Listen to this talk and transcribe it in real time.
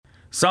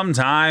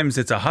Sometimes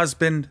it's a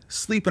husband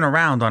sleeping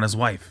around on his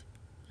wife.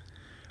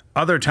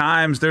 Other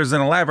times there's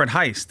an elaborate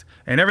heist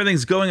and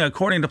everything's going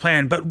according to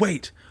plan, but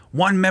wait,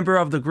 one member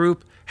of the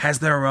group has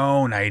their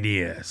own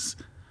ideas.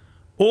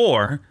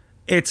 Or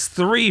it's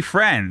three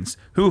friends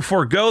who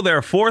forego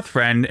their fourth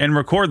friend and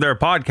record their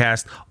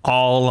podcast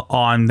all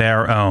on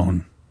their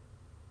own.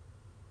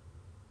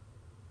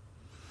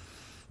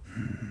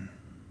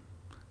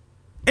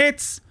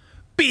 It's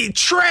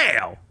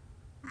Betrayal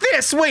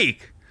this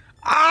week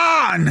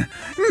on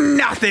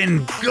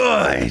Nothing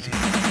Good.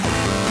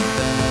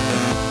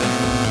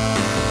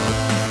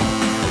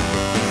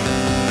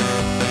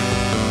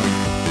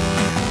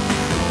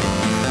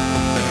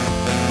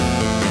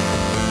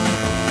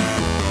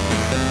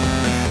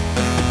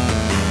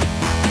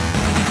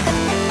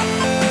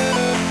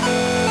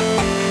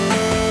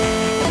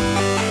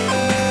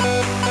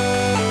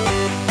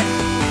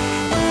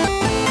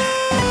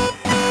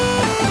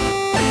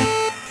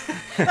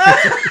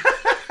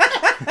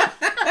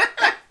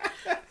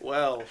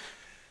 Well,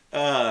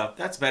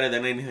 that's better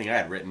than anything I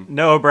had written.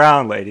 Noah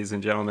Brown, ladies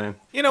and gentlemen.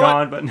 You know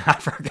Gone what? but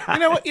not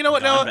forgotten. You know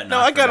what? Gone but No,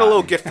 not I got a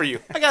little forgotten. gift for you.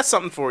 I got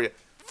something for you.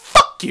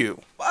 Fuck you.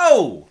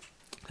 Whoa!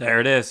 There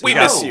it is. We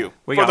got- miss you.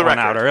 We for got the one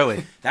record. out early.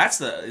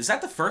 Is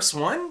that the first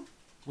one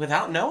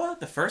without Noah?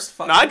 The first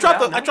fuck No, you I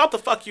without Noah? dropped the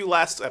fuck you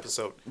last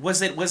episode.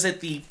 Was it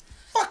the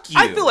fuck you?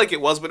 I feel like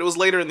it was, but it was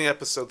later in the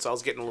episode, so I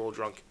was getting a little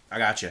drunk. I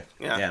got you.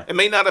 Yeah. It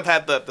may not have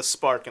had the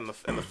spark and the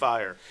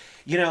fire.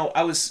 You know,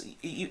 if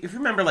you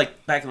remember,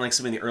 like back in like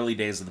some of the early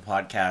days of the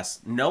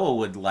podcast, Noah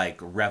would like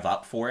rev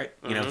up for it.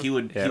 You know, he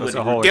would Yeah, it was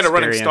a whole Get a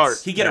running experience.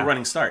 start. he'd get Yeah. a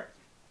running start.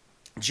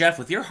 Jeff,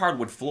 with your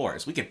hardwood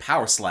floors, we could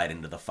power slide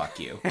into the fuck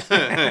you.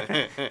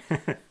 I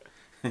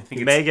think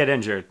You may get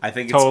injured. I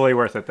think it's- totally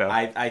worth it though.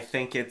 I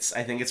think it's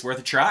worth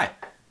a try.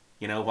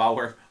 You know, while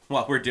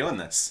we're doing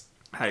this.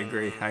 I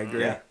agree.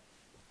 Yeah.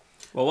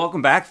 Well,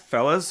 welcome back,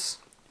 fellas.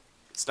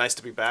 It's nice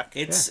to be back.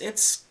 It's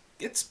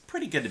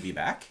pretty good to be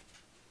back.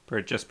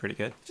 Just pretty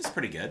good. Just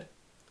pretty good.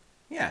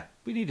 Yeah.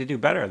 We need to do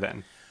better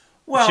then.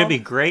 Well, It should be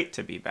great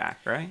to be back,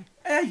 right?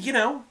 you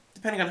know,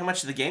 depending on how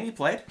much of the game you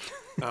played.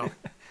 Oh.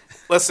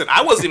 Listen,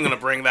 I wasn't even going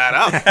to bring that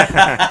up.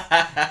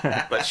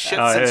 But shit,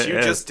 since you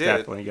it's just did.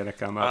 definitely gonna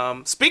come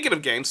up. Speaking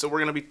of games, so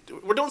we're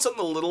doing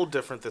something a little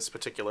different this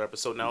particular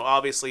episode. Now,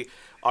 obviously,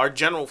 our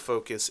general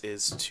focus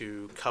is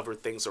to cover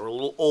things that are a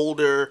little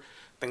older,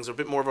 things are a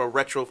bit more of a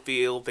retro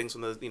feel, things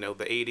from the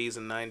 80s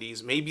and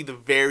 90s, maybe the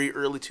very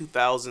early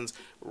 2000s.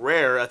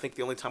 Rare, I think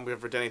the only time we've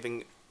ever done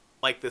anything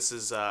like this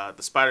is the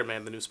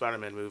new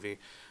Spider-Man movie.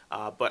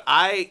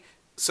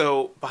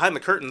 So behind the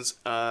curtains,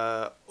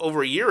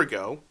 over a year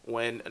ago,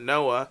 when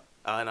Noah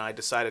and I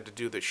decided to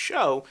do this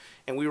show,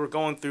 and we were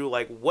going through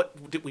like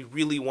what did we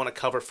really want to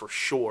cover for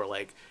sure,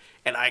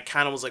 and I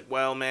kind of was like,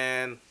 well,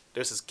 man,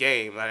 there's this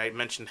game. And I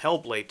mentioned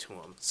Hellblade to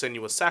him,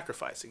 Senua's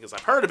Sacrifice, because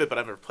I've heard of it, but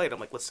I've never played it. I'm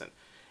like, listen,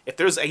 if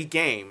there's a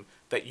game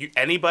that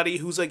anybody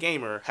who's a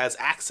gamer has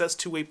access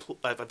to I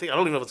don't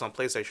even know if it's on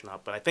PlayStation or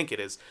not, but I think it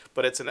is.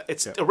 But it's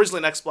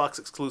originally an Xbox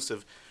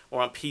exclusive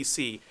or on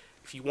PC.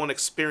 If you want to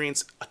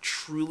experience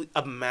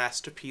a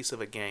masterpiece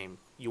of a game,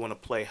 you want to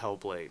play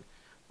Hellblade.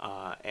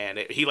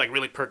 He like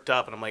really perked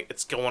up, and I'm like,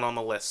 it's going on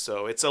the list.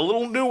 So it's a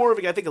little newer.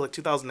 I think like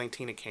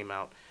 2019 it came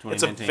out.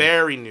 It's a 2019.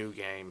 very new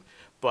game,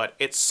 but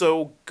it's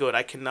so good.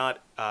 I cannot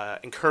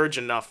encourage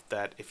enough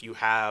that if you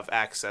have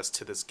access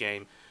to this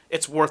game,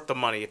 it's worth the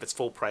money. If it's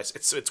full price,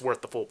 it's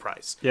worth the full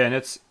price. Yeah, and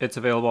it's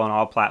available on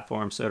all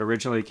platforms. So it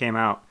originally came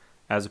out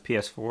as a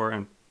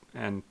PS4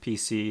 and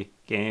PC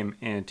game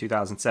in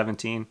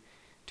 2017.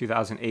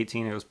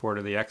 2018 it was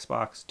ported to the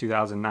Xbox.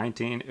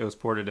 2019 it was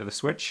ported to the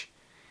Switch,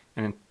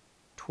 and in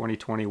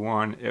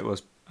 2021 it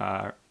was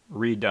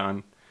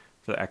redone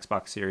for the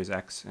Xbox Series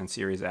X and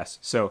Series S.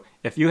 So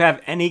if you have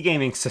any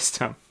gaming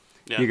system,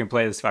 you can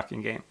play this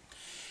fucking game.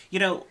 You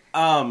know,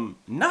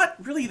 not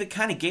really the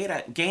kind of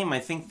game I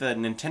think the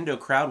Nintendo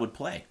crowd would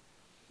play.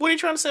 What are you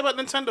trying to say about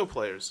Nintendo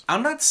players?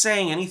 I'm not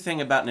saying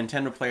anything about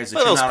Nintendo players that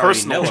Well, you that not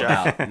was already know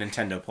personal, about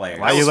Nintendo players.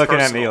 Why are you was looking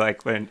personal. at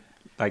me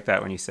like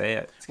that when you say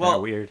it? It's kind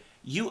of weird.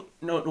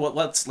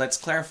 Let's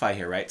clarify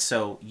here, right?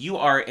 So you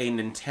are a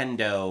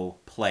Nintendo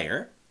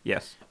player.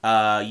 Yes.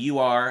 You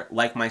are,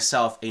 like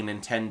myself, a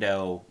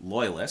Nintendo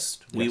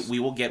loyalist. Yes. We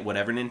will get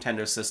whatever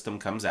Nintendo system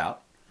comes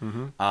out.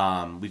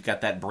 Mm-hmm. We've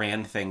got that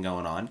brand thing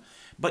going on.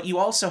 But you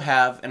also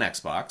have an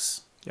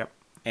Xbox. Yep.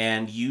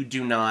 And you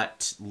do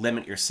not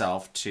limit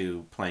yourself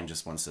to playing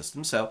just one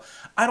system. So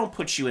I don't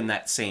put you in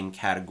that same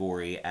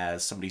category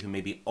as somebody who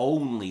maybe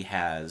only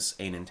has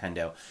a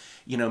Nintendo.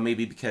 You know,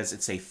 maybe because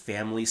it's a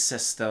family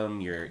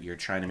system, you're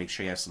trying to make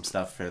sure you have some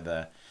stuff for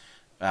the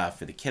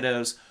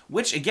kiddos.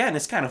 Which again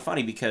is kind of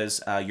funny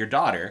because your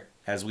daughter,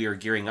 as we were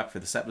gearing up for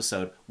this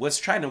episode, was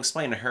trying to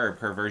explain to her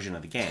her version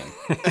of the game.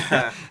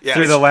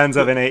 Through the lens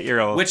of an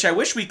 8-year-old. Which I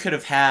wish we could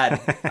have had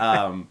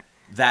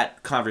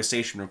that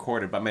conversation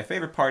recorded. But my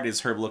favorite part is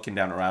her looking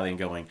down at Riley and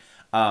going,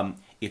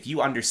 if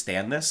you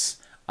understand this,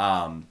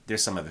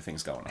 there's some other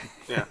things going on.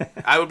 Yeah,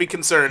 I would be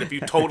concerned if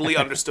you totally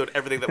understood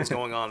everything that was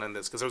going on in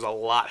this, because there was a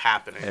lot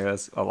happening. It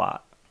was a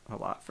lot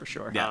for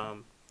sure. Yeah.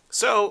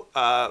 So,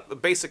 the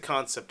basic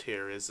concept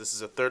here is this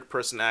is a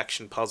third-person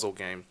action puzzle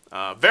game.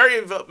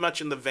 Very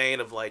much in the vein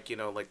of, like, you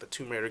know, like the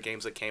Tomb Raider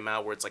games that came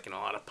out where it's, like, you know,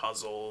 a lot of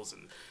puzzles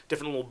and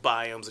different little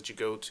biomes that you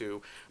go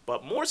to.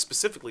 But more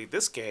specifically,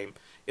 this game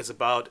is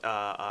about,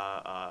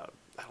 I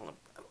don't know,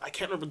 I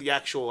can't remember the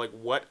actual, like,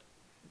 what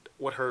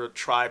her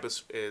tribe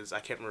is. I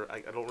can't remember,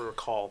 I don't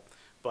recall.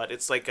 But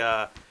it's like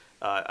a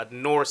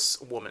Norse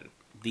woman.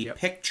 The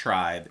Pict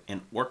tribe in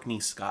Orkney,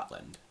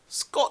 Scotland.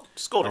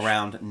 Scottish.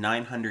 Around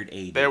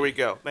 980. There we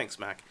go. Thanks,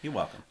 Mac. You're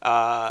welcome.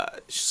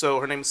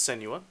 So her name is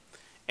Senua,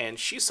 and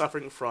she's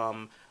suffering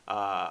from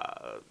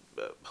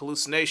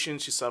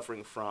hallucinations. She's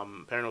suffering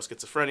from paranoid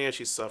schizophrenia.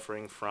 She's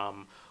suffering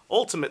from,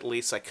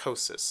 ultimately,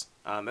 psychosis.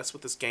 That's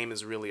what this game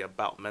is really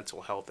about,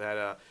 mental health.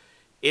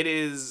 It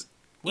is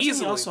Wasn't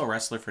easily... he also a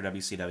wrestler for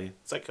WCW?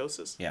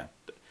 Psychosis? Yeah.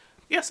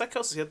 Yeah,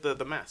 Psychosis. He had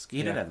the mask.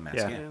 He did have the mask,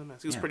 Yeah. He had the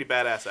mask. He was pretty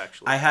badass,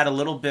 actually. I had a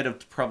little bit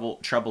of trouble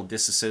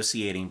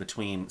disassociating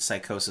between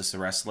Psychosis the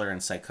wrestler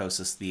and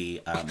Psychosis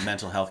the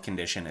mental health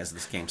condition as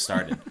this game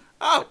started.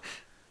 Oh,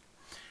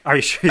 Are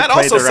you sure you that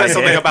played also the right says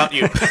something game? about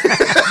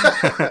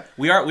you.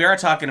 We are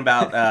talking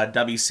about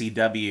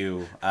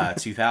WCW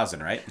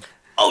 2000, right?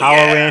 Oh,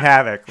 Halloween yeah.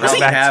 Havoc. Right Halloween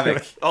back to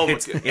Havoc. it. Oh,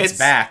 It's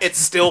back. It's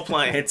still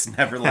playing. It's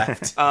never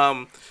left.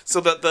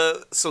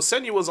 So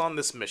Senua was on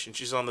this mission.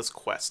 She's on this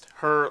quest.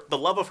 The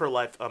love of her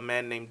life, a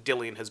man named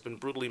Dillian, has been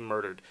brutally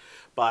murdered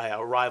by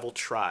a rival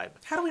tribe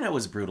How do we know it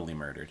was brutally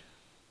murdered?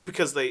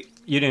 because they.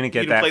 You didn't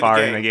get You didn't that play the far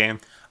in game. the game.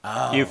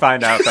 Oh. You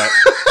find out that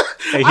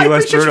he I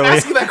was appreciate you brutally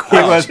asking that he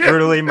was question.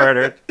 brutally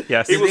murdered.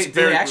 Yes. He was Did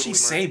very they actually brutally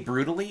say murdered.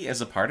 brutally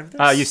as a part of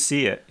this? You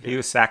see it. He was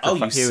you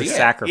sacrificed. He was see it.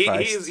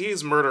 sacrificed.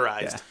 He's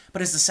murderized. Yeah.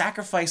 But is the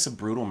sacrifice a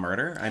brutal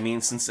murder? I mean,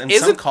 since in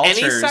Isn't some cultures,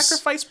 any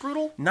sacrifice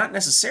brutal? not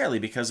necessarily,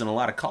 because in a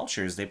lot of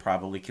cultures they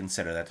probably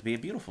consider that to be a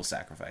beautiful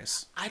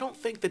sacrifice. I don't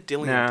think that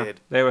Dillian No, did.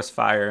 there was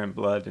fire and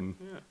blood, and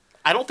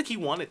I don't think he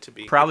wanted to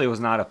be. probably was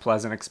not a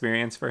pleasant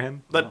experience for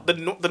him. The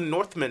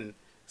Northmen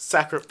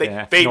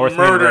Yeah. they Northman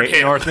murdered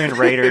him. Northman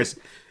Raiders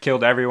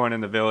killed everyone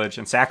in the village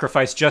and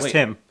sacrificed just Wait,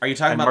 him. Are you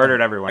talking and about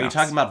murdered everyone Are you else.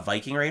 talking about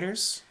Viking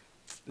Raiders?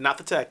 Not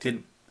the tech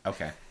team.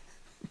 Okay.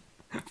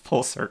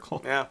 Full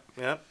circle.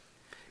 Yeah.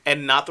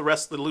 And not the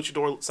rest of the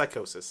luchador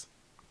psychosis.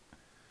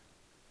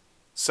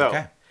 So,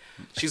 Okay.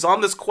 she's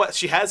on this quest.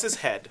 She has his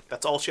head.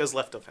 That's all she has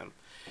left of him.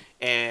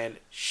 And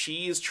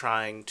she is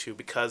trying to,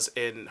 because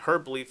in her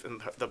belief, in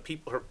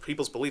her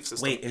people's belief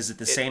system. Wait, is it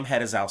the same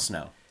head as Al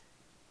Snow?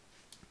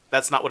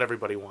 That's not what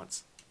everybody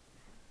wants.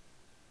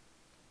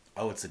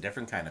 Oh, it's a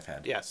different kind of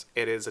head. Yes,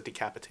 it is a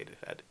decapitated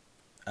head.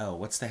 Oh,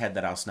 what's the head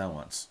that Al Snow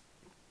wants?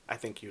 I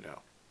think you know.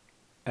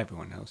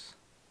 Everyone knows.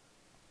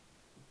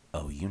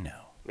 Oh, you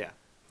know. Yeah.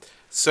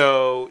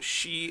 So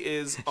she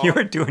is. You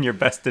were doing your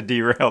best to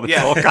derail this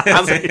Yeah, whole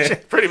conversation.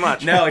 pretty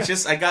much. No, it's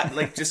just I got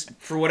just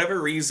for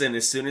whatever reason,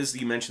 as soon as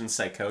you mentioned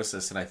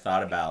Psychosis, and I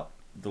thought about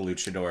the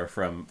luchador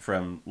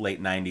from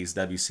late '90s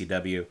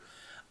WCW,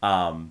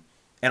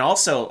 and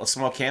also a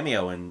small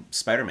cameo in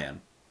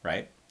Spider-Man.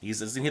 Right?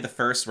 Isn't he the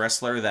first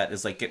wrestler that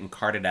is like getting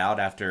carted out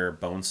after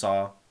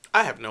Bonesaw?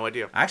 I have no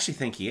idea. I actually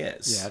think he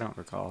is. Yeah, I don't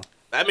recall.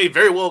 I mean,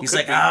 very well. He's could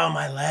like, be. oh,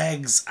 my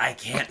legs, I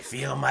can't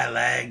feel my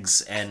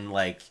legs, and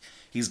like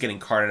he's getting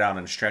carted out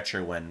on a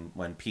stretcher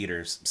when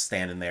Peter's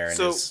standing there in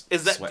So his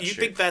is that? Do sweatshirt. you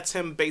think that's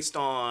him based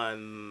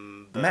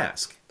on The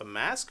Mask? The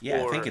Mask?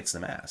 Yeah, or... I think it's the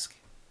Mask.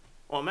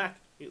 Well, Mac,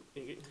 you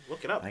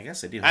look it up. I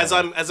guess I do. As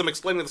have I'm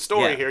explaining the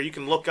story Yeah. here, you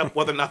can look up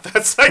whether or not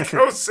that's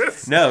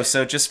psychosis. No,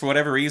 so just for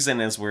whatever reason,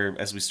 as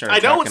we started, I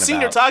know talking what scene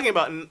about, you're talking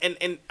about,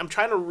 and I'm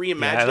trying to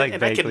reimagine Yeah, I, like, it,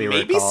 and I can vaguely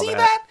maybe recall see that.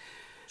 that.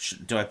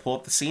 Do I pull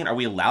up the scene? Are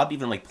we allowed to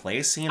even like play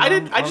a scene I on,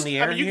 didn't. I on just. the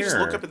I air mean, you can here? just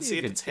look or- up and see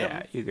if it's him.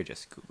 Yeah, you could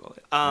just Google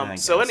it. I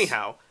So guess.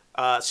 anyhow,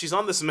 she's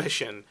on this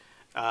mission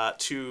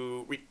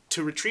to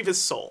retrieve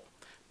his soul,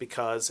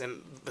 because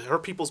in her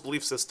people's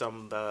belief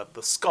system, the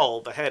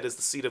skull, the head, is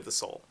the seat of the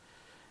soul,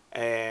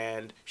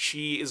 and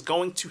she is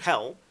going to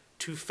hell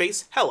to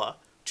face Hela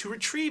to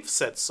retrieve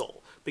said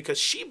soul, because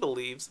she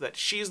believes that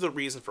she's the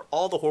reason for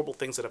all the horrible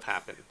things that have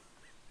happened.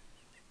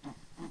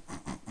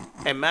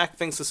 And Mac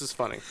thinks this is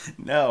funny.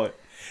 No,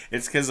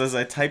 it's because as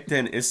I typed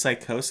in "is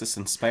Psychosis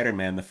in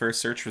Spider-Man," the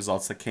first search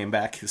results that came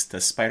back is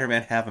 "does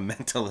Spider-Man have a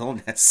mental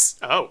illness?"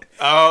 Oh,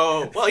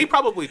 well, he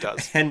probably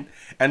does. And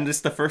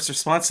just the first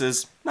response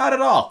is not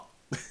at all.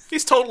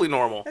 He's totally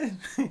normal.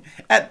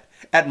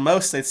 At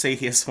most, I'd say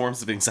he has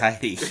forms of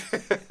anxiety.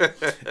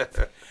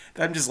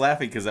 I'm just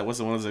laughing because that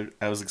wasn't what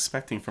I was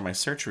expecting for my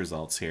search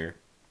results here.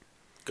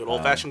 Good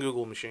old-fashioned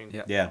Google machine.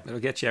 Yeah. It'll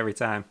get you every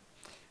time.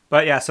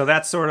 But yeah, so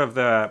that's sort of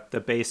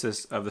the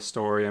basis of the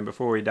story. And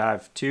before we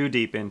dive too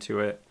deep into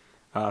it,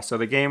 so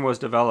the game was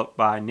developed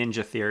by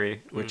Ninja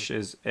Theory, which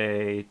is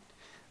a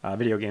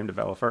video game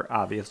developer,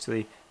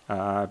 obviously.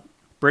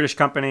 British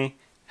company.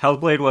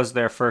 Hellblade was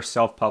their first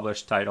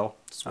self-published title.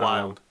 It's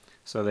wild.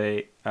 So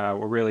they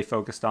were really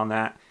focused on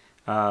that.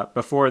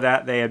 Before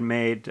that, they had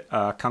made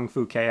Kung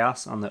Fu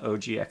Chaos on the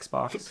OG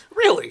Xbox.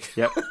 Really?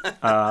 Yep.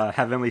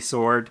 Heavenly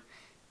Sword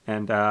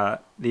and the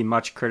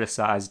much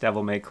criticized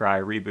Devil May Cry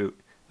reboot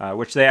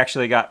which they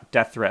actually got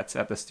death threats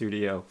at the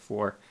studio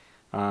for.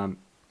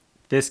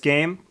 This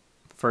game,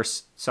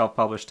 first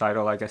self-published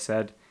title, like I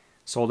said,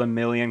 sold 1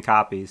 million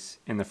copies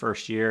in the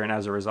first year, and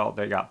as a result,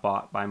 they got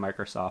bought by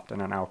Microsoft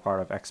and are now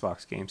part of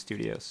Xbox Game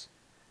Studios.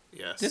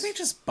 Yes. Did they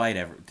just bite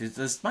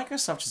does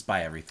Microsoft just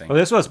buy everything? Well,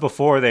 this was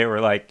before they were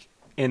like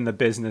in the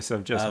business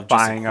of just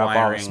buying up all the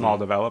acquiring- small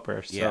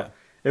developers. Yeah. So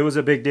it was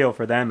a big deal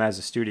for them as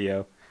a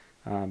studio.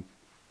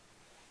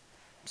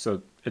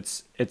 So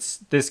it's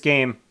this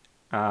game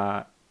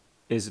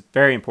is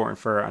very important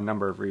for a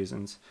number of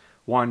reasons.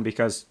 One,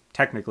 because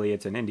technically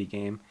it's an indie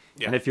game.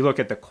 Yeah. And if you look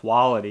at the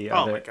quality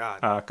of Oh my it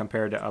God.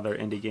 compared to other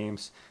indie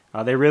games,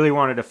 they really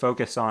wanted to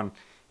focus on,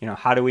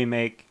 how do we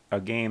make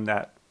a game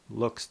that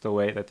looks the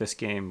way that this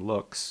game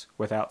looks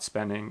without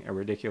spending a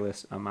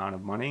ridiculous amount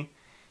of money,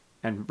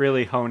 and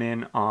really hone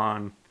in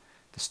on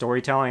the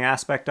storytelling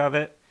aspect of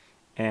it.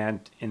 And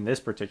in this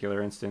particular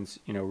instance,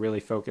 really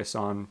focus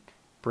on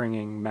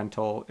bringing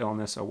mental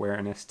illness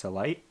awareness to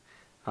light.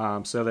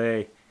 So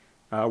they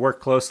work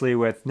closely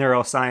with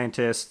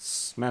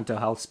neuroscientists, mental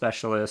health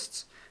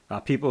specialists,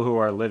 people who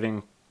are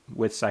living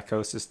with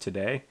psychosis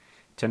today,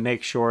 to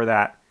make sure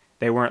that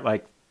they weren't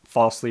like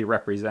falsely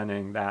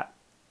representing that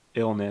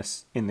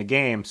illness in the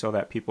game, so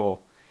that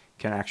people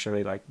can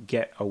actually like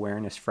get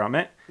awareness from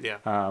it.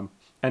 Yeah.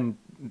 And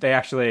they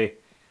actually,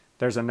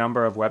 there's a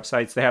number of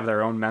websites. They have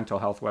their own mental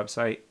health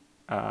website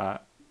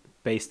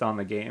based on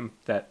the game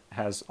that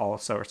has all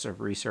sorts of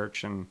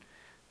research and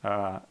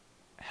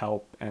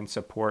help and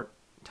support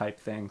type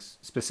things,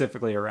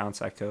 specifically around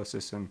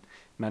psychosis and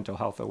mental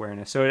health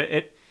awareness. So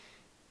it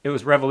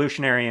was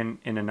revolutionary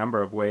in a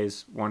number of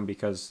ways. One,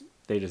 because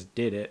they just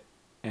did it,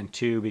 and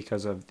two,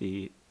 because of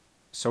the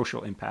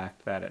social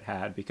impact that it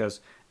had, because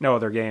no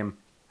other game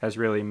has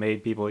really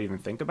made people even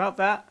think about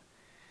that.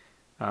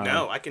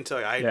 No, I can tell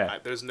you, yeah.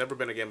 there's never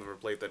been a game I've ever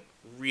played that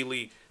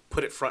really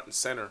put it front and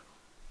center.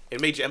 It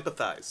made you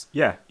empathize.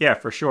 Yeah,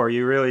 for sure.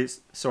 You really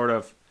sort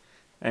of,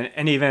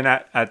 and even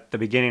at the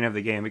beginning of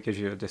the game, it gives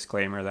you a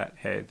disclaimer that,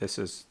 hey, this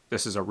is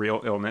a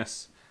real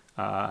illness,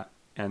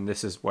 and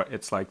this is what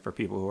it's like for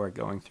people who are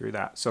going through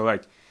that. So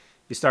like,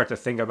 you start to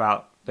think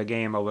about the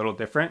game a little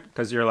different,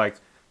 because you're like,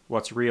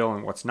 what's real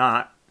and what's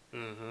not,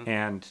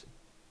 and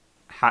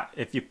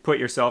if you put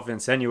yourself in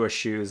Senua's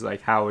shoes,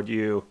 like how would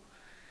you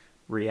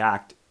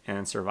react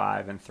and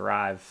survive and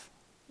thrive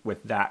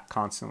with that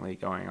constantly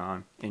going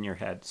on in your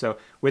head? So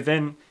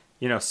within,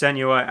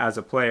 Senua as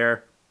a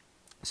player,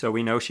 so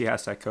we know she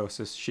has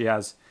psychosis. She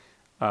has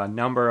a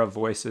number of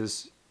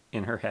voices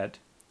in her head.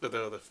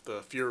 The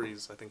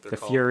Furies, I think they're The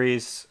called.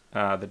 Furies,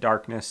 the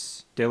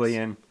Darkness,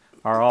 Dillian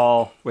are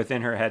all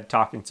within her head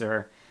talking to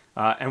her.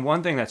 And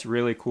one thing that's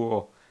really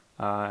cool,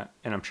 and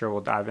I'm sure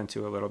we'll dive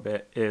into a little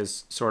bit,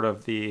 is sort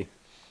of the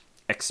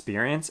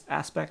experience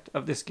aspect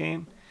of this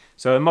game.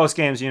 So in most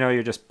games,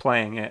 you're just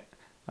playing it.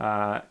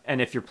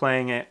 And if you're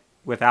playing it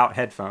without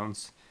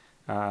headphones,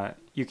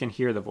 you can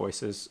hear the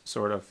voices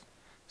sort of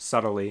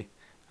subtly.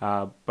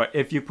 But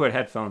if you put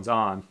headphones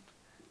on,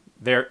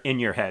 they're in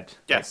your head.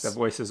 Yes. Like the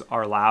voices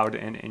are loud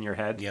and in your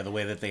head. Yeah, the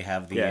way that they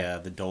have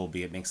the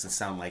Dolby, it makes it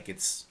sound like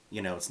it's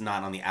it's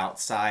not on the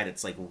outside.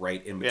 It's like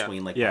right in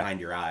between, like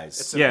behind your eyes.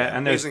 It's an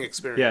and amazing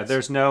experience. Yeah,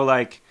 there's no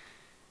like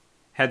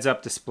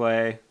heads-up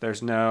display.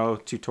 There's no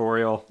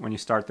tutorial when you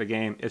start the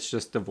game. It's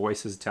just the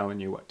voices telling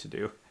you what to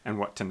do and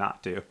what to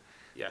not do.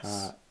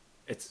 Yes.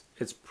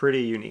 It's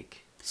pretty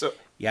unique. So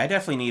Yeah, I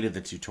definitely needed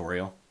the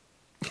tutorial.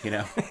 When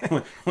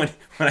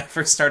I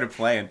first started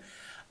playing,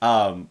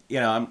 I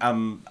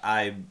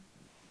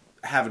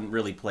haven't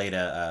really played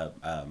a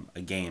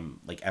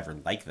game like ever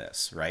like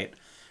this, right?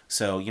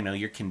 So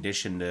you're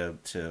conditioned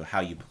to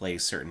how you play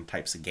certain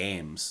types of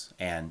games,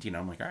 and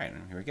I'm like, all right,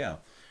 here we go.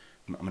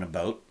 I'm gonna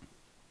boat.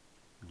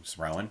 I'm just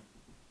rowing.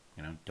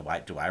 Do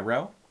I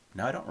row?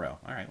 No, I don't row.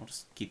 All right, we'll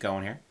just keep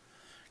going here.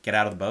 Get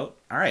out of the boat.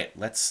 All right,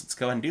 let's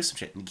go ahead and do some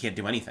shit. And you can't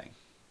do anything.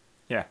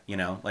 Yeah.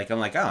 Like I'm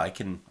like, oh,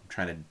 I'm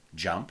trying to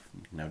jump.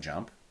 No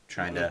jump.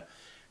 Trying to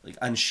like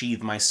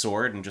unsheath my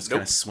sword and just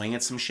kind of swing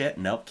at some shit.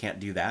 Nope, can't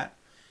do that.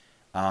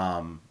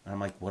 And I'm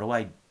like,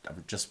 I'm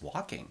just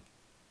walking.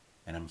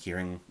 And I'm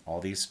hearing all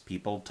these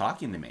people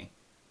talking to me,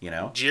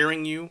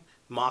 jeering you,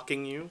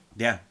 mocking you.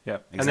 Yeah.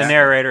 Yep. Exactly. And the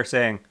narrator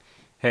saying,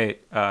 hey,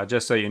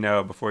 just so you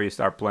know, before you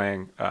start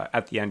playing,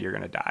 at the end you're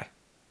going to die.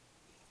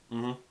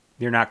 Mm-hmm.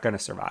 You're not going to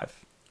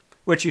survive.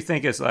 Which you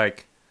think is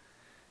like,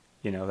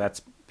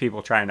 that's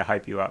people trying to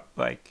hype you up.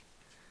 Like,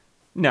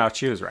 no,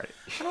 she was right.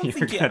 You're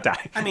going to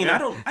die. I mean, I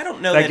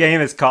don't know that game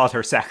is called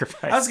Her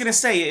Sacrifice. I was going to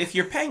say, if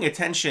you're paying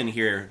attention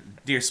here,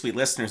 dear sweet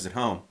listeners at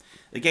home,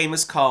 the game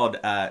is called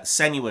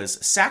Senua's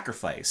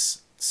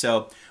Sacrifice.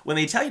 So when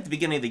they tell you at the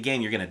beginning of the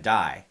game you're going to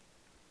die,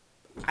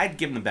 I'd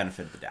give them the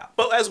benefit of the doubt.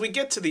 But as we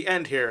get to the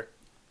end here,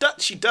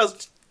 she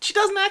doesn't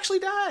actually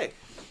die.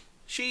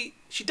 She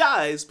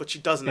dies, but she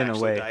doesn't In a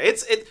actually way. die.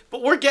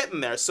 But we're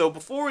getting there. So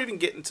before we even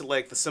get into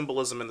like the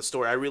symbolism in the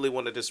story, I really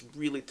want to just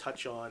really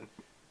touch on.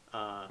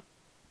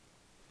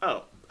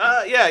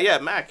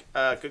 Mac.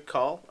 Good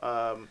call.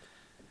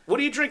 What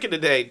are you drinking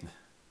today,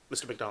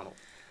 Mr. McDonald?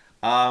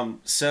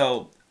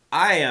 So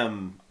I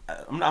am.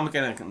 I'm not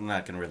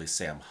gonna really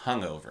say I'm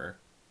hungover,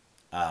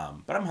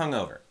 but I'm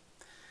hungover.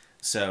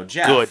 So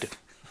Jeff.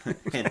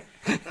 Good.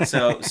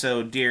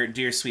 so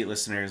dear sweet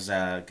listeners,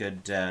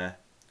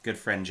 good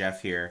friend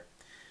Jeff here,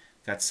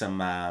 got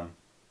some. Oh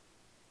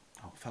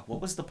fuck!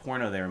 What was the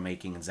porno they were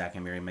making? And Zach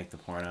and Mary make the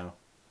porno.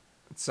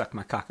 Suck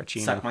my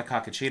cockachino. Suck my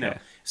cockachino. Yeah.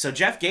 So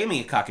Jeff gave me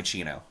a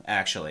cockachino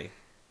actually.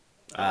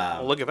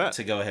 Well, look at that.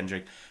 To go ahead and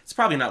drink. It's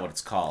probably not what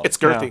it's called. It's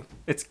girthy. No,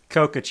 it's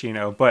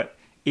Cocachino, but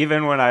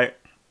even when I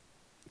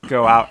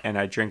go out and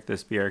I drink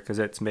this beer, because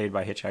it's made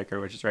by Hitchhiker,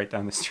 which is right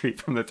down the street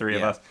from the three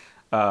of Yeah.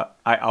 us,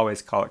 I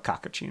always call it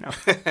Cockachino.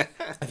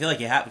 I feel like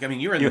you have. I mean,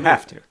 you were in You the movie.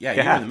 have to. Yeah, You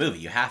you were have in the movie.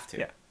 You have to.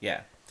 Yeah.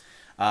 Yeah.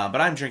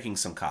 But I'm drinking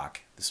some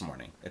cock this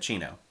morning. A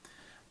chino.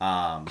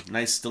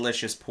 Nice,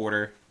 delicious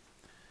porter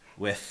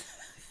with.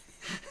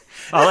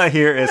 All I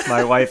hear is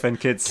my wife and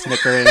kids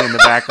snickering in the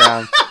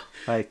background.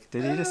 Like,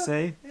 did he just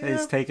say that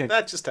he's taking?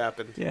 That just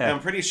happened. Yeah. I'm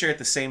pretty sure at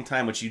the same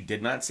time, what you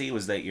did not see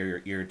was that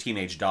your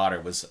teenage daughter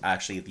was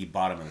actually at the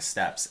bottom of the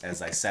steps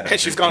as I said. And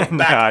she's gone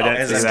back No, I up didn't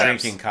the as see I'm that.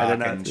 steps. drinking I did cock,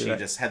 not and see she that.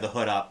 just had the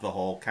hood up the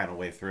whole kind of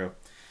way through.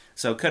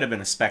 So it could have been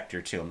a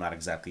Spectre too. I'm not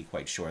exactly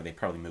quite sure. They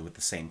probably move with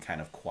the same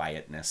kind of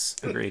quietness.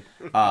 Agreed.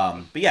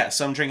 But yeah,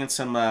 so I'm drinking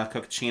some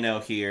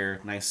Cocachino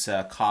here. Nice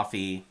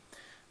coffee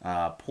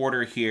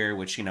porter here,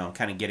 which, you know, I'm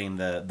kind of getting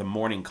the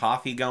morning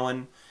coffee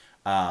going.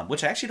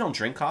 Which I actually don't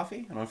drink coffee.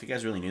 I don't know if you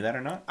guys really knew that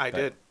or not. I but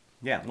did.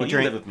 Yeah, well, you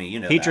drink- live with me. You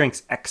know He that.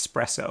 drinks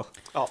espresso.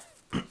 Oh,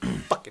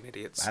 fucking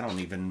idiots. I don't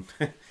even...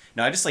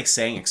 No, I just like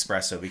saying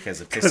espresso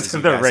because it pisses Because you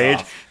of the guys rage,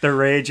 off. the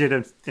rage in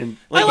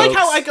I like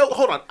how folks. I go.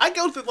 Hold on, I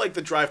go through like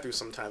the drive-through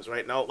sometimes,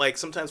 right? Now, like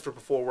sometimes for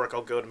before work,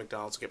 I'll go to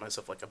McDonald's and get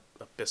myself like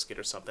a biscuit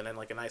or something and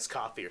like a nice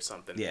coffee or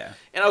something. Yeah.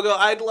 And I'll go.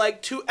 I'd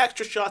like 2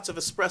 extra shots of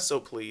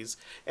espresso, please.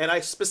 And I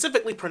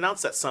specifically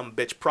pronounce that some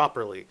bitch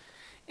properly.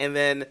 And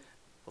then,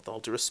 with all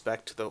due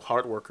respect to the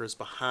hard workers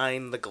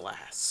behind the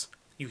glass,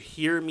 you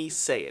hear me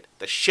say it.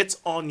 The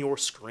shit's on your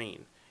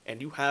screen. And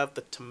you have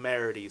the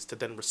temerities to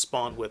then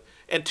respond with,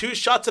 and 2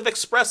 shots of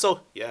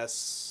espresso.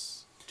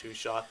 Yes, 2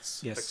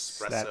 shots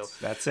Yes, of espresso.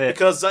 that's it.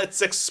 Because it's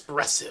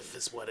expressive,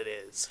 is what it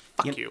is.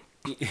 Fuck you.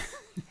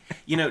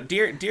 You know,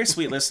 dear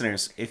sweet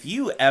listeners, if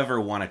you ever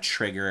want to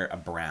trigger a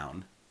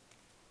brown,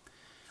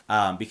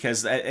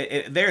 because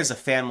there's a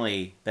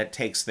family that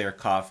takes their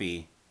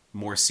coffee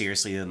more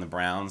seriously than the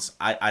Browns,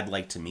 I'd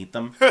like to meet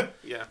them.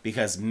 Yeah.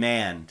 Because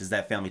man, does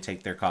that family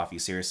take their coffee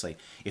seriously.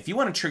 If you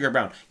want to trigger a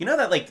brown, you know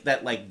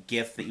that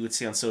gif that you would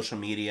see on social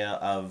media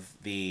of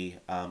the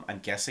I'm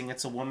guessing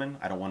it's a woman.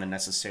 I don't want to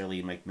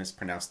necessarily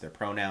mispronounce their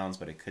pronouns,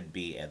 but it could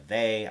be a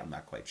they. I'm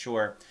not quite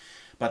sure.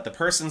 But the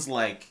person's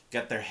like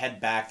got their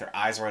head back, their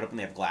eyes are right open,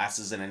 they have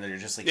glasses, and they're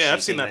just like Yeah, shaking.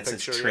 I've seen that and it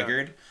picture, says yeah.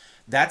 triggered.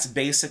 That's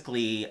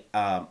basically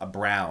a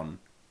brown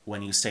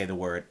when you say the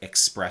word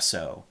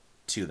espresso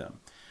to them.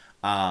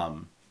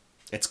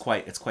 It's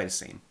quite a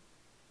scene.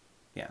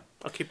 Yeah.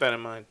 I'll keep that in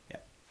mind.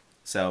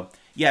 So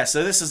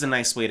this is a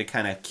nice way to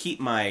kind of keep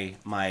my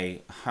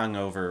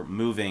hungover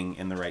moving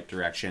in the right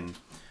direction,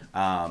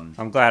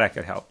 I'm glad I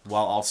could help.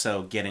 while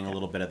also getting a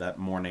little bit of that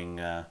morning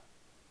thing.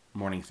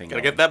 Gotta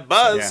going. get that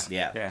buzz.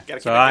 Yeah. Yeah.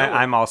 Gotta So keep it going.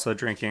 I'm also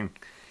drinking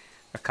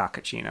a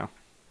Cockachino.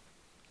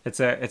 It's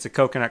a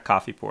coconut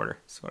coffee porter.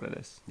 That's what it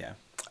is. Yeah.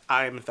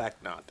 I am in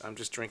fact not. I'm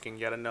just drinking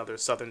yet another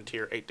Southern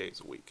Tier 8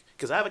 days a week.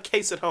 Because I have a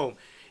case at home,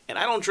 and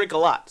I don't drink a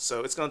lot,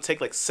 so it's going to take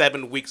like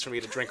 7 weeks for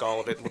me to drink all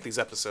of it with these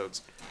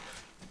episodes.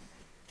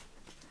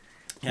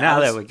 Yeah, Now I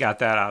was- that we got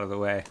that out of the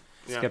way,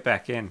 let's Yeah. get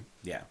back in.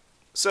 Yeah.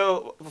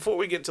 So before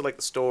we get to like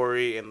the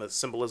story and the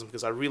symbolism,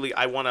 because I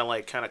want to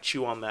like kind of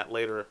chew on that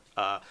later.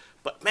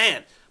 But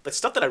man, the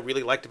stuff that I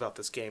really liked about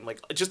this game,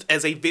 like just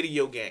as a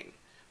video game,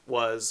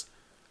 was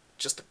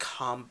just the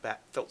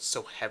combat felt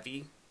so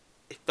heavy.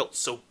 It felt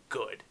so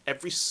good.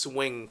 Every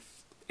swing,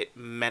 it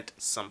meant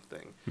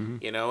something,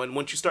 you know. And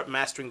once you start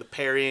mastering the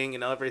parrying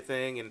and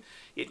everything, and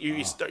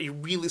you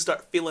really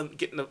start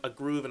getting a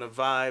groove and a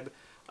vibe.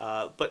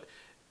 But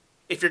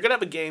if you're gonna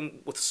have a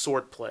game with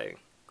swordplay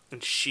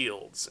and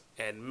shields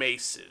and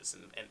maces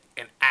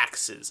and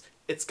axes,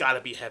 it's got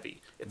to be heavy.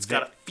 It's got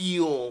to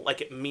feel like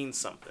it means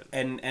something.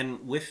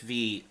 And with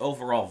the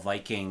overall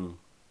Viking,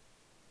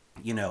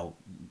 you know,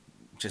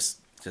 just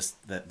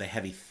the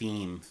heavy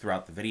theme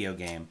throughout the video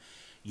game,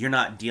 you're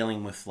not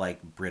dealing with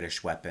like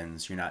British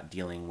weapons. You're not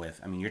dealing with.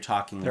 I mean, you're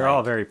talking. They're like,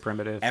 all very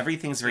primitive.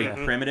 Everything's very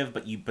primitive,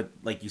 but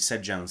like you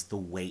said, Jones, the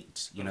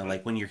weight. You know,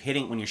 like when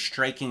you're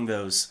striking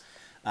those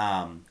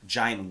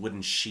giant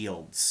wooden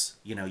shields,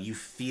 you know, you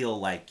feel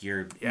like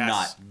you're Yes.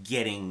 not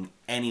getting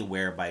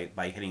anywhere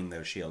by hitting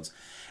those shields.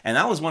 And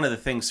that was one of the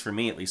things for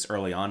me, at least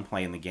early on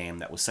playing the game,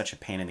 that was such a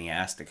pain in the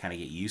ass to kind of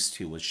get used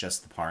to, was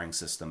just the parring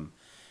system.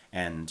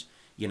 And,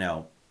 you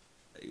know,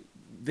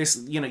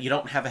 you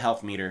don't have a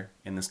health meter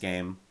in this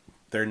game.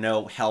 There are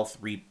no health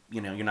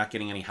you're not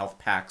getting any health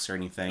packs or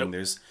anything.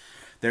 Nope.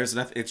 There's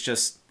nothing. It's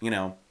just, you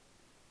know,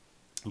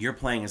 you're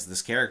playing as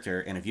this character,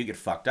 and if you get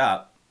fucked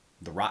up,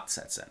 the rot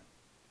sets in.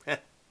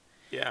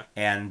 Yeah.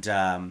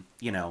 And,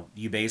 you know,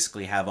 you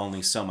basically have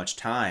only so much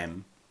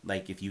time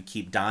like if you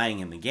keep dying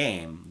in the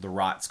game, the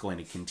rot's going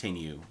to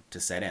continue to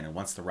set in, and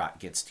once the rot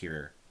gets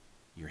to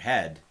your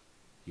head,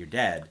 you're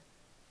dead.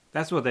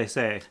 That's what they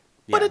say.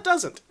 But Yeah. it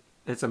doesn't.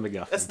 It's a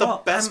MacGuffin. That's the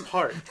Well, best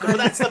part. But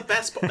that's the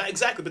best part.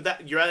 Exactly. But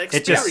that you're at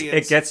experience.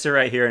 it gets to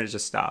right here and it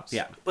just stops.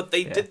 Yeah. But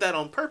they did that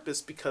on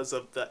purpose because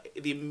of the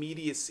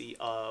immediacy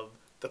of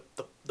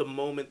the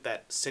moment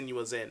that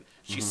Senua's in.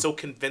 She's so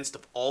convinced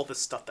of all this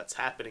stuff that's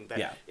happening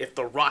that if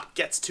the rock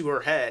gets to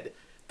her head,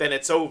 then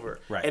it's over.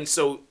 Right. And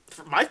so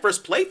for my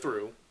first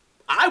playthrough,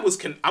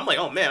 I'm like,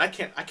 oh man, I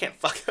can't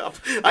fuck up.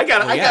 I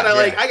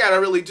gotta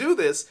really do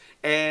this.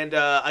 And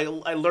I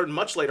learned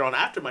much later on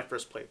after my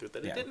first playthrough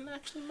that it didn't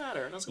actually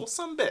matter. And I was like, well,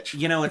 some bitch.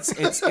 You know, it's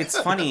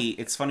funny.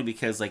 It's funny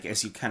because like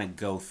as you kind of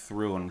go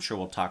through, and I'm sure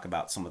we'll talk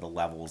about some of the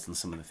levels and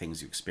some of the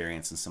things you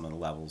experience in some of the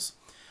levels.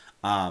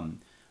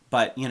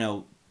 But you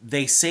know,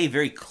 they say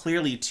very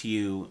clearly to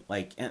you,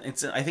 like, and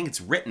I think it's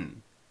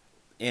written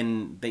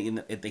in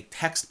the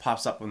text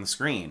pops up on the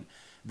screen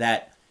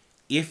that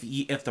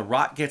if the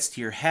rot gets to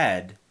your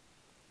head,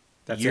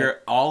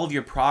 all of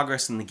your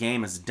progress in the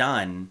game is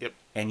done,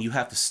 and you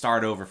have to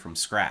start over from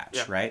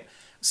scratch, right?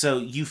 So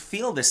you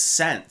feel this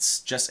sense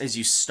just as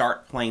you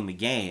start playing the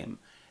game,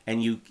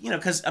 and you know,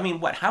 because I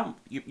mean,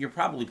 you're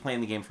probably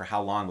playing the game for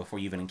how long before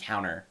you even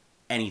encounter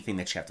anything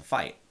that you have to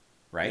fight,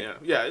 right?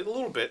 Yeah, a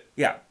little bit.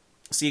 Yeah.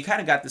 So you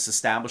kind of got this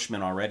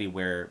establishment already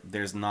where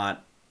there's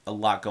not a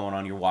lot going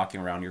on. You're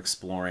walking around, you're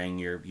exploring,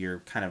 you're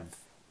kind of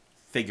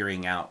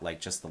figuring out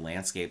like just the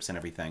landscapes and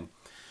everything.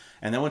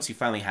 And then once you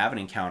finally have an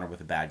encounter with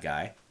a bad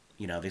guy,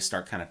 you know, they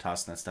start kind of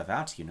tossing that stuff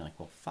out to you, and you're like,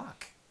 well,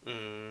 fuck.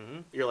 Mm-hmm.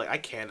 You're like, I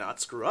cannot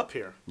screw up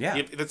here. Yeah.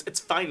 It's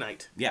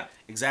finite. Yeah,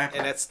 exactly.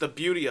 And that's the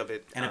beauty of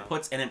it. And it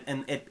puts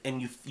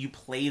and you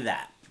play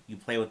that. You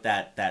play with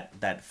that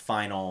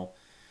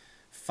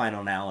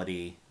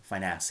finality.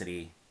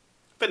 Finacity.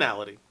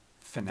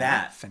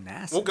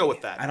 We'll go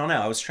with that. I don't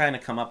know. I was trying to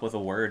come up with a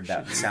word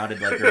that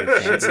sounded like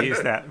very fancy.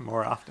 Use that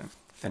more often.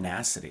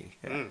 Finacity.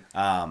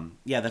 Yeah.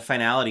 The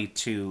finality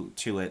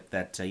to it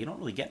that you don't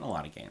really get in a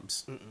lot of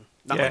games. And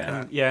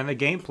the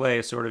gameplay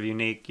is sort of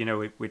unique. You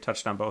know, we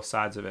touched on both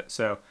sides of it.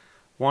 So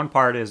one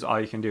part is all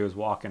you can do is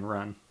walk and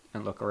run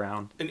and look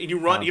around. And you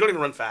run. You don't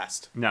even run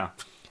fast. No.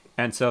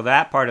 And so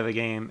that part of the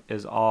game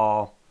is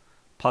all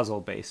puzzle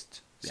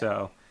based. Yeah.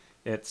 So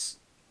it's,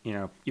 you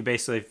know, you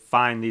basically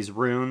find these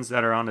runes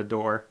that are on a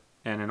door,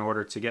 and in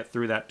order to get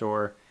through that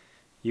door,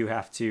 you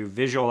have to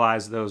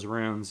visualize those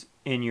runes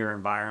in your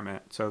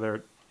environment. So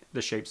they're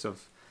the shapes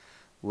of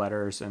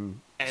letters and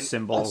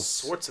symbols. All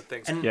sorts of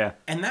things.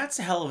 And that's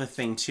a hell of a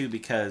thing, too,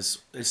 because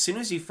as soon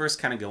as you first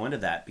kind of go into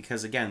that,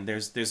 because, again,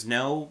 there's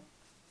no,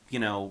 you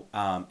know,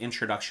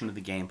 introduction to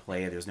the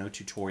gameplay, there's no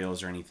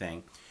tutorials or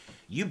anything.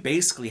 You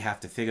basically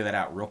have to figure that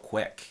out real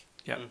quick.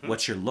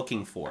 What you're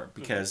looking for,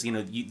 because you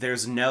know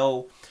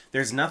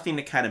there's nothing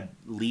to kind of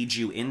lead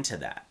you into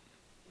that.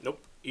 Nope.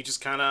 You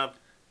just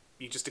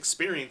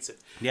experience it.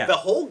 Yeah. The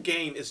whole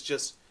game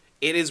is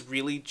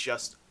really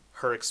just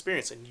her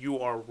experience, and you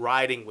are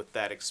riding with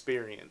that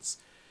experience.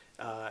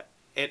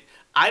 And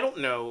I don't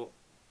know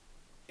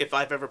if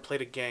I've ever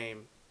played a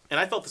game, and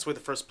I felt this way the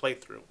first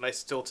playthrough, and I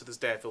still to this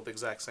day I feel the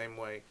exact same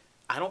way.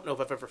 I don't know if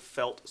I've ever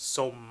felt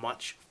so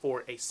much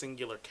for a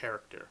singular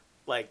character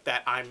like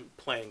that I'm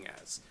playing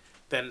as.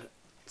 Than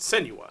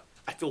Senua.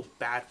 I feel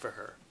bad for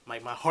her. My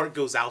heart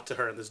goes out to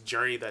her in this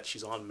journey that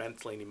she's on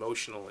mentally and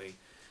emotionally.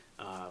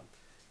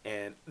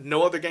 And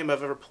no other game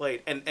I've ever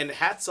played. And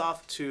hats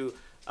off to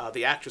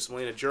the actress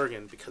Melina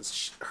Juergen,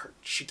 because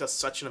she does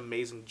such an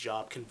amazing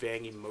job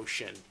conveying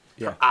emotion.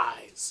 Her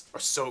eyes are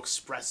so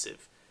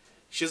expressive.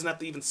 She doesn't have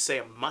to even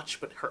say much,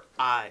 but her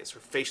eyes, her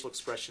facial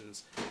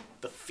expressions,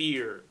 the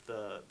fear,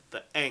 the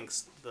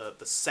angst,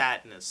 the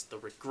sadness, the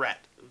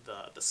regret,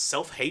 the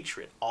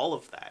self-hatred, all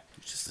of that.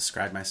 You just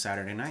described my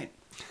Saturday night.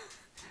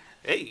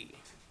 Hey.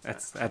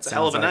 That's a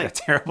hell of a night. A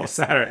terrible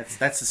Saturday.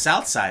 That's the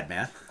South Side,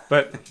 man.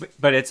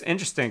 But it's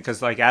interesting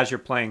because like as you're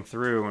playing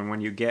through and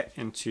when you get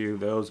into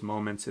those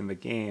moments in the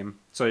game,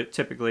 so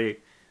typically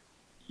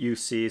you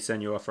see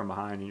Senua from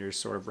behind and you're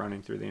sort of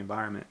running through the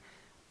environment.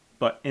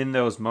 But in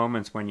those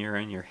moments when you're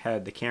in your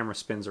head, the camera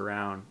spins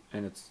around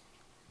and it's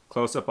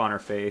close up on her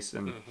face.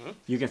 And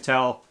you can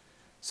tell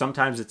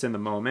sometimes it's in the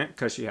moment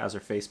because she has her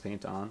face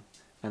paint on.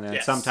 And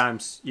then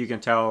sometimes you can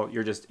tell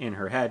you're just in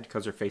her head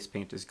because her face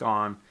paint is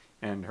gone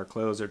and her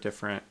clothes are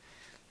different.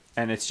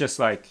 And it's just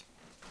like,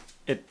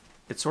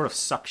 it sort of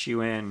sucks you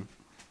in,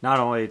 not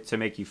only to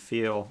make you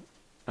feel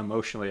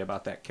emotionally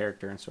about that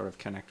character and sort of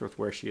connect with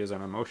where she is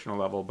on an emotional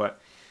level, but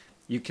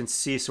you can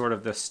see sort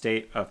of the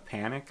state of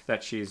panic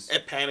that she's...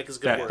 And panic is a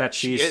good word. That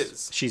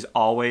she's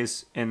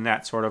always in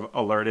that sort of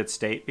alerted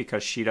state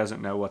because she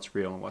doesn't know what's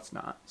real and what's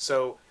not.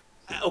 So,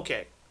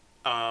 okay.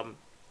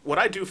 What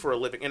I do for a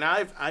living, and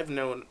I've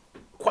known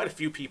quite a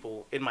few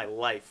people in my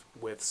life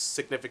with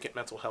significant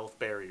mental health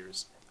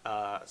barriers.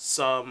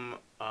 Some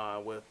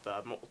with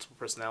multiple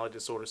personality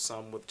disorders,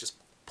 some with just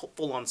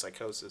full-on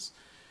psychosis.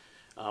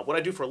 What I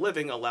do for a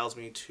living allows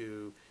me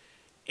to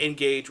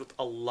engage with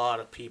a lot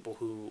of people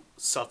who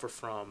suffer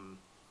from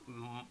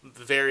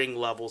varying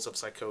levels of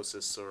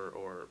psychosis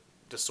or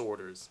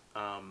disorders.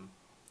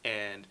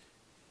 And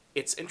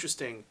it's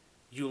interesting.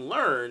 You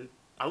learn.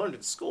 I learned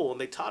in school,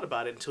 and they taught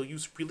about it until you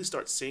really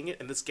start seeing it,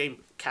 and this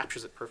game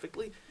captures it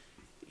perfectly.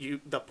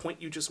 The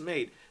point you just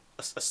made,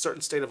 a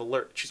certain state of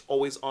alert. She's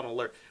always on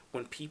alert.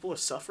 When people are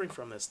suffering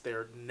from this,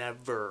 they're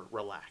never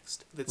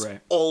relaxed. It's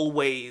Right.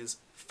 always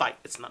fight.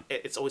 It's not.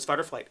 It's always fight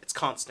or flight. It's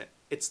constant.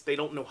 They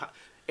don't know how,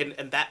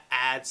 and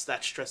that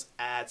stress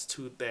adds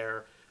to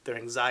their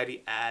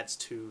anxiety, adds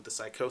to the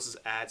psychosis,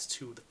 adds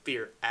to the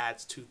fear,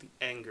 adds to the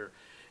anger,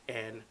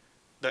 and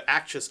the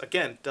actress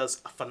again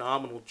does a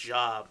phenomenal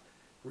job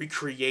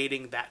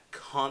recreating that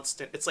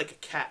constant. It's like a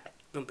cat.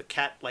 When the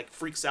cat like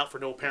freaks out for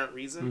no apparent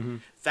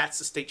reason, that's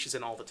the state she's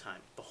in all the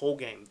time, the whole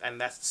game, and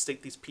that's the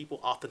state these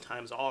people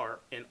oftentimes are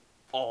in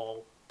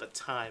all the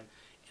time,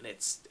 and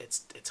it's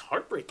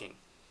heartbreaking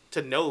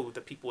to know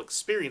that people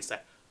experience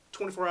that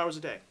 24 hours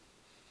a day,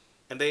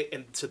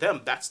 and to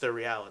them that's their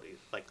reality,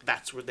 like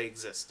that's where they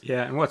exist.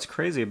 Yeah, and what's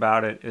crazy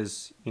about it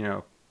is,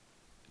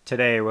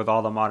 today with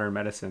all the modern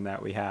medicine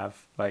that we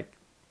have, like,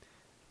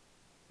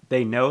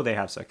 they know they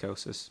have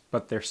psychosis,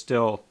 but they're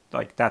still,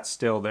 like, that's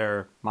still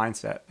their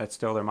mindset. That's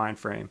still their mind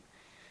frame.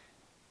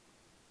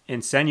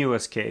 In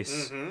Senua's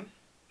case,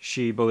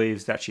 she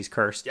believes that she's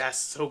cursed. Yes,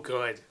 so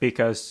good.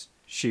 Because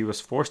she was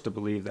forced to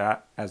believe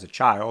that as a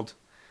child.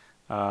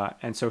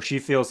 And so she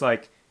feels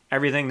like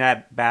everything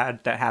that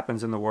bad that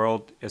happens in the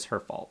world is her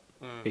fault.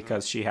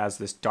 Because she has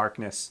this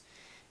darkness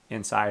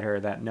inside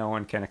her that no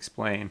one can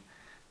explain.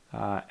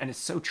 And it's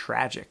so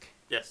tragic.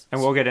 Yes.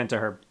 And we'll get into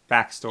her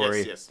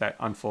backstory Yes. that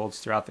unfolds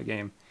throughout the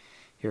game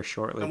here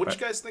shortly. And what do you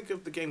guys think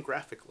of the game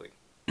graphically?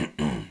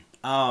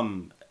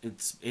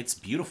 It's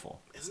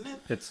beautiful. Isn't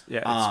it? It's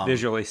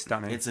visually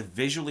stunning. It's a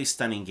visually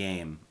stunning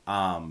game.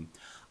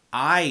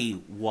 I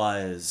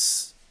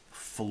was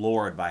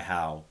floored by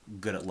how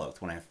good it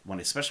looked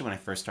especially when I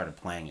first started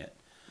playing it.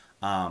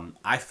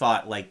 I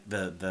thought like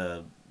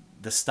the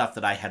stuff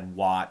that I had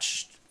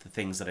watched, the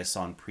things that I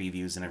saw in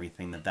previews and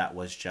everything, that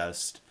was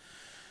just,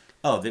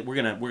 we're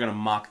gonna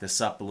mock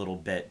this up a little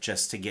bit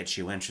just to get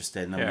you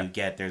interested, and then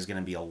there's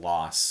gonna be a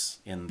loss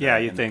in the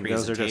you in think the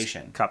those are just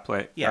presentation.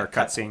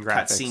 cutscene graphics.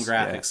 Cutscene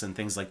graphics and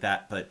things like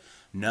that. But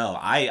no,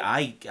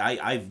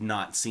 I've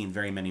not seen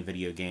very many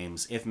video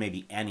games, if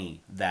maybe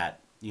any,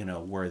 that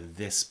were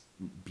this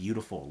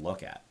beautiful to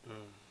look at.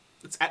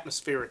 It's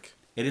atmospheric.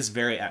 It is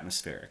very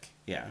atmospheric.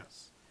 Yeah.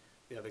 Yes.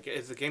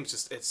 Yeah, the game's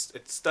just it's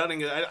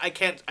stunning. I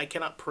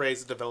cannot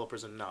praise the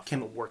developers enough for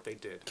the work they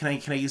did. Can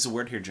I use a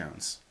word here,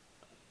 Jones?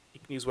 You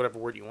can use whatever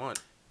word you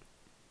want.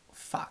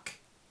 Fuck.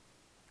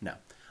 No.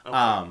 Okay.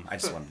 I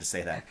just wanted to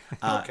say that.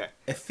 Okay.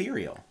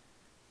 Ethereal.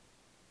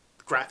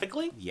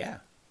 Graphically? Yeah.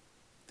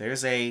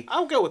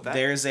 I'll go with that.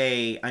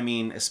 I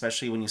mean,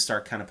 especially when you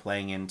start kind of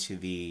playing into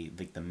the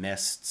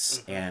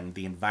mists and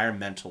the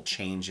environmental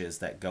changes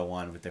that go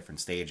on with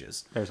different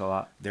stages. There's a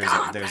lot. There's a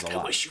lot.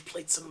 I wish you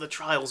played some of the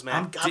trials,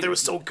 man. They were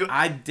so good.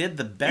 I did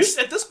the best.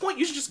 At this point,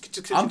 you should just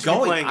continue I'm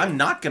going. playing. I'm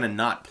not gonna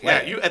not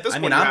play. Yeah, at this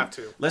point, you have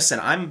to.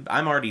 Listen, I'm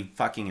already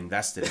fucking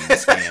invested in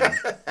this game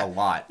a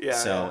lot. Yeah.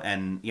 So,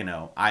 and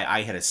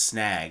I hit a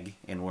snag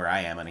in where I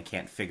am, and I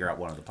can't figure out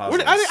one of the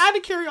puzzles. Out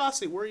of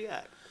curiosity, where are you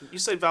at? You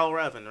say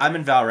Valravan, right? I'm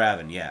in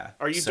Valravan, yeah.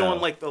 Are you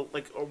doing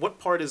or what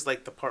part is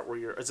like the part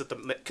where is it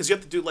because you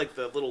have to do like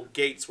the little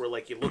gates where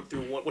like you look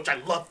through one, which I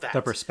love that.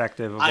 The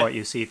perspective of what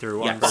you see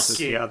through one versus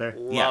the other.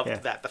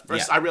 Loved that. The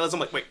first I realized,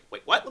 I'm like, wait,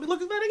 what? Let me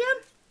look at that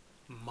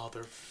again.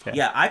 Motherfucker.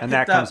 Yeah, and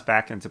that comes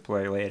back into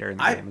play later in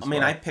the game as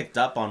well. I picked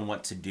up on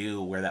what to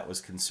do where that was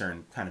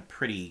concerned kind of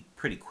pretty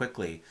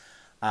quickly.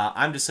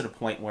 I'm just at a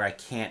point where I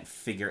can't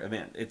figure. I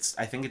mean,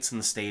 I think it's in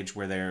the stage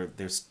where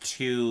there's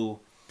two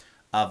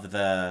of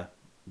the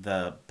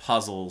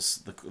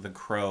puzzles, the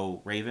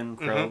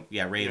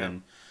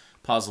Raven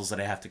puzzles that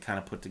I have to kind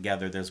of put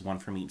together. There's one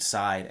from each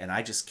side, and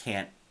I just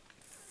can't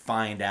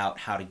find out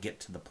how to get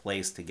to the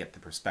place to get the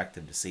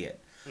perspective to see it.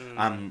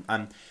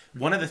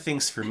 One of the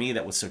things for me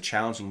that was so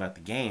challenging about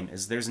the game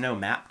is there's no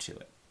map to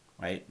it,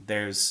 right?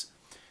 There's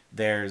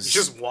you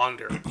just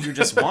wander. You're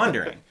just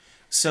wandering.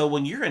 So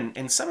when you're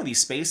in some of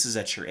these spaces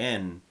that you're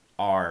in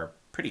are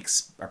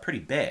pretty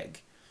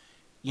big,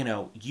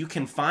 you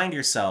can find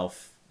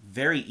yourself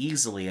very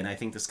easily, and I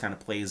think this kind of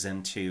plays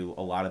into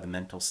a lot of the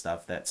mental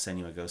stuff that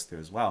Senua goes through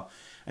as well.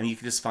 I mean, you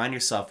can just find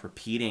yourself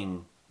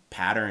repeating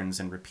patterns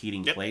and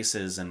repeating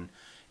places, and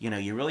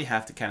you really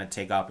have to kind of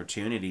take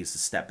opportunities to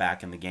step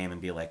back in the game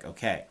and be like,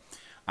 okay,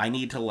 I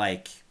need to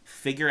like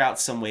figure out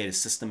some way to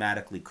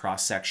systematically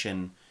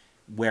cross-section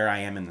where I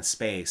am in the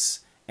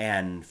space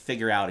and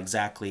figure out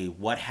exactly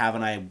what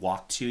haven't I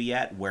walked to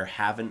yet, where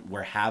have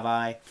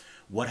I,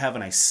 what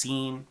haven't I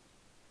seen.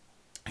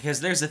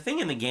 Because there's a thing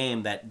in the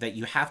game that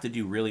you have to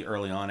do really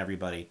early on,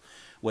 everybody,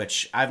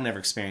 which I've never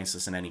experienced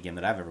this in any game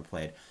that I've ever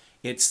played.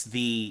 It's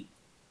the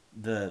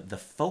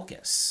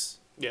focus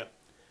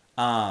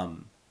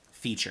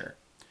feature,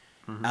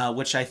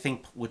 which I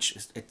think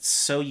it's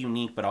so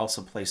unique, but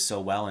also plays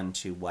so well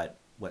into what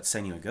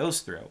Senua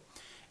goes through,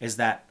 is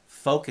that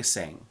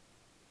focusing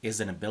is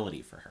an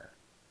ability for her.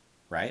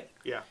 right?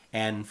 Yeah.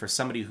 And for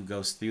somebody who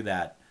goes through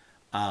that,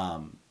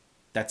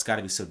 that's got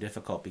to be so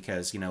difficult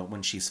because,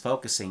 when she's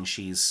focusing,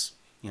 she's,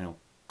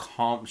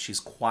 calm, she's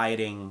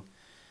quieting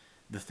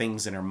the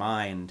things in her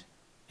mind,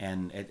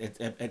 and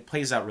it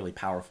plays out really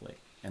powerfully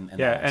in that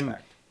and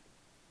aspect.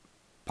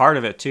 part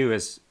of it too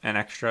is an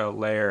extra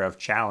layer of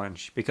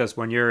challenge, because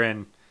when you're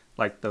in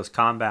like those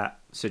combat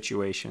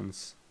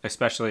situations,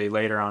 especially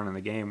later on in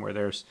the game where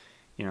there's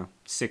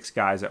 6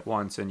 guys at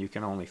once and you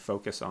can only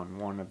focus on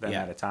one of them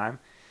Yeah. at a time,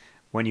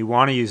 when you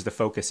want to use the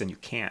focus and you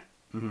can't,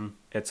 Mm-hmm.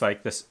 it's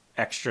like this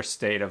extra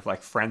state of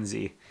like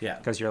frenzy, Yeah.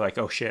 because you're like,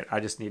 oh shit, I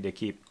just need to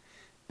keep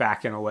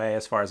backing away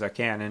as far as I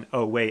can, and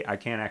oh wait, I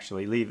can't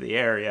actually leave the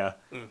area.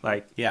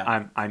 Like,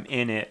 Yeah. I'm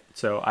in it,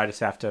 so I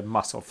just have to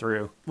muscle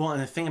through. Well, and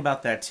the thing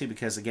about that too,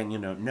 because again,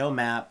 no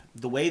map.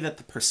 The way that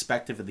the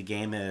perspective of the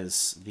game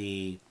is,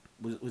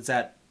 was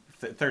that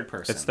third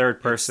person? It's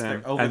third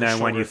person, and then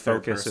when you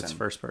focus, it's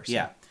first person.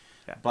 Yeah,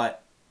 Yeah.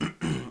 but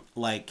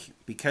like,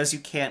 because you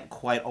can't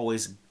quite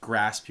always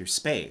grasp your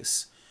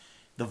space,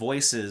 the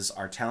voices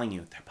are telling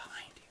you they're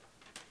behind you.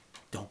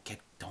 Don't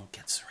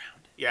get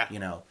surrounded. Yeah.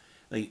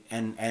 Like,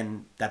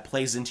 and that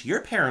plays into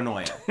your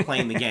paranoia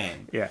playing the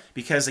game. Yeah.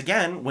 Because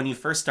again, when you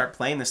first start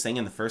playing this thing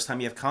and the first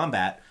time you have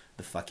combat,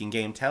 the fucking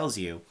game tells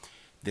you,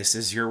 this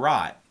is your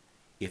rot.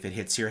 If it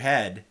hits your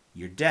head,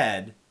 you're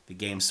dead. The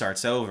game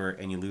starts over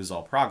and you lose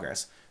all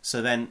progress.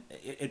 So then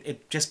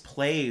it just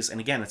plays, and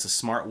again, it's a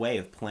smart way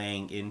of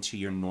playing into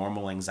your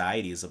normal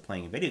anxieties of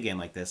playing a video game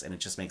like this, and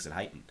it just makes it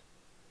heightened.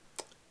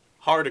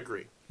 Hard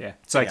agree. Yeah,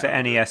 it's like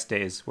Yeah. the NES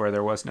days where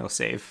there was no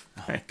save.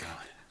 Oh my god.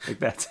 Like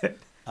that's it.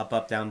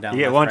 Up, down, down. You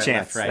get left, one right,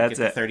 chance. Left, right. That's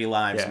Get it. the 30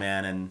 lives, Yeah.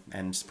 man,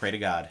 and just pray to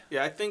God.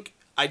 Yeah,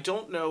 I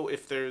don't know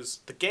if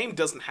the game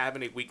doesn't have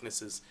any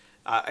weaknesses,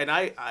 and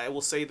I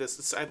will say this.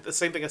 It's the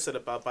same thing I said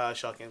about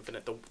BioShock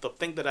Infinite. The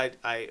thing that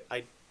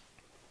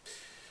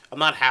I'm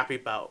not happy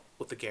about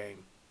with the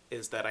game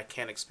is that I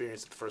can't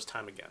experience it the first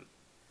time again.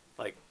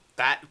 Like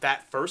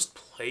that first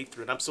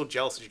playthrough, and I'm so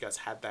jealous that you guys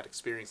had that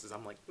experience.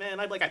 I'm like, man,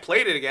 I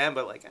played it again,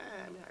 but like, I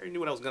already knew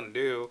what I was gonna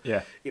do.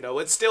 Yeah.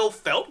 It still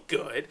felt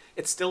good.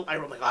 It's still,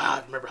 I'm like,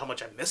 I remember how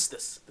much I missed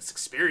this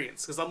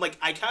experience, because I'm like,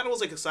 I kind of was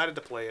like excited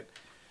to play it,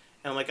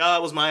 and I'm like, oh,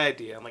 it was my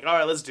idea. I'm like, all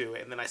right, let's do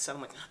it. And then I said,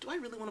 I'm like, do I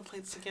really want to play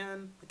this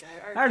again? Like,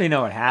 I already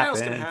know what I know happens.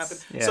 what's gonna happen.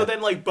 Yeah. So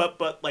then like,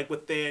 but like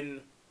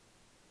within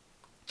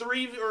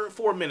 3 or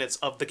 4 minutes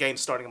of the game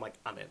starting, I'm like,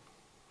 I'm in.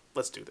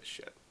 Let's do this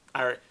shit.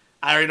 I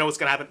already know what's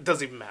gonna happen. It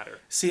doesn't even matter.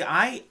 See,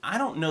 I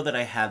don't know that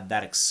I had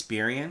that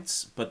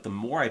experience, but the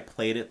more I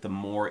played it, the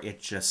more it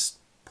just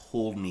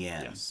pulled me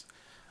in. Yes.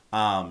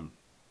 I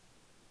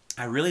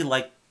really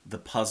like the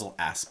puzzle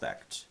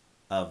aspect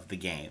of the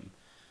game.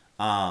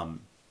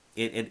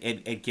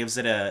 It gives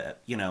it a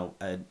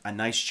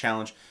nice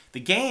challenge. The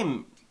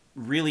game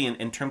really,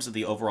 in terms of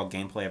the overall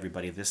gameplay,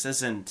 everybody, this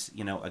isn't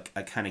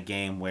a kind of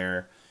game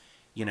where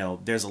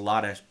there's a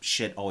lot of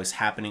shit always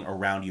happening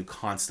around you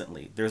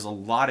constantly. There's a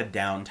lot of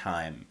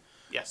downtime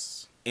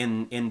Yes.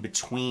 in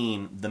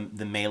between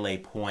the melee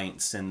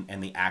points and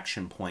the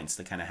action points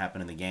that kind of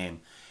happen in the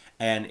game.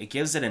 And it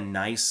gives it a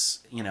nice,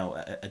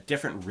 a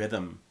different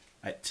rhythm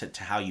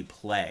to how you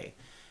play.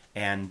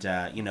 And,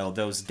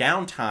 those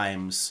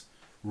downtimes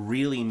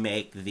really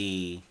make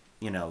the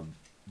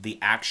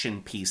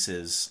action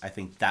pieces, I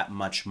think, that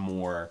much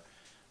more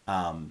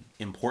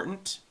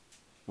important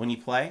when you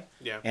play.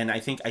 Yeah. And I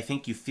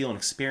think you feel and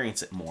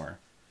experience it more.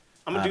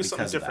 I'm gonna do something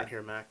because of different that.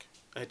 here, Mac.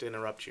 I had to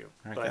interrupt you,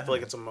 All right, but go I feel like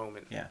ahead. it's a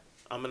moment. Yeah.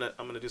 I'm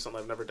gonna do something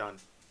I've never done.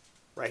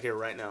 Right here,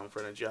 right now, in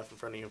front of Jeff, in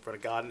front of you, in front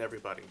of God and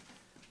everybody.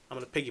 I'm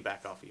gonna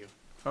piggyback off of you.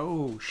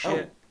 Oh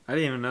shit! I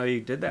didn't even know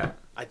you did that.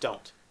 I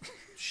don't.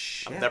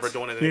 Shit. I'm never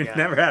doing it You again.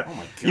 never have. Oh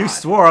my You God.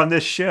 swore on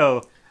this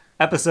show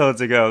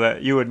episodes ago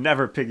that you would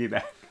never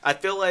piggyback. I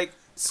feel like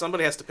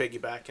somebody has to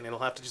piggyback, and it'll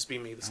have to just be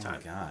me this Oh my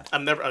time. God.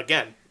 I'm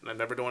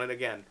never doing it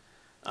again.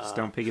 Just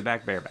don't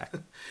piggyback bareback.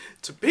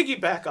 To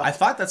piggyback off I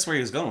thought that's where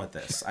he was going with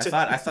this. I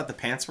thought the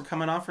pants were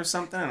coming off or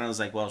something, and I was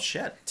like, well,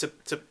 shit.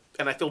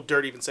 and I feel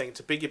dirty even saying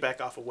to piggyback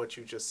off of what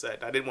you just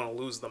said. I didn't want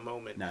to lose the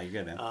moment. No, you're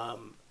good, man.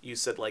 You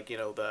said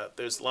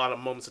there's a lot of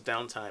moments of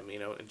downtime,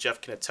 and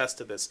Jeff can attest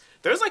to this.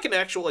 There's like an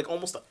actual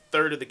almost a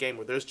third of the game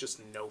where there's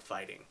just no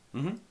fighting.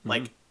 Mm-hmm.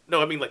 Like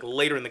no, I mean like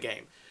later in the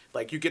game,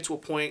 like you get to a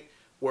point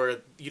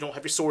where you don't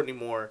have your sword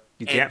anymore,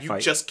 You and can't you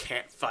fight. just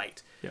can't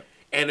fight. Yep.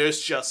 And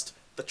there's just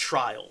the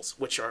trials,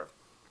 which are,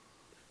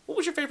 what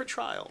was your favorite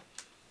trial?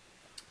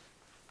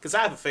 Because I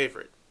have a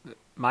favorite.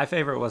 My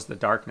favorite was the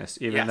darkness,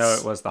 even Yes. though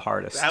it was the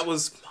hardest. That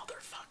was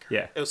motherfucker.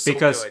 Yeah, it was so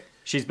because good.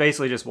 she's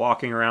basically just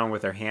walking around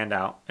with her hand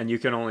out, and you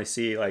can only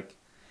see like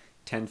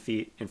 10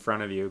 feet in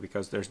front of you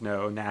because there's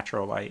no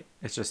natural light.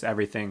 It's just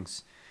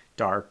everything's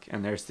dark,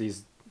 and there's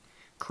these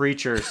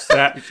creatures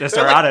that just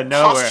They're are like out of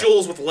nowhere.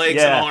 pustules with legs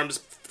Yeah. and arms,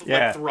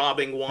 Yeah. like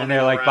throbbing, wandering And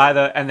they're like around.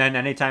 and then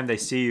anytime they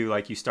see you,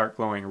 like you start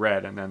glowing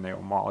red, and then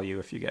they'll maul you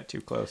if you get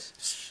too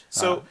close.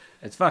 So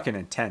It's fucking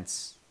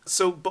intense.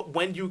 but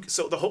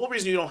the whole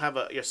reason you don't have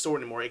your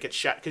sword anymore, it gets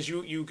shat because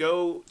you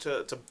go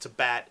to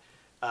bat,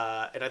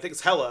 and I think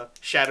it's Hela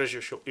shatters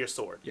your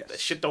sword. Yes. That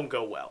shit don't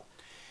go well.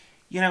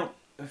 You know,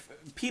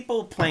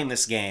 people playing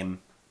this game,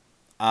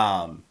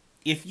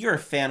 if you're a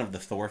fan of the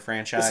Thor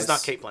franchise... This is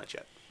not Cate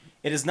Blanchett.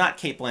 It is not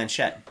Cate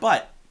Blanchett,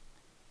 but,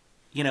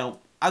 you know,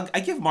 I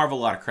give Marvel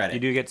a lot of credit. You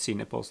do get to see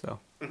nipples, though.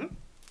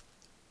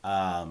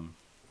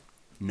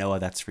 Noah,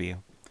 that's for you.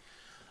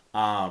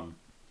 Yeah,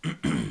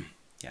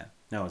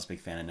 Noah's a big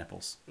fan of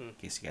nipples, in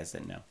case you guys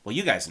didn't know. Well,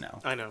 you guys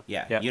know. I know.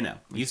 Yeah, Yep. you know.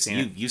 We've seen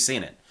it. You've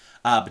seen it.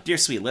 But dear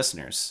sweet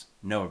listeners,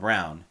 Noah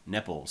Brown,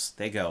 nipples,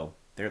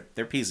 they're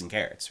peas and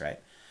carrots, right?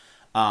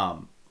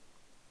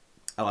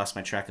 I lost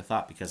my track of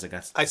thought because I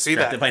got I see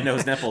distracted that. by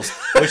Noah's nipples.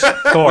 Which,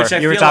 Thor. which I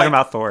You were feel talking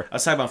like- about Thor. I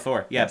was talking about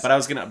Thor, yeah, but I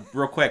was gonna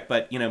real quick.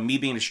 But you know, me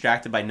being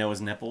distracted by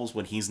Noah's nipples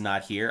when he's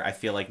not here, I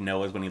feel like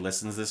Noah's when he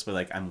listens to this, we're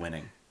like, I'm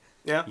winning,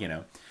 Yeah. you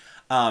know.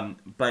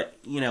 But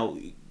you know,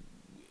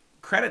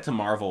 credit to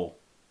Marvel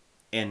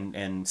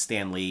and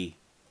Stan Lee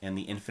and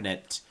the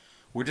Infinite.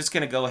 We're just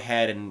gonna go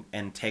ahead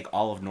and take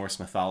all of Norse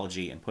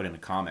mythology and put into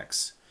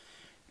comics.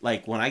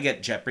 Like, when I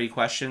get Jeopardy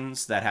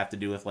questions that have to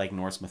do with, like,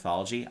 Norse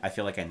mythology, I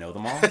feel like I know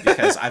them all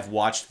because I've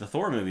watched the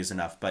Thor movies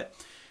enough. But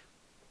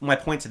my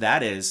point to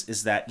that is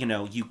that, you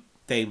know,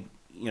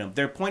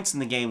 there are points in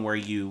the game where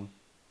you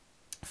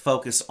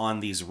focus on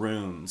these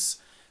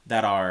runes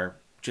that are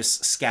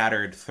just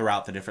scattered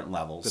throughout the different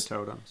levels. The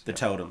totems. The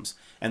totems.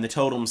 And the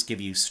totems give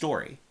you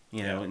story,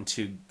 you know,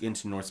 into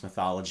Norse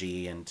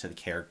mythology and to the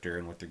character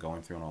and what they're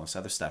going through and all this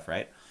other stuff,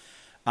 right?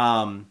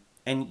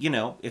 And, you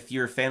know, if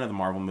you're a fan of the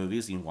Marvel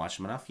movies, you watch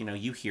them enough, you know,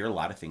 you hear a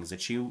lot of things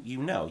that you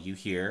know. You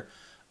hear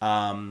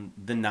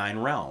the Nine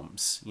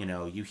Realms. You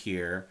know, you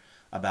hear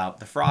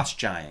about the Frost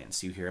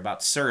Giants. You hear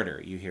about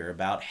Surtur. You hear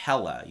about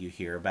Hela. You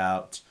hear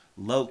about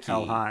Loki.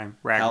 Helheim,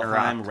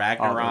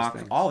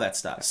 Ragnarok, all that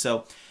stuff.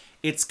 So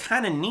it's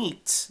kind of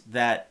neat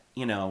that,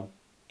 you know,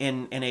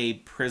 in a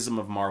prism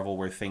of Marvel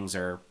where things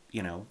are,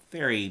 you know,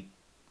 very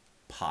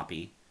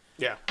poppy,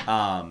 Yeah.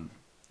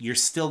 you're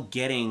still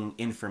getting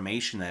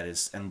information that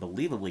is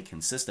unbelievably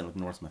consistent with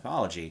Norse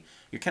mythology.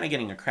 You're kind of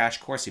getting a crash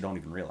course you don't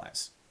even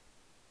realize.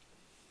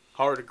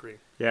 Hard agree.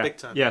 Yeah. Big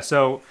time. Yeah.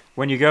 So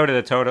when you go to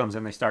the totems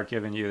and they start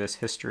giving you this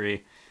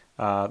history,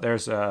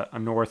 there's a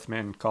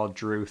Northman called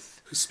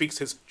Druth. Who speaks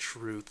his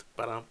truth.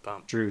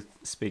 Ba-dum-bum. Druth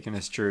speaking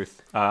his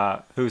truth,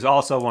 who's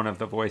also one of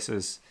the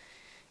voices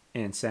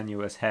in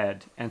Senua's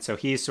head, and so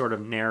he's sort of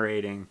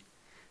narrating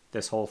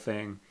this whole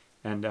thing.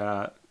 And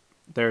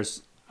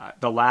there's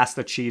the last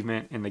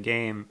achievement in the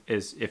game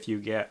is if you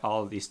get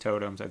all of these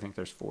totems. I think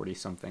there's 40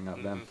 something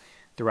of them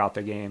throughout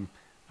the game.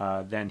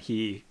 Then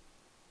he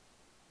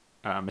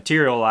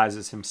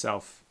materializes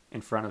himself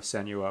in front of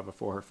Senua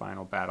before her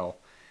final battle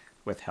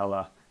with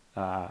Hela.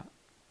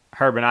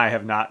 Herb and I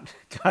have not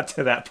got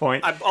to that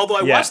point. Although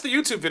I Yeah. watched the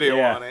YouTube video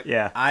yeah, on it.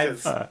 Yeah.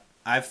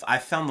 I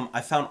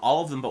found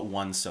all of them but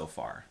one so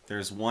far.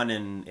 There's one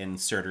in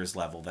Surtur's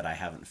level that I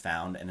haven't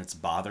found, and it's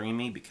bothering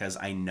me because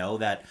I know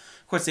that,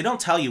 of course, they don't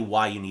tell you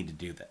why you need to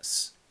do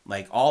this.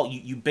 Like,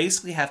 you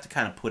basically have to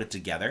kind of put it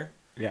together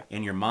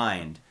in your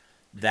mind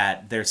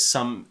that there's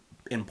some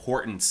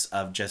importance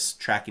of just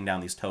tracking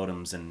down these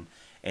totems and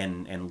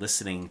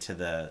listening to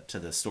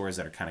the stories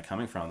that are kind of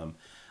coming from them.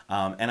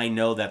 And I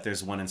know that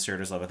there's one in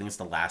Surtur's level. I think it's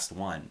the last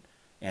one.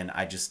 And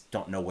I just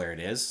don't know where it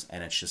is,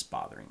 and it's just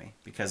bothering me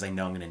because I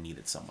know I'm going to need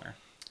it somewhere.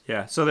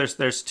 Yeah, so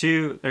there's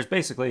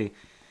basically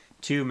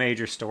two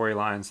major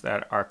storylines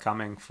that are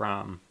coming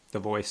from the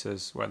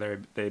voices,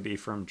 whether they be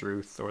from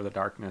Druth or the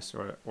Darkness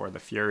or the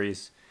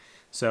Furies.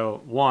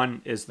 So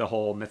one is the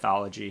whole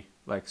mythology,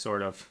 like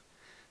sort of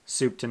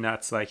soup to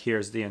nuts, like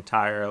here's the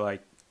entire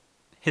like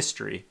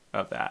history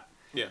of that.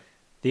 Yeah.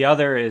 The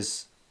other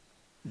is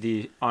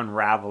the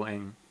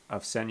unraveling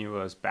of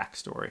Senua's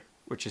backstory,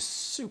 which is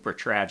super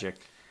tragic.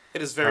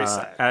 It is very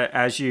sad.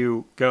 As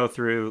you go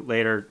through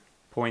later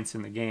points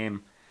in the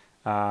game,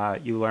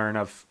 you learn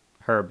of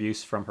her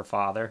abuse from her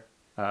father,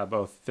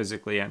 both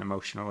physically and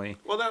emotionally.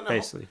 Well, no.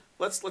 Basically.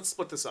 Let's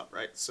split this up,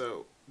 right?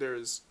 So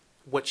there's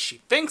what she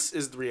thinks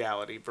is the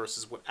reality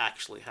versus what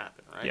actually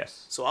happened, right?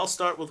 Yes. So I'll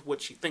start with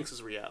what she thinks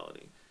is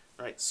reality,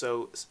 right?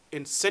 So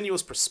in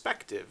Senua's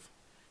perspective,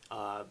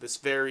 this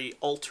very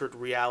altered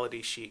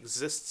reality she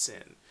exists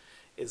in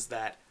is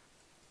that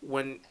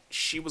when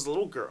she was a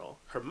little girl,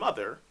 her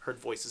mother heard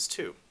voices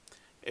too.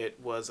 It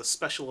was a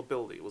special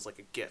ability. It was like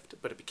a gift,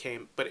 but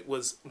it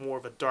was more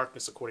of a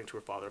darkness according to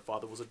her father. Her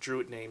father was a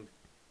druid named,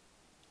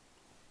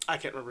 I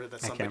can't remember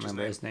that I son can't bitch's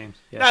remember name. his name.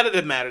 Yeah. Not that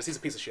it matters. He's a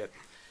piece of shit.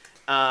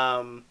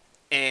 And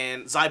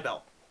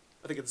Zybel.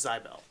 I think it's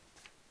Zybel.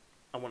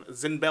 I want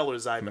Zinbel or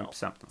Zybel.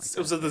 Something like It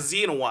was the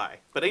Z and a Y,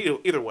 but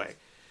either way.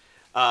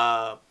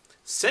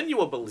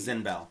 Senua believes.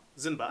 Zinbel.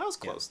 Zinbel. That was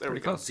close. There we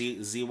pretty go. close.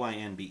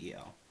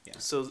 Zynbel. Yeah.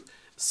 So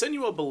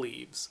Senua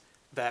believes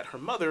that her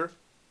mother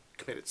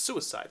committed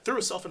suicide, threw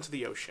herself into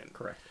the ocean.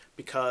 Correct.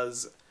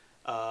 Because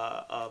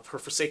of her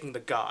forsaking the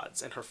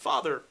gods. And her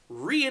father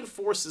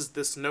reinforces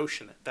this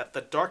notion that the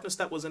darkness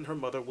that was in her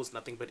mother was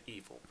nothing but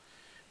evil.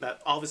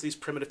 That obviously these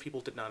primitive people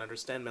did not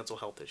understand mental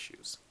health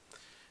issues.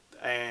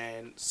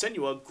 And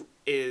Senua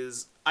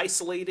is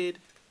isolated,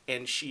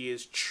 and she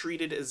is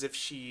treated as if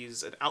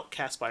she's an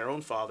outcast by her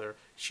own father.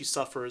 She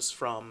suffers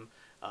from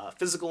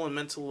physical and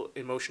mental,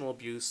 emotional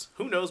abuse.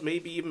 Who knows?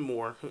 Maybe even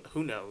more.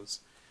 Who knows?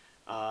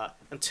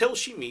 Until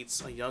she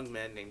meets a young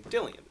man named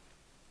Dillion.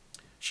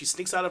 She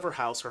sneaks out of her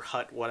house, her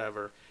hut,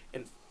 whatever,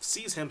 and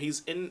sees him.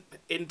 He's in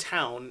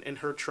town in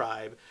her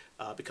tribe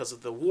because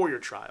of the warrior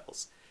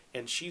trials.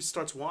 And she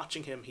starts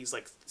watching him. He's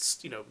like,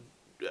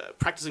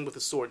 practicing with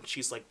his sword. And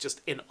she's like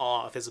just in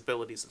awe of his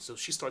abilities. And so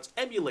she starts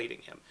emulating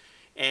him.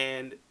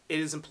 And it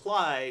is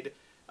implied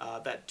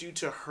that due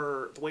to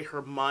the way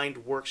her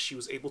mind works, she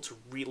was able to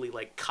really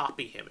like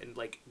copy him and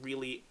like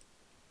really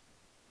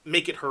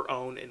make it her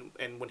own.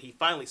 And when he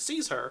finally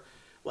sees her,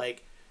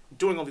 like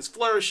doing all these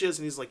flourishes,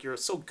 and he's like, "You're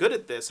so good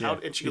at this." How?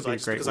 And she goes,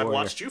 "Just because I've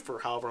watched you for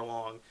however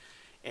long,"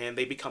 and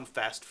they become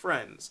fast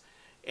friends.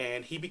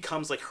 And he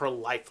becomes like her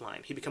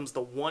lifeline. He becomes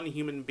the one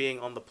human being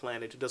on the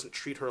planet who doesn't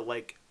treat her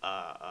like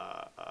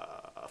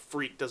a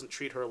freak, doesn't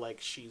treat her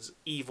like she's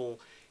evil.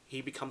 He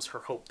becomes her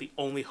hope, the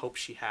only hope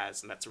she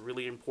has, and that's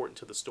really important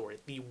to the story.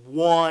 The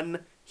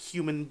one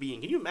human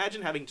being. Can you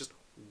imagine having just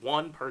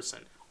one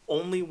person,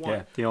 only one?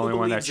 Yeah, the only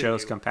one that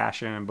shows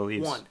compassion and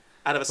believes one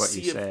out of a what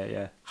sea you say.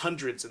 of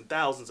hundreds and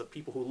thousands of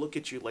people who look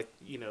at you like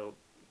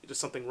there's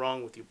something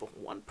wrong with you, but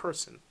one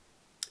person.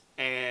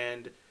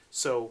 And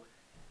so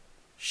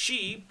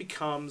they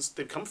become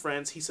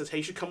friends. He says, "Hey,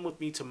 you should come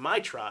with me to my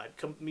tribe,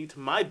 come with me to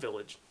my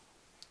village,"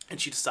 and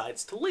she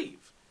decides to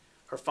leave.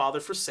 Her father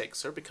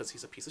forsakes her because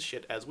he's a piece of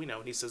shit, as we know,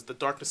 and he says, the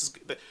darkness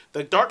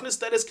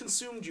that has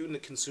consumed you and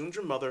that consumed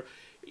your mother,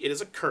 it is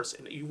a curse,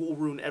 and you will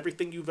ruin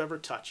everything you've ever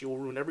touched. You will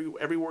ruin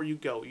everywhere you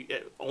go.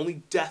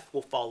 Only death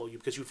will follow you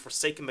because you've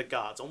forsaken the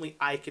gods. Only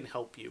I can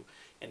help you.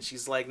 And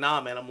she's like,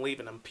 "Nah, man, I'm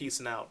leaving. I'm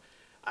peacing out."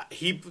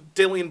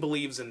 Dillion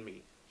believes in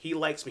me. He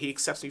likes me. He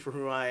accepts me for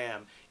who I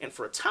am. And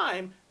for a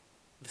time,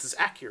 this is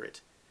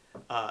accurate.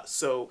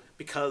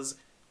 Because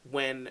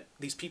when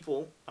these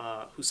people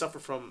who suffer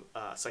from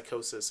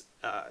psychosis,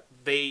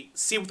 they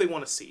see what they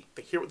want to see.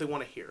 They hear what they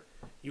want to hear.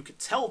 You could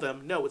tell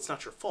them, "No, it's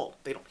not your fault."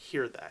 They don't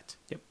hear that.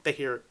 Yep. They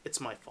hear, "It's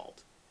my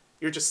fault.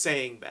 You're just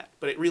saying that,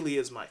 but it really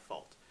is my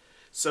fault."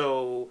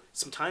 So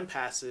some time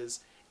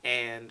passes,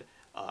 and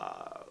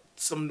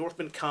some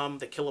Northmen come.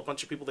 They kill a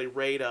bunch of people. They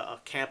raid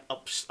a camp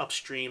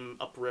upstream,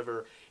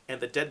 upriver,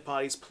 and the dead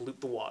bodies pollute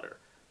the water.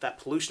 That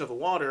pollution of the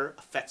water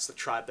affects the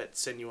tribe that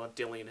Senua,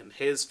 Dillion, and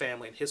his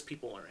family and his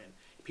people are in.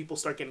 People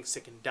start getting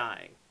sick and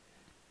dying.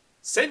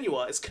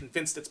 Senua is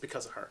convinced it's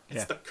because of her.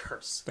 It's the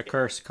curse. The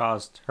curse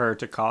caused her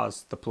to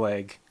cause the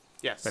plague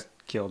Yes. that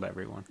killed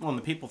everyone. Well, and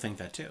the people think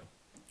that too.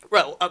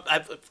 Well,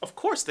 of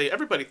course,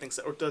 everybody thinks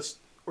that,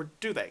 or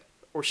do they?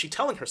 Or is she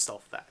telling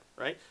herself that,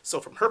 right?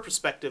 So from her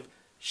perspective,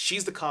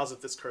 she's the cause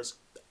of this curse.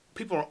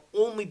 People are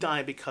only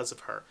dying because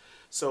of her.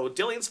 So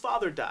Dillion's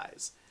father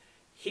dies.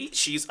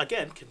 She's,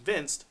 again,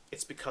 convinced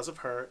it's because of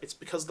her. It's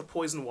because of the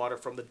poison water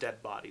from the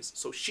dead bodies.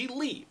 So she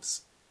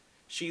leaves.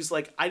 She's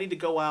like, "I need to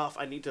go off.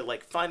 I need to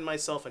like find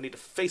myself. I need to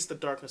face the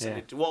darkness. I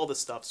need to do all this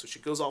stuff." So she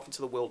goes off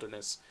into the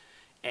wilderness,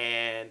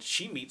 and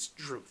she meets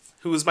Druth,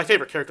 who is my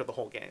favorite character of the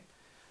whole game.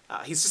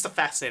 He's just a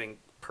fascinating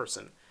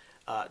person.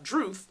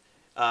 Druth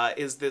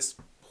is this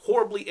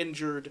horribly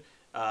injured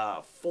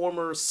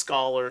former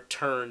scholar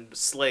turned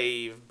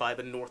slave by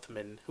the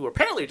Northmen, who are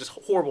apparently just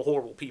horrible,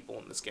 horrible people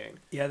in this game.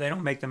 Yeah, they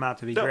don't make them out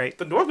to be great.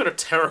 The Northmen are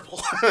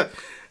terrible.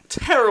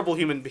 Terrible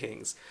human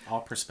beings.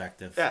 All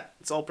perspective. Yeah,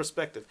 it's all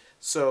perspective.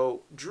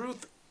 So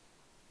Druth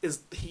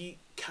he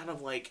kind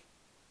of like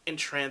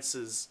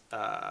entrances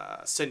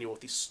Senua with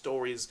these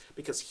stories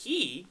because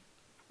he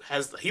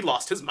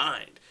lost his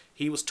mind.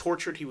 He was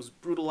tortured. He was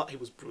brutalized.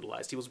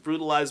 He was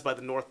brutalized by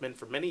the Northmen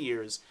for many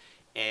years,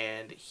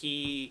 and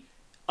he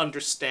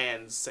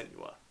understands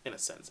Senua in a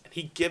sense, and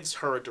he gives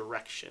her a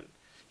direction.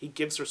 He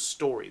gives her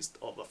stories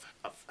of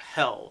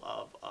hell,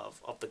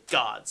 of the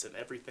gods, and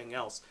everything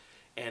else.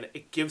 And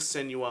it gives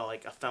Senua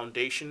like a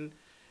foundation,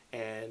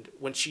 and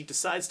when she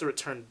decides to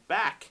return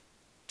back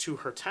to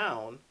her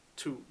town,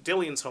 to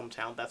Dillion's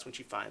hometown, that's when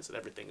she finds that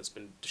everything has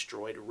been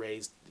destroyed,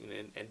 erased,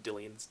 and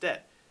Dillion's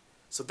dead.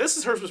 So this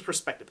is her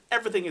perspective.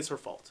 Everything is her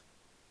fault.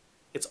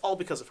 It's all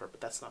because of her,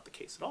 but that's not the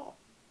case at all.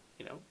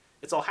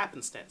 It's all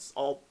happenstance.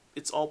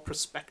 It's all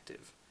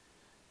perspective.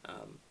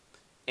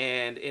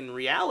 And in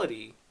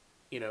reality,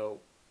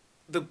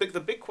 the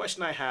big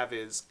question I have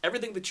is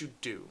everything that you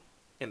do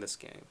in this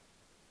game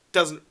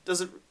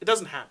it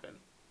doesn't happen.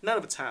 None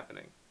of it's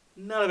happening.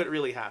 None of it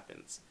really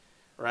happens,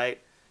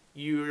 right?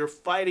 You're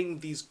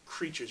fighting these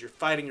creatures. You're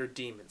fighting your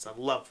demons. I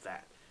love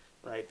that,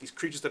 right? These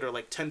creatures that are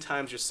like 10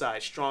 times your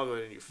size,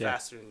 stronger than you,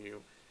 faster than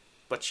you,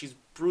 but she's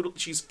brutal.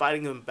 She's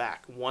fighting them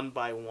back one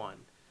by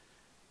one.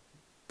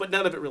 But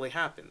none of it really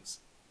happens.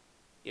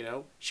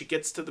 She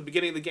gets to the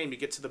beginning of the game. You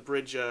get to the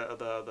bridge,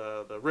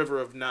 the River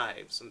of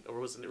Knives, or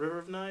was it the River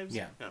of Knives?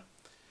 Yeah.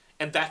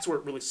 And that's where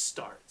it really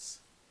starts.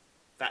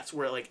 That's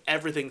where like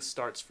everything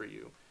starts for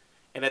you,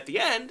 and at the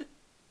end,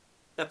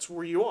 that's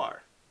where you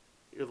are.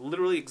 You're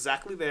literally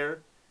exactly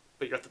there,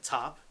 but you're at the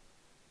top.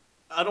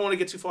 I don't want to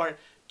get too far,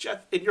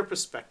 Jeff. In your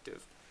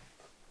perspective,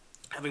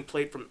 having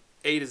played from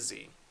A to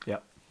Z,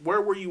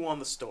 where were you on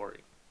the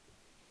story?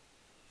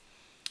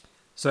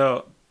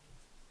 So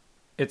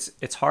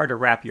it's hard to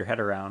wrap your head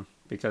around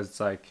because it's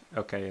like,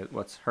 okay,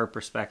 what's her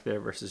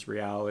perspective versus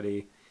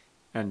reality?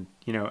 And,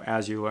 you know,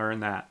 as you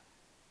learn that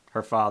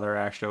her father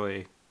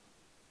actually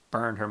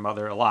burned her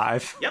mother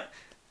alive. Yep.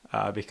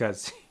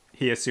 Because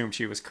he assumed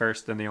she was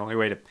cursed, and the only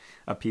way to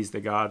appease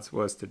the gods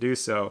was to do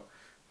so.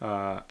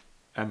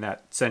 And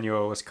that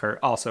Senua was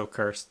also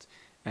cursed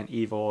and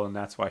evil, and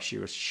that's why she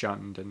was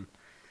shunned and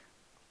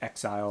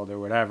exiled or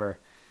whatever.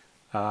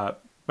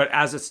 But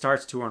as it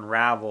starts to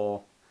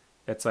unravel,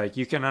 it's like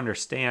you can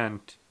understand,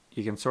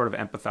 you can sort of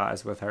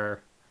empathize with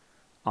her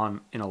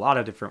in a lot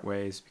of different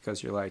ways,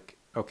 because you're like,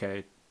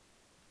 okay,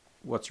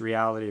 what's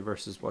reality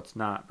versus what's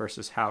not,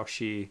 versus how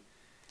she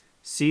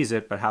sees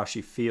it, but how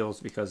she feels,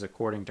 because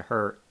according to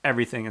her,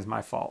 everything is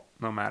my fault,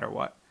 no matter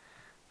what.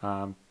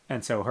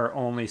 And so her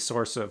only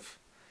source of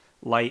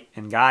light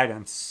and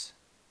guidance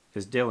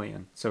is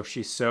Dillion. So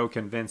she's so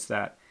convinced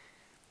that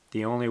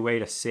the only way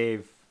to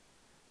save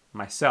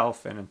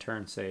myself, and in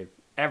turn save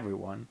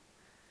everyone,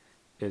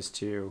 is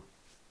to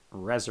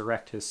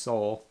resurrect his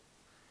soul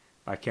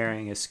by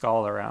carrying his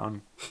skull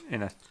around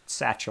in a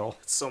satchel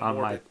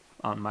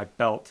on my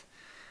belt,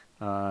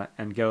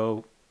 and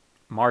go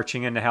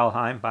marching into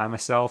Helheim by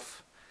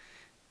myself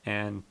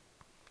and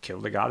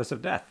kill the goddess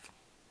of death.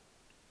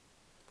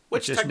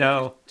 Which is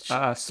no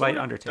slight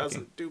undertaking.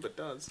 Doesn't do, but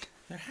does.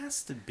 There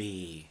has to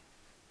be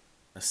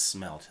a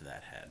smell to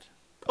that head.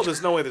 Oh,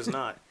 there's no way there's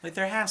not. Like,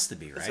 there has to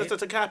be, right? It's a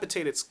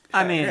decapitated head.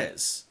 I mean, it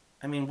is.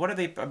 I mean, what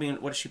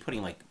is she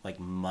putting, like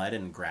mud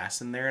and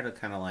grass in there to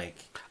kind of like...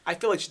 I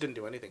feel like she didn't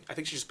do anything. I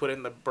think she just put it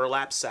in the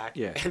burlap sack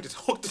and just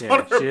hooked it Yeah,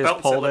 on her she belt.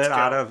 just pulled it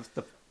out of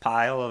the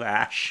pile of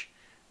ash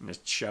and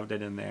just shoved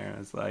it in there. And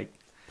it's like...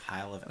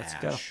 Pile of Let's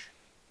ash. go.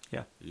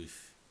 Yeah.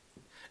 Oof.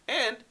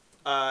 And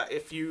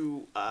if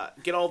you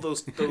get all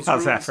those How's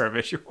rooms, that for a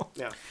visual?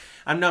 Yeah.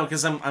 I'm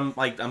because I'm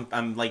like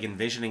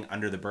envisioning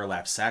under the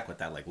burlap sack what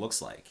that like looks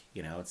like.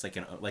 You know, it's like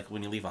like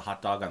when you leave a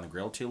hot dog on the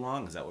grill too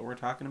long. Is that what we're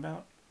talking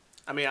about?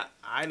 I mean,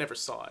 I never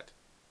saw it,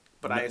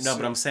 but No,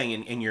 but I'm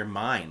saying in your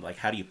mind, like,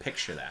 how do you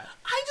picture that?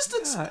 I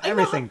just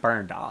Everything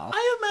burned off.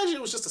 I imagine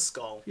it was just a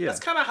skull. Yeah. That's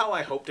kind of how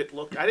I hoped it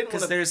looked. I didn't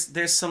want Because to.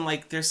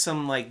 there's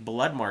some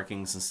blood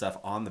markings and stuff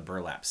on the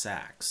burlap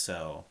sack.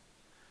 So,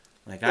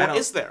 like, I Or don't.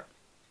 is there?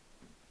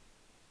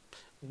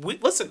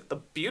 Listen, the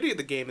beauty of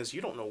the game is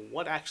you don't know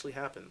what actually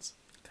happens.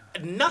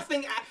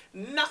 Nothing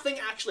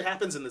actually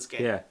happens in this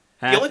game. Yeah.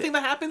 The only thing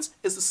that happens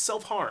is the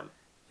self-harm.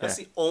 That's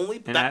Yeah. the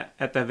only... And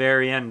at the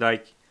very end,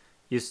 like,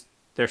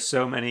 there's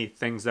so many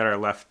things that are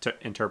left to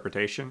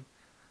interpretation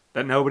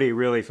that nobody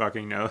really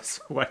fucking knows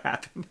what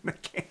happened in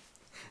the game.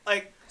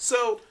 Like,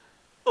 so...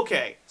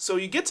 Okay, so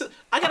you get to...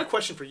 I got a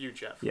question for you,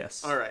 Jeff.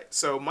 Yes. All right,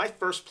 so my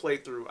first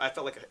playthrough, I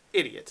felt like an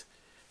idiot.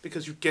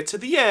 Because you get to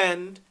the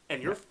end,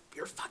 and you're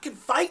fucking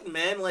fighting,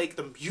 man. Like,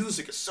 the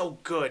music is so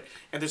good,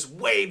 and there's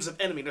waves of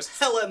enemy. There's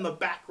hella in the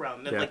background,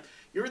 and then, like,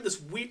 you're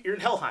in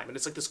Helheim, and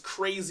it's like this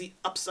crazy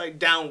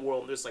upside-down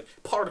world, and there's, like,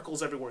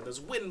 particles everywhere,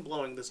 there's wind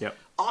blowing, this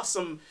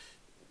awesome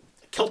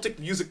Celtic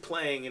music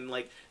playing, and,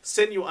 like,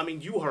 Senua, I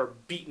mean, you are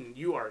beaten,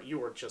 you are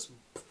just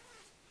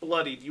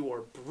bloodied, you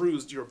are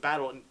bruised, you are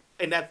battled,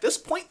 and at this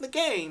point in the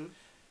game,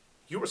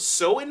 you are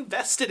so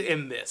invested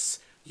in this,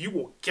 you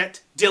will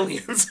get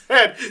Dillion's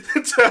head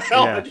to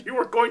hell, and you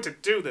are going to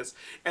do this.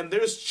 And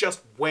there's just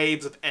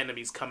waves of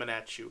enemies coming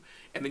at you.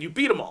 And then you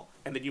beat them all.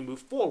 And then you move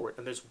forward.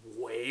 And there's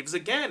waves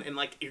again. And,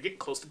 like, you're getting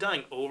close to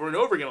dying over and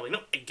over again. Like, no,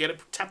 get it,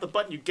 tap the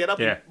button, you get up,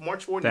 you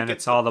march forward. Then and you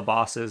it's all the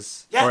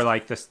bosses. Yeah. Or,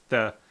 like,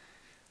 the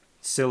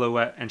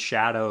silhouette and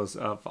shadows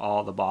of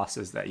all the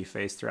bosses that you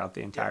face throughout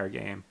the entire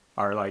game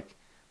are, like,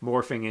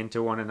 morphing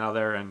into one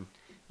another. And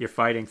you're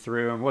fighting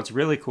through. And what's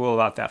really cool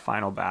about that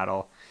final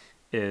battle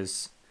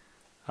is...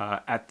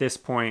 at this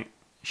point,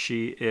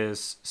 she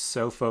is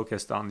so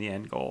focused on the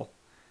end goal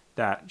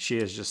that she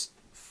is just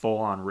full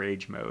on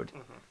rage mode.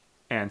 Mm-hmm.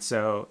 And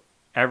so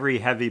every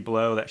heavy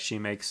blow that she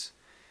makes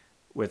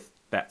with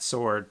that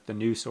sword, the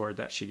new sword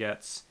that she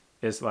gets,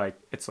 is like,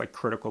 it's like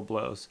critical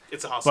blows.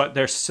 It's awesome. But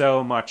there's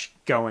so much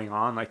going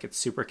on, like it's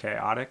super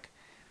chaotic.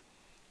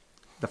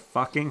 The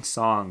fucking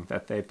song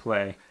that they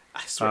play.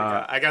 I swear to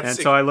God, I got and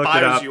sick. So I looked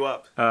it up. You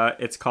up.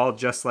 It's called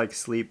Just Like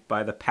Sleep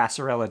by the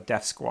Passarella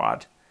Death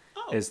Squad.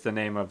 Is the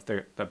name of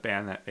the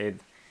band that made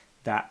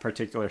that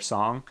particular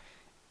song.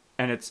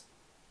 And it's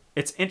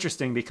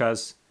interesting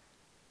because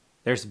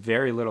there's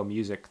very little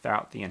music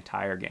throughout the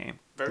entire game.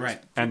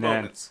 Right. And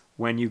then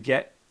when you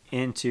get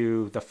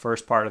into the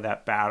first part of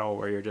that battle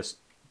where you're just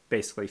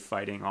basically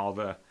fighting all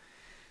the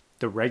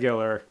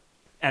regular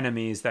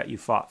enemies that you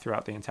fought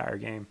throughout the entire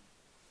game,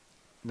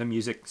 the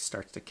music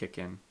starts to kick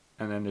in,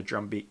 and then the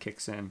drum beat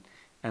kicks in,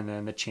 and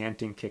then the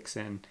chanting kicks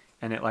in,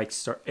 and it like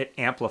it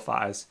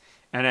amplifies.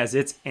 And as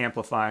it's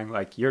amplifying,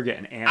 like, you're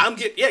getting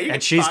amped.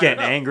 And she's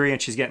getting angry,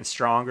 and she's getting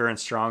stronger and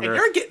stronger. And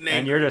you're getting angry.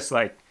 And you're just,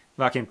 like,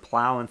 fucking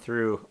plowing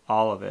through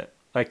all of it.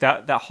 Like,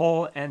 that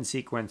whole end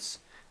sequence,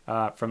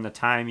 from the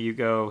time you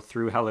go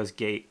through Hela's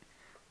Gate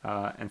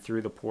and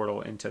through the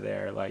portal into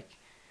there, like,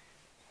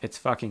 it's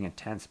fucking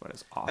intense, but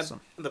it's awesome.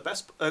 And the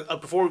best,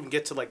 before we even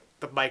get to, like,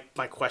 my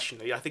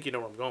question, I think you know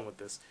where I'm going with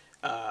this.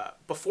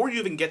 before you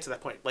even get to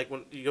that point, like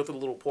when you go through the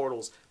little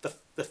portals,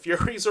 the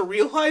Furies are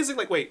realizing,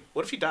 like, wait,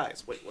 what if she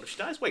dies? Wait, what if she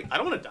dies? Wait, I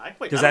don't want to die.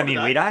 Wait, Does I that don't mean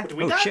wanna we die? Do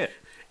we Oh, die? shit.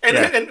 And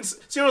Yeah. then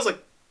Sierra's like,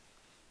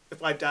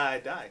 if I die, I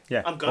die.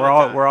 Yeah, I'm gonna we're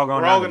all die. we're all going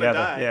We're down all gonna together.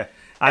 die. Yeah,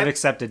 I've And-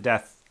 accepted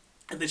death.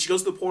 And then she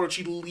goes to the portal.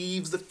 She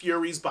leaves the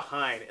Furies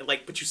behind, and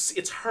like, but you see,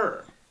 it's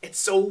her. It's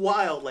so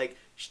wild. Like,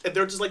 and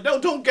they're just like, no,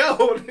 don't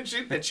go.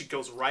 And she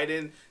goes right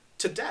in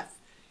to death.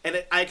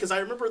 And because I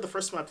remember the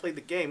first time I played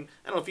the game,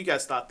 I don't know if you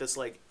guys thought this,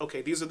 like,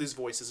 okay, these are these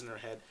voices in her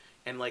head,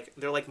 and like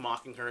they're like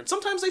mocking her, and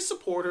sometimes they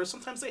support her,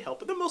 sometimes they help,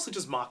 but they're mostly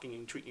just mocking you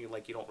and treating you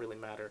like you don't really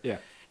matter. Yeah.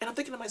 And I'm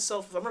thinking to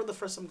myself, I remember the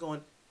first time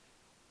going,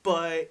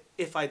 but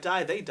if I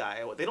die, they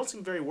die. They don't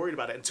seem very worried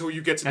about it until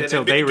you get to the Until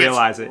end. they It gets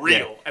realize it, real,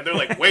 yeah. and they're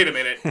like, wait a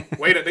minute,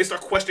 They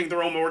start questioning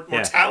their own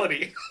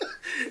mortality.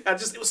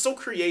 It was so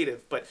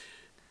creative. But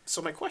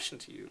so my question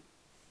to you: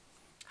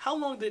 how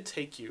long did it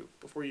take you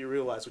before you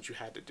realized what you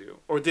had to do,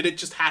 or did it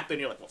just happen?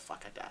 You're like, well,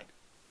 fuck, I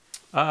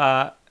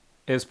died.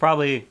 It was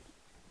probably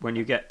when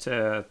you get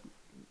to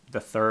the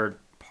third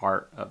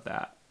part of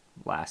that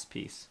last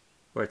piece,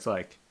 where it's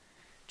like,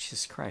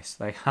 Jesus Christ,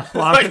 like how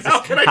long Like, is how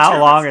this, can I how do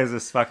long this? is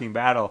this fucking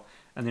battle?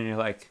 And then you're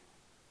like,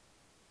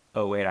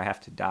 oh wait, I have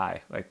to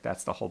die. Like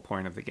that's the whole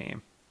point of the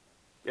game.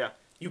 Yeah,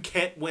 you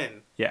can't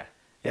win. Yeah,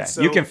 yeah.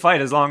 so- You can fight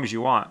as long as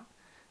you want,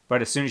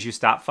 but as soon as you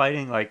stop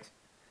fighting, like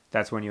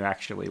that's when you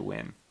actually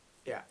win.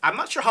 Yeah, I'm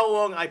not sure how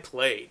long I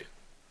played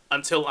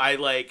until I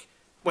like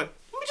went.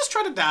 Let me just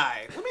try to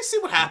die. Let me see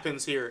what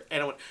happens here.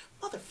 And I went,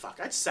 motherfucker!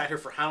 I just sat here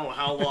for I don't know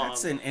how long.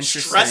 That's an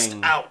interesting- Stressed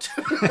out.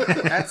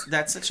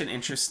 That's such an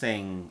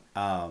interesting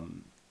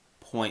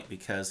point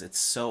because it's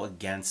so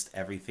against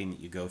everything that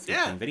you go through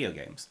Yeah. playing video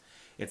games.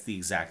 It's the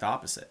exact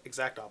opposite.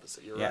 Exact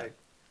opposite. You're Yeah. right.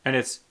 And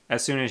it's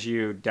as soon as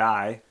you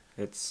die,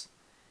 it's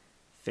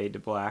fade to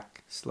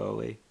black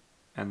slowly,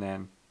 and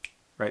then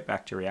right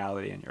back to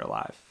reality, and you're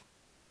alive.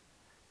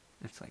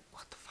 It's like,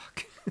 what the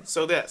fuck?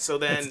 So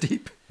then It's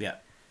deep. Yeah.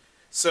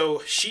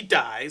 So she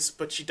dies,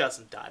 but she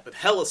doesn't die. But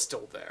Hela's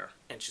still there,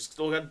 and she's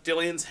still got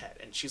Dillian's head,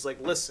 and she's like,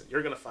 "Listen,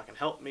 you're gonna fucking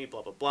help me,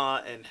 blah blah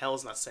blah." And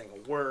Hela's not saying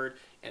a word,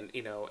 and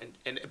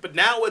but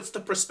now it's the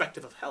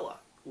perspective of Hela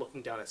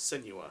looking down at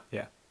Senua,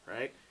 Yeah.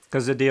 right?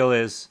 Because the deal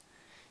is,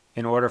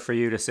 in order for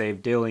you to save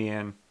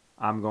Dillian,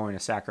 I'm going to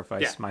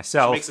sacrifice Yeah, she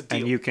myself, makes a deal.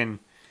 and you can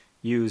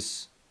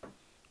use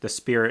the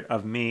spirit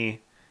of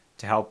me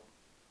to help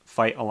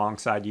fight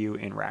alongside you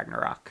in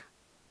Ragnarok.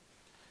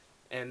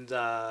 And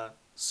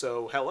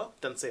so Hela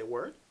doesn't say a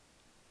word,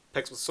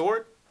 picks with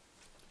sword,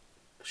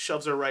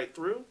 shoves her right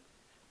through,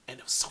 and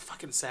it was so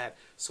fucking sad.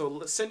 So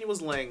Senua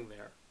was laying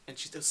there, and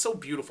it was so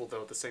beautiful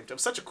though at the same time.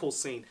 Such a cool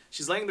scene.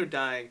 She's laying there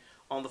dying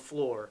on the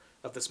floor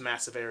of this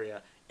massive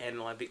area,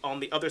 and on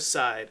the other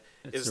side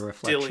It's is a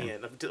reflection.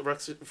 Dillian, a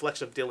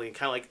reflection of Dillian,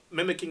 kind of like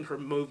mimicking her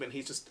movement.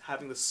 He's just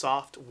having this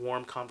soft,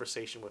 warm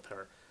conversation with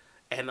her,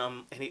 and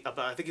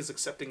I think he's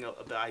accepting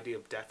the idea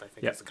of death. I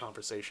think Yep. is the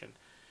conversation,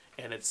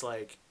 and it's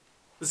like.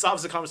 This is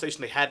obviously a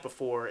conversation they had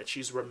before, and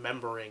she's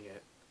remembering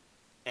it.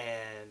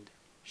 And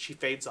she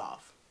fades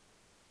off.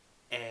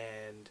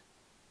 And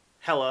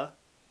I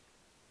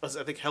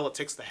think Hela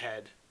takes the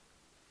head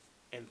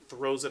and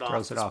throws it off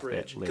Throws it this off the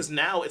bridge. lid. Because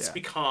now it's Yeah.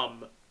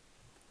 become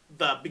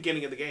the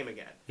beginning of the game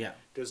again. Yeah.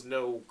 There's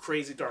no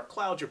crazy dark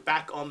clouds. You're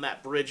back on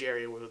that bridge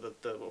area where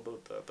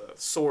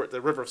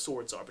the River of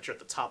Swords are, but you're at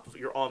the top of it.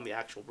 You're on the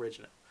actual bridge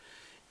now.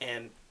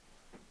 And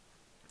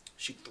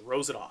she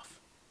throws it off.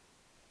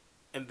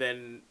 And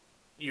then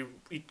you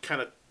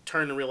kind of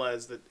turn and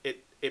realize that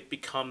it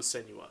becomes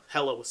Senua.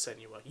 Hela was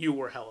Senua. You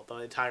were Hela the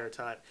entire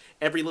time.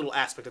 Every little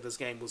aspect of this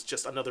game was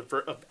just another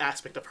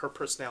aspect of her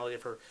personality,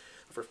 of her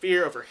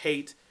fear, of her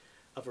hate,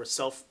 of her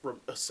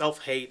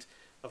self-hate,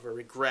 of her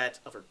regret,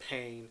 of her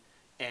pain,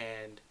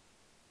 and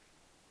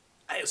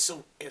it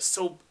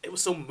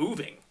was so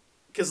moving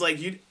because like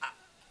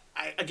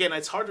again,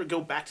 it's hard to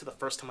go back to the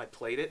first time I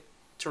played it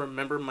to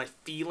remember my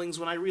feelings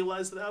when I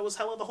realized that I was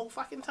Hela the whole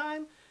fucking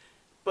time,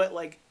 but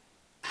like.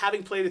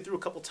 Having played it through a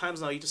couple times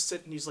now, you just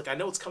sit and you're just like, I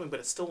know it's coming, but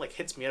it still like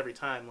hits me every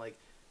time. Like,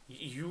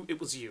 it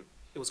was you.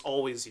 It was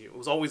always you. It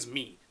was always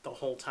me the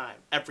whole time.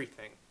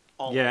 Everything.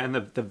 All Yeah, and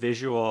the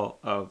visual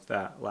of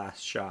that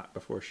last shot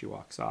before she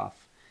walks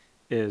off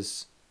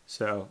is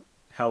so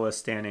Hela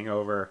standing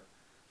over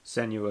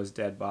Senua's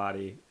dead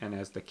body, and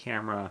as the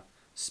camera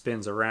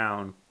spins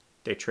around,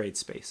 they trade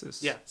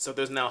spaces. Yeah. So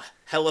there's now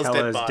Hela's Hela's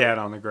dead body, dead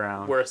on the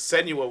ground. where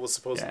Senua was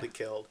supposedly Yeah.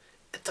 killed.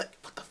 It's like,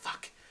 what the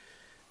fuck,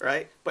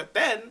 right? But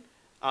then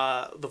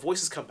the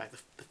voices come back.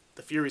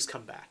 The Furies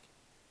come back,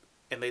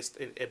 and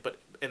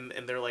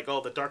they're like, oh,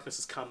 the darkness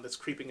has come. That's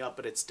creeping up,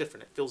 but it's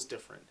different. It feels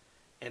different,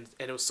 and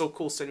it was so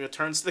cool. Senua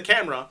turns to the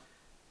camera,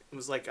 and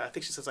was like, I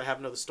think she says, I have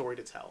another story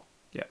to tell.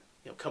 Yeah.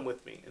 Come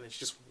with me, and then she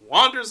just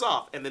wanders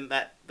off, and then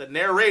the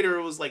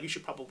narrator was like, you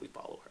should probably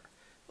follow her.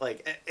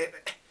 Like,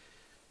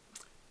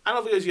 I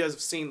don't know if you guys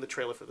have seen the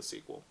trailer for the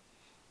sequel.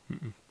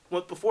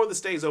 Well, before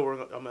this day's over,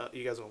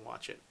 you guys are gonna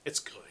watch it. It's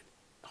good.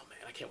 Oh man,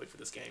 I can't wait for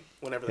this game.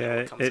 Whenever that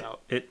one comes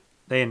out.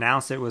 they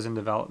announced it was in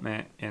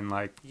development in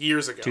like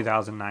Years ago.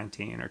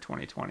 2019 or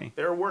 2020.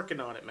 They're working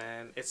on it,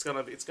 man. It's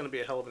gonna be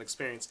a hell of an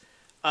experience.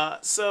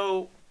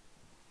 So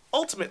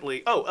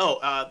ultimately,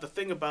 the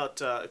thing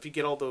about if you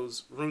get all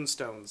those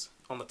runestones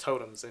on the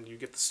totems and you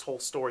get this whole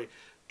story,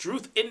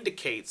 Druth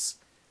indicates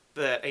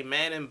that a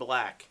man in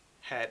black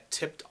had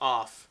tipped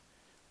off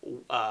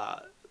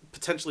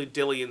potentially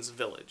Dillion's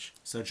village.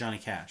 So Johnny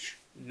Cash.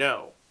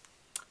 No.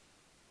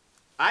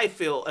 I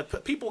feel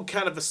people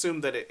kind of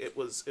assume that it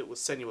was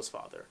Senua's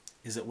father.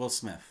 Is it Will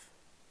Smith?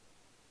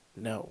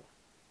 No.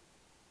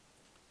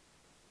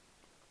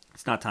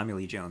 It's not Tommy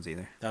Lee Jones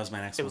either. That was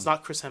my next It one. was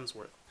not Chris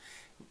Hemsworth.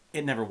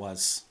 It never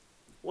was.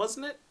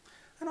 Wasn't it?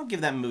 I don't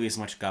give that movie as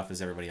much guff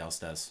as everybody else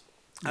does.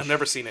 I've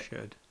never seen it.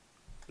 Should.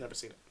 Never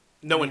seen it.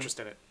 No interest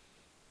in it.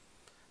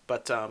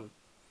 But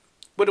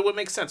it would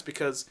make sense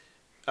because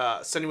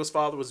Senua's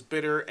father was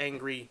bitter,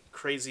 angry,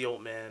 crazy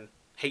old man,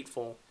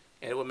 hateful,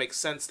 and it would make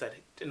sense that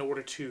in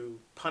order to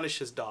punish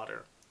his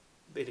daughter,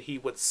 that he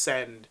would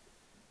send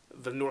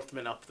the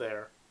Northmen up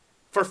there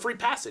for free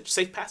passage,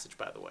 safe passage,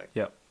 by the way.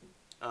 Yep.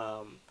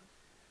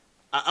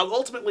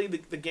 Ultimately,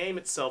 the game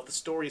itself, the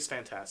story is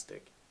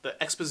fantastic.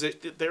 The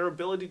exposition, their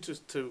ability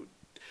to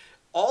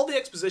all the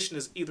exposition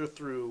is either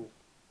through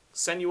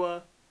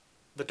Senua,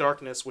 the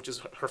darkness, which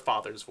is her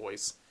father's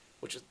voice,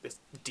 which is it's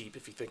deep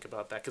if you think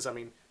about that. Because I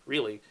mean,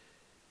 really,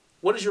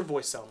 what does your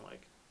voice sound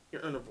like?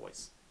 Your inner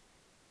voice.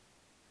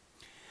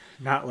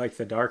 Not like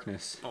the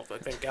darkness. Oh,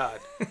 thank God.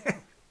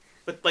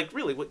 But like,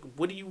 really,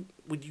 what do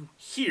you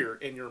hear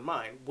in your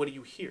mind? What do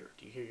you hear?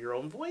 Do you hear your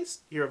own voice?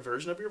 Hear a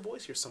version of your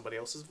voice? Hear somebody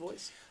else's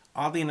voice?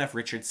 Oddly enough,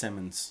 Richard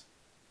Simmons.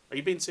 Are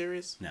you being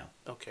serious? No.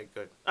 Okay,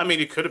 good. I mean,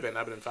 you could have been.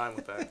 I've been fine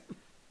with that.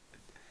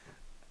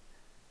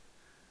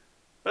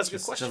 That's a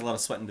good question. Just a lot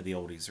of sweating to the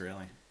oldies,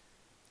 really.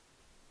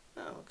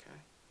 Oh, okay.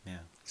 Yeah.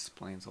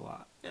 Explains a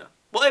lot. Yeah.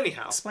 Well,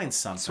 anyhow. Explains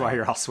something. That's why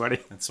you're all sweaty.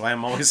 That's why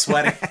I'm always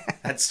sweating.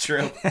 That's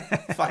true.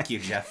 Fuck you,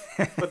 Jeff.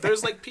 But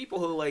there's like people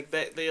who like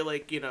they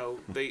like, you know,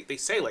 they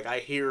say like I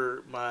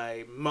hear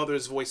my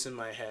mother's voice in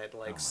my head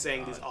like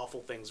saying these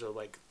awful things, or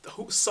like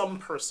some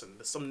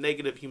person, some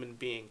negative human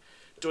being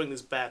doing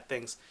these bad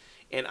things.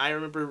 And I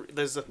remember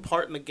there's a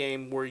part in the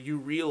game where you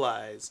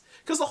realize,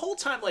 because the whole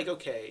time, like,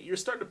 okay, you're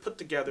starting to put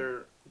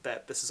together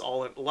that this is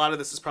all, a lot of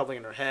this is probably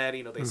in her head.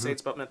 You know, they say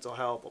it's about mental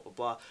health, blah, blah,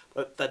 blah.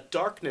 But the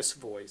darkness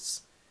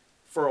voice,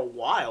 for a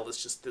while,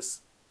 is just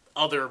this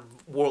other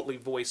worldly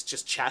voice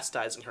just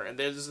chastising her. And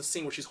there's a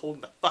scene where she's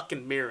holding the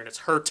fucking mirror and it's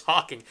her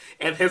talking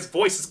and his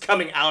voice is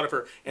coming out of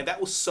her. And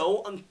that was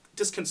so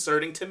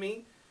disconcerting to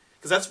me.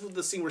 Because that's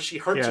the scene where she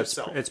hurts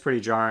herself. It's pretty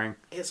jarring.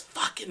 It's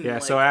fucking Yeah,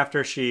 like, so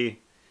after she...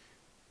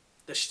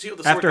 the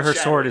sword After her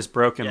gets sword shattered. is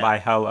broken Yeah. by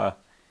Hela,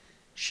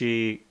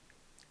 she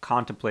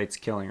contemplates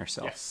killing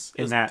herself. Yes.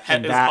 In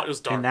It that was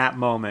dark. in that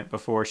moment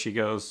before she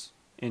goes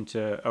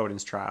into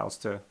Odin's trials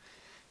to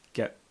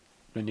get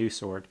the new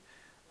sword.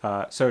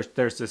 So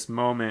there's this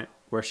moment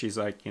where she's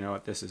like, you know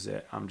what, this is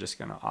it. I'm just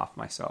gonna off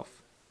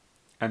myself.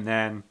 And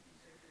then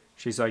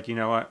she's like, you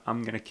know what,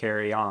 I'm gonna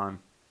carry on,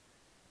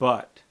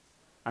 but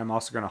I'm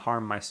also gonna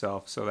harm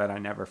myself so that I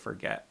never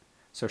forget.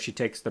 So she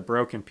takes the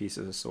broken piece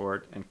of the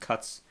sword and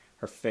cuts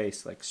her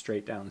face like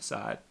straight down the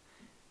side,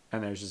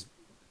 and there's just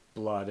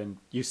blood, and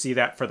you see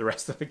that for the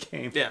rest of the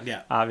game.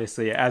 Yeah.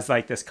 Obviously, as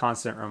like this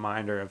constant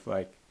reminder of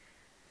like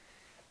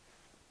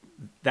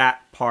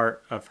that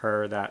part of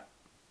her that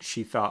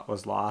she thought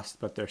was lost,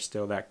 but there's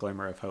still that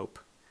glimmer of hope.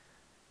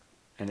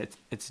 And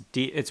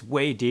it's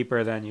way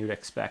deeper than you'd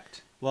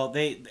expect. Well,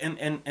 they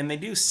and they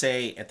do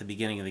say at the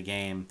beginning of the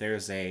game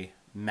there's a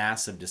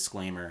massive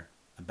disclaimer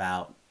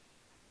about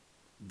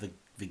the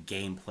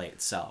gameplay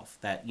itself,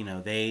 that, you know,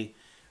 they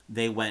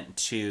went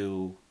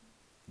to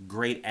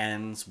great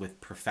ends with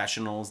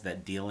professionals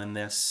that deal in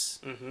this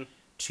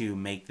to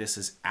make this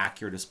as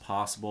accurate as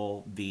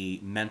possible, the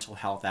mental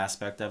health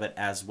aspect of it,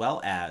 as well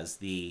as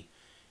the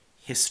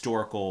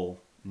historical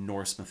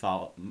Norse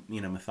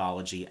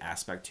mythology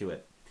aspect to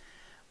it.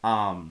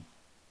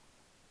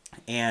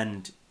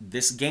 And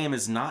this game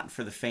is not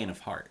for the faint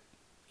of heart.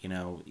 You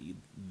know,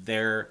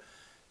 there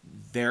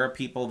are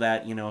people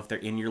that, you know, if they're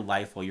in your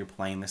life while you're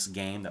playing this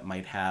game, that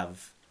might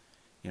have,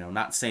 you know,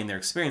 not saying they're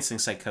experiencing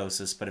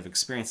psychosis, but have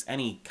experienced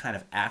any kind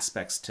of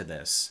aspects to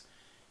this,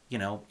 you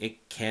know,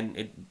 it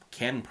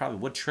can probably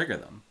would trigger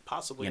them.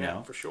 Possibly, you yeah,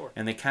 know, for sure.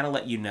 And they kind of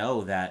let you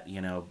know that,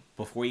 you know,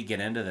 before you get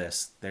into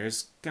this,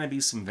 there's going to be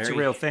some very... It's a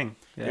real thing.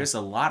 Yeah. There's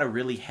a lot of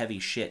really heavy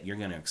shit you're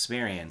going to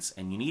experience,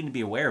 and you need to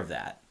be aware of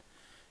that.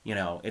 You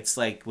know, it's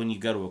like when you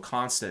go to a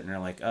concert and they're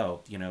like,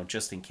 oh, you know,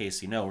 just in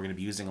case you know, we're going to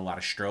be using a lot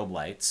of strobe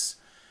lights.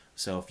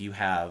 So if you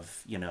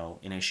have, you know,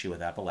 an issue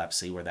with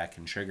epilepsy where that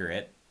can trigger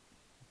it,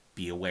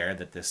 be aware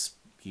that this,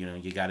 you know,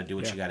 you got to do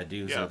what you got to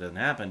do so it doesn't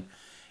happen.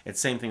 It's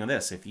the same thing with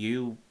this. If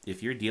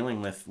you're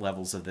dealing with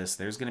levels of this,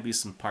 there's going to be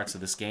some parts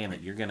of this game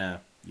that you're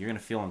gonna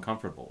feel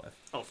uncomfortable with.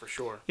 Oh, for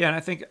sure. Yeah, and I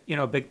think, you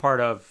know, a big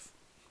part of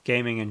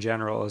gaming in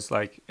general is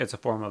like it's a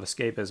form of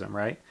escapism,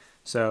 right?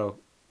 So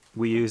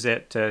we use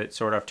it to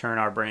sort of turn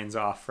our brains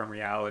off from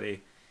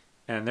reality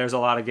And there's a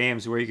lot of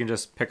games where you can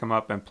just pick them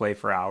up and play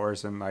for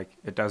hours, and like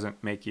it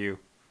doesn't make you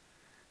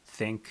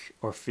think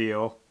or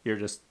feel. You're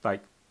just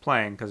like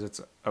playing because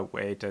it's a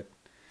way to,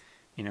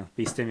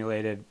 be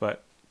stimulated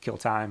but kill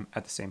time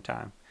at the same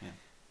time. Yeah.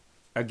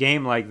 A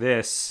game like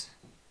this,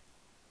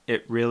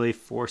 it really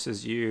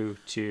forces you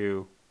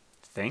to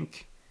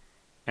think,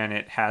 and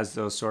it has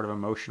those sort of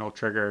emotional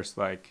triggers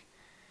like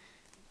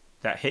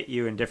that hit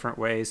you in different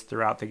ways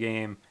throughout the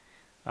game,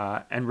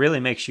 and really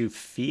makes you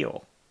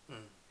feel.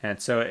 And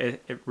so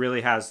it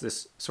really has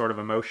this sort of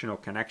emotional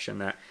connection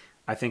that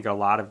I think a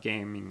lot of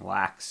gaming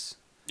lacks.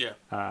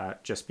 Yeah.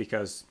 Just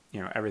because,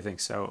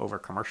 everything's so over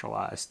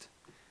commercialized.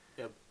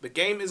 Yeah. The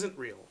game isn't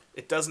real.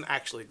 It doesn't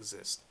actually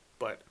exist.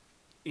 But,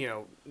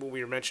 when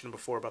we were mentioning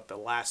before about the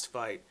last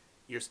fight,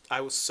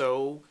 I was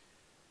so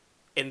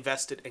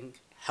invested in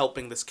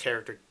helping this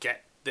character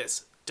get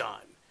this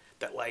done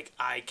that like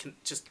I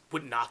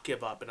would not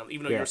give up. And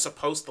even though you're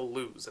supposed to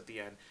lose at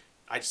the end,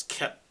 I just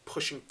kept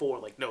pushing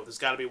forward. Like, no, there's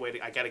got to be a way.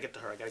 I got to get to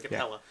her. I got to get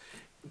Hela.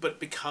 But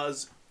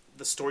because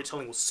the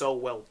storytelling was so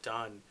well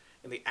done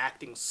and the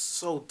acting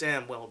so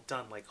damn well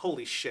done, like,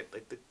 holy shit,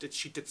 like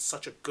she did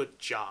such a good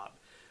job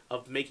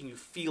of making you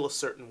feel a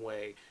certain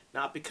way.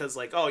 Not because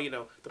like, oh,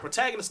 the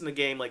protagonist in the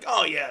game, like,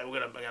 oh yeah,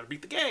 I gotta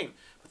beat the game.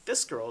 But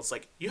this girl, it's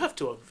like you have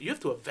to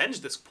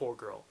avenge this poor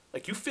girl.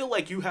 Like you feel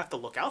like you have to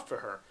look out for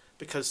her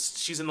because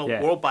she's in the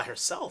world by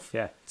herself.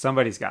 Yeah,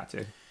 somebody's got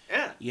to.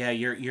 Yeah. Yeah,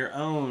 your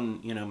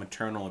own,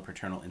 maternal and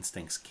paternal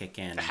instincts kick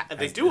in.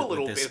 They do a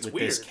little bit. It's with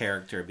weird. This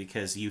character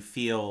because you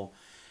feel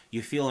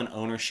an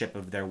ownership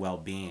of their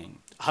well-being.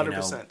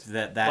 100%.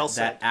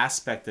 That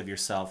aspect of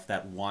yourself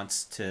that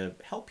wants to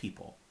help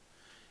people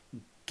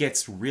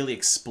gets really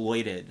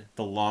exploited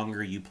the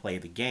longer you play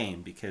the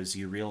game because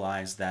you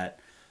realize that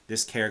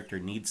this character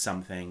needs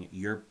something,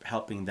 you're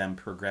helping them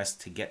progress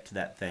to get to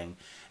that thing.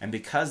 And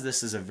because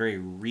this is a very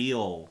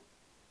real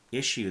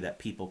issue that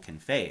people can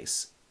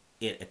face,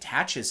 it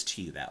attaches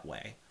to you that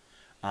way.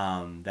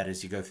 That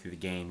as you go through the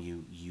game,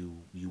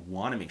 you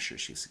want to make sure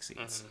she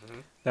succeeds. Mm-hmm.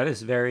 That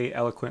is very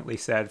eloquently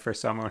said for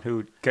someone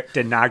who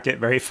did not get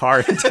very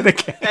far into the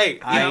game. Hey,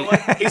 you know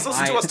what? He's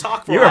listened to us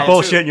talk for a You were while,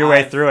 bullshitting too. your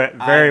way through it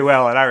very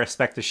well, and I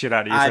respect the shit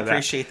out of you I for that.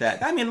 appreciate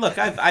that. I mean, look,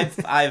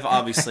 I've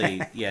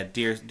obviously,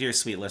 dear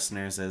sweet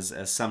listeners,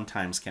 as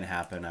sometimes can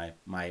happen,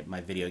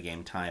 my video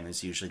game time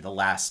is usually the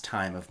last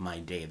time of my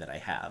day that I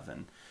have,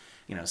 and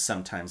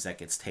sometimes that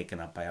gets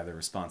taken up by other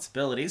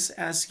responsibilities,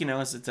 as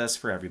it does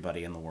for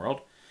everybody in the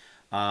world.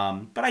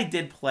 But I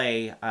did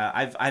play.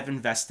 I've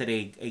invested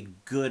a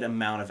good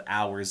amount of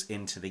hours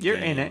into the game. You're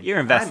in it. You're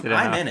invested.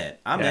 I'm in it.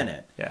 I'm in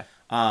it. Yeah.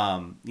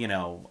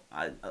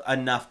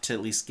 Enough to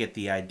at least get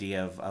the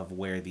idea of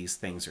where these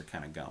things are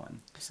kind of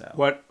going. So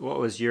What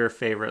was your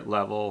favorite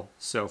level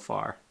so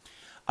far?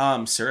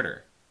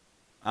 Surtur.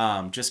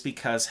 Just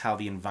because how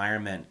the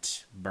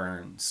environment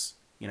burns.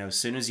 As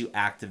soon as you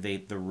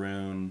activate the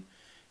rune,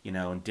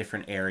 in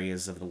different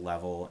areas of the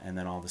level, and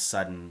then all of a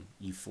sudden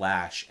you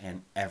flash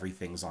and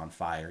everything's on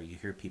fire. You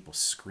hear people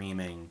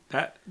screaming.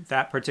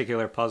 That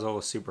particular puzzle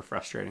was super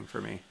frustrating for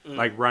me.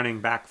 Like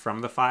running back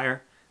from the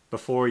fire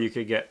before you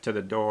could get to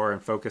the door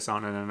and focus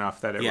on it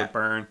enough that it would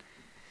burn.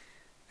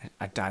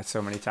 I died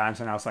so many times,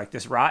 and I was like,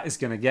 "This rot is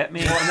gonna get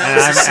me, and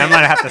I'm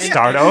gonna have to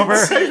start over."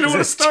 This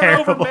is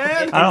terrible.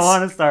 I don't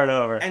want to start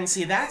over. And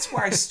see, that's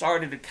where I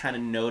started to kind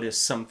of notice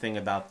something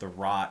about the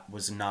rot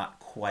was not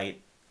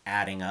quite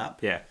adding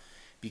up. Yeah.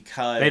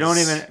 Because they don't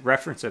even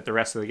reference it the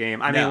rest of the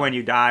game. I mean, when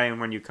you die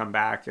and when you come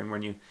back and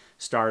when you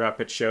start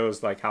up, it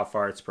shows like how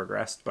far it's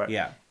progressed, but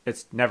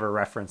it's never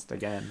referenced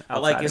again.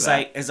 But like as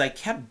I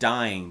kept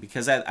dying,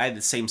 because I had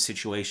the same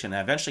situation,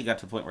 I eventually got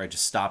to the point where I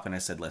just stopped and I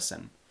said,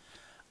 "Listen,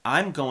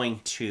 I'm going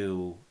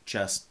to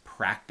just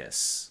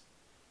practice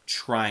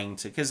trying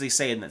to," because they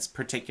say in that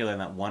particular in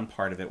that one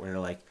part of it where they're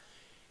like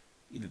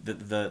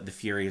the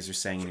Furies are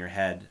saying in your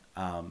head,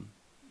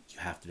 you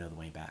have to know the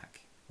way back.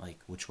 Like,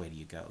 which way do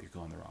you go? You're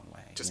going the wrong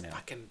way. Just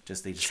fucking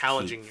they just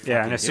challenging you.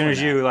 Yeah, and as soon as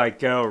you like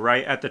go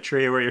right at the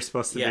tree where you're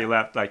supposed to be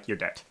left, like you're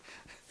dead.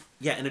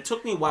 Yeah, and it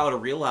took me a while to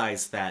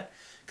realize that,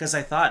 because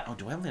I thought, oh,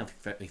 do I only have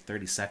like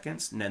 30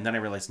 seconds? And then I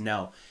realized,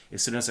 no,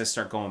 as soon as I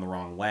start going the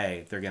wrong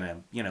way, they're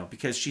going to,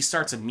 because she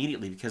starts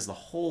immediately, because the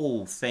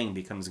whole thing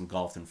becomes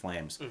engulfed in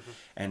flames. Mm-hmm.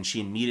 And she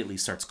immediately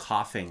starts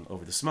coughing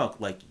over the smoke,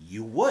 like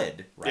you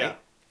would, right? Yeah.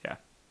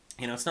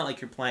 It's not like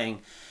you're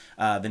playing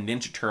the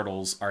Ninja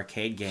Turtles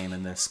arcade game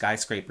and the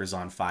skyscraper's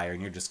on fire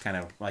and you're just kind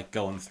of like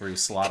going through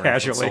slaughtering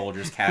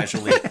soldiers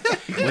casually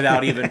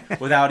without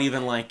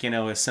even like,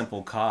 a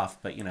simple cough.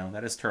 But,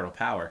 that is turtle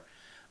power.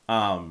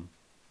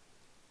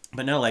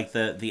 But no, like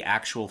the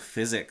actual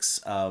physics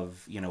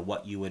of,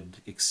 what you would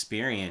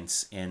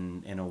experience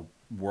in a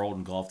world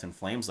engulfed in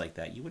flames like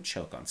that, you would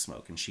choke on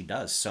smoke. And she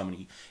does so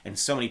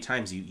many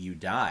times you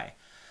die.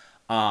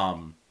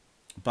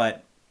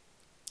 But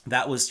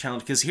that was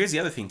challenging, because here's the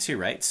other thing too,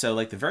 right? So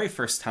like the very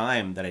first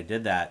time that I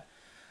did that,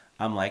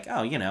 I'm like,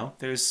 oh,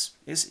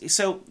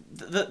 so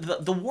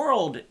the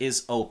world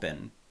is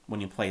open when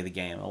you play the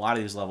game. A lot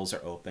of these levels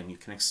are open. You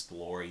can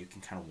explore. You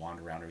can kind of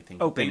wander around everything.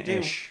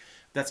 Open-ish.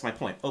 That's my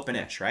point.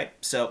 Open-ish, right?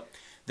 So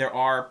there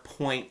are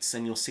points,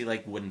 and you'll see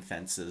like wooden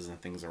fences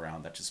and things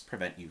around that just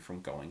prevent you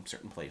from going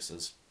certain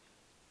places.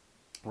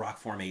 Rock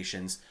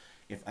formations,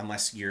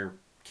 unless you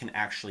can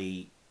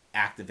actually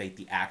activate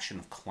the action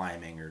of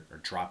climbing or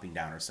dropping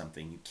down or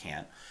something, you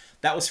can't.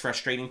 That was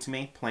frustrating to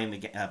me playing the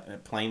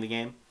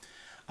game.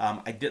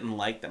 I didn't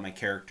like that my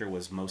character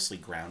was mostly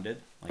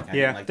grounded. Like I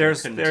didn't like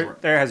that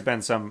there has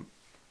been some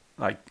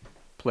like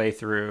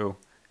playthrough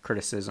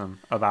criticism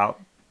about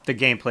the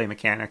gameplay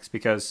mechanics,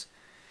 because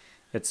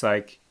it's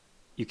like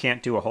you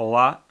can't do a whole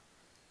lot,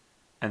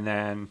 and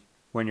then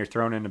when you're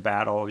thrown into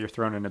battle,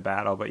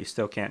 but you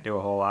still can't do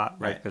a whole lot.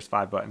 Right? Right. There's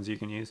 5 buttons you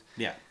can use.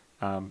 Yeah.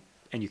 And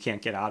you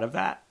can't get out of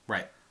that.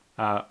 Right.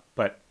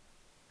 But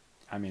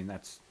I mean,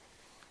 that's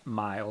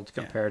mild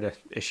compared to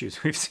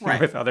issues we've seen Right.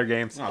 with other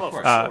games. Oh, of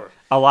course. Sure.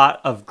 A lot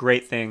of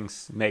great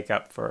things make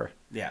up for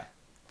Yeah.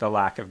 the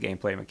lack of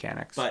gameplay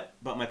mechanics. But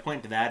my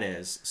point to that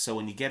is, so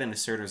when you get into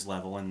Surtur's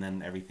level and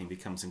then everything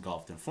becomes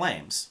engulfed in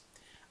flames,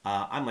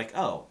 I'm like,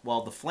 oh,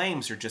 well, the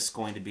flames are just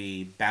going to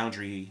be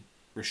boundary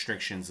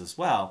restrictions as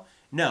well.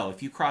 No,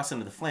 if you cross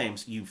into the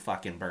flames, you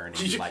fucking burn. And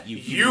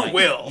You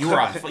will. You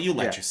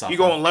light yourself. You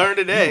gonna learn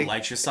today. You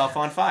light yourself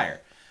on fire.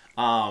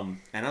 And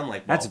I'm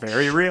like, well, that's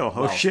very real.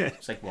 Oh, shit.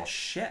 It's like, well,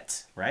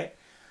 shit, right?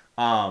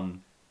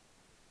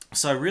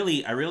 So I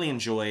really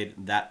enjoyed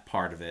that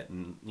part of it,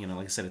 and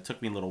like I said, it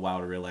took me a little while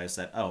to realize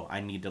that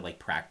I need to like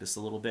practice a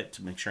little bit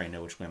to make sure I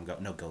know which way I'm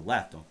going. No, go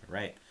left, don't go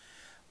right.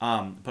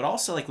 But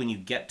also like when you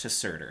get to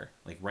Surtur,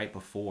 like right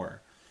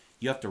before,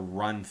 you have to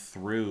run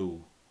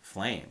through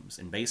flames,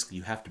 and basically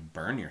you have to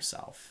burn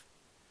yourself,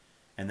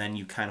 and then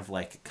you kind of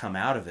like come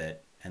out of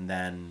it, and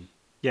then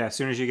Yeah, as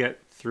soon as you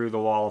get through the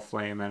wall of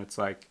flame, then it's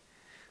like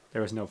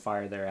there was no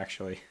fire there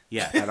actually.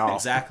 yeah, at all.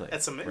 exactly.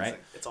 That's amazing. right?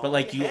 It's all But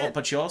like in your head.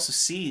 but you also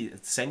see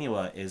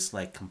Senua is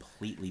like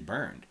completely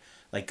burned.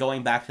 Like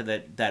going back to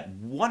that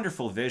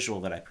wonderful visual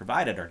that I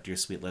provided our dear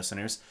sweet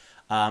listeners,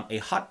 a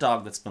hot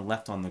dog that's been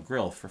left on the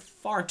grill for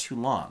far too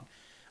long.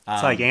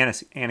 It's like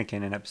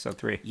Anakin in episode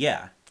 3.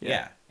 Yeah,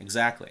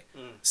 exactly.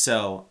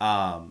 So,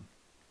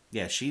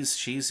 yeah,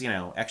 she's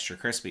extra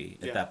crispy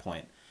at that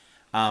point.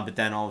 But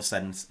then all of a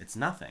sudden it's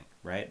nothing,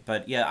 right?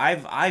 But yeah,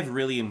 I've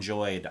really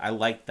enjoyed. I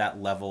like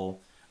that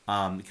level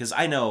because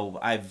I know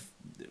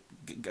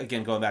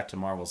again going back to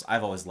Marvels,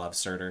 I've always loved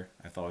Surtur.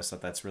 I've always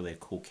thought that's really a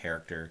cool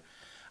character.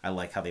 I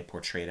like how they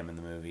portrayed him in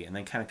the movie, and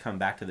then kind of coming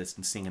back to this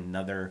and seeing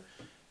another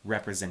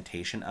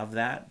representation of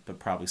that, but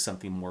probably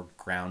something more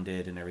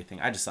grounded and everything.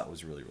 I just thought it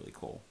was really, really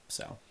cool.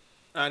 So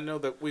I know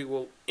that we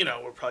will,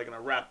 we're probably going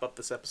to wrap up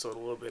this episode a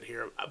little bit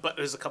here, but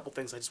there's a couple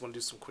things I just want to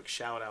do some quick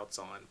shout outs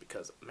on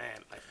because,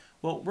 man,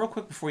 well, real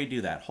quick before you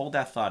do that, hold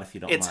that thought if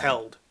you don't mind. it's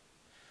held.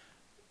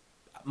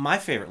 My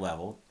favorite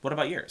level. What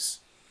about yours?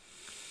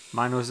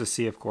 Mine was the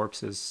Sea of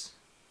Corpses.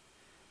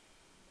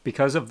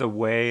 Because of the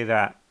way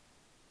that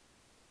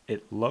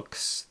it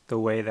looks, the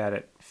way that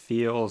it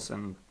feels,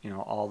 and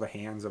all the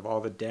hands of all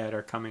the dead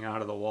are coming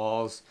out of the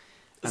walls.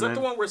 Is that the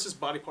one where it's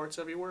just body parts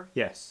everywhere?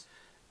 Yes.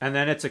 And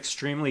then it's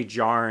extremely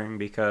jarring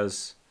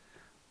because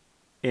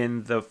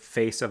in the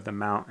face of the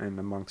mountain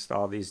amongst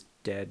all these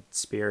dead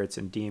spirits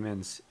and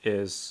demons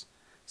is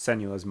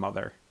Senua's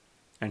mother.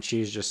 And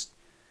she's just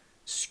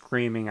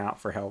screaming out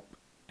for help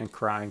and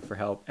crying for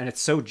help. And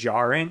it's so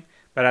jarring,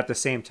 but at the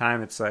same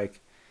time, it's like,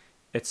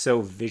 it's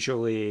so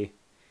visually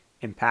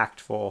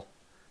impactful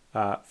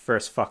for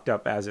as fucked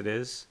up as it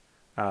is.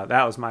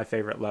 That was my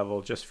favorite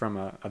level just from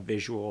a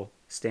visual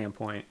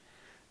standpoint.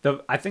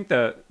 I think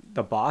the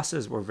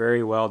bosses were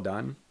very well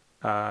done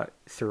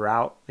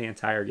throughout the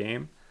entire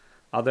game.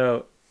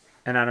 Although,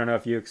 and I don't know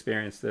if you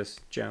experienced this,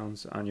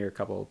 Jones, on your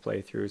couple of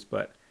playthroughs,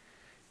 but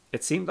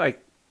it seemed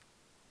like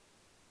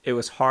it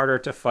was harder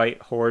to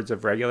fight hordes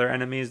of regular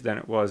enemies than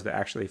it was to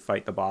actually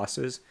fight the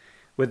bosses,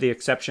 with the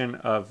exception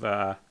of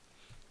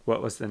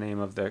what was the name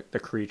of the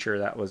creature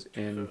that was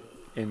in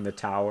the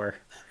tower.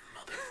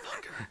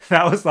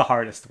 That was the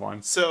hardest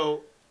one.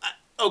 So,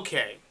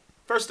 okay.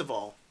 First of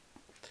all,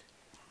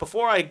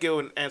 before I go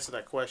and answer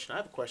that question, I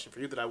have a question for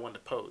you that I wanted to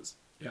pose.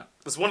 Yeah.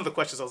 It's one of the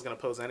questions I was going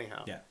to pose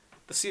anyhow. Yeah.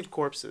 The Sea of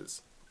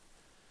Corpses.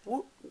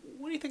 What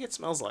do you think it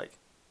smells like?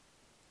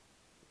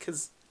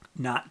 Because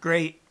Not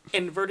great.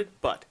 inverted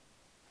butt.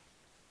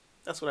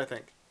 That's what I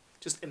think.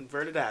 Just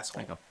inverted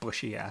asshole. Like a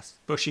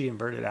bushy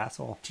inverted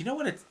asshole. Do you know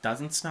what it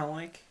doesn't smell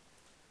like?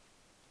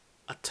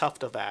 A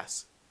tuft of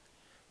ass.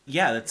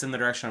 Yeah, that's in the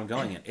direction I'm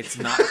going in. It's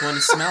not going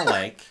to smell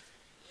like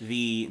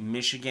the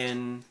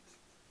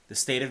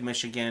state of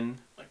Michigan.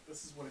 Like,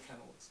 this is what it kind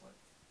of looks like.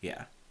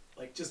 Yeah.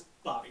 Like, just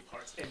body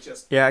parts and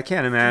just... Yeah, I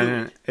can't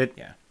imagine it.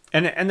 Yeah.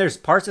 And there's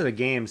parts of the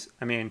games.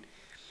 I mean,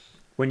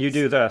 when you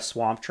do the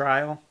swamp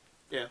trial,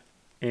 Yeah.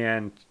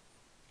 and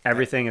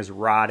everything is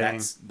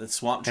rotting. The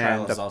swamp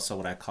trial And is also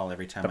what I call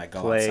every time the I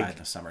go plague. outside in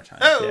the summertime.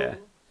 Oh! Yeah,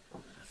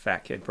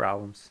 fat kid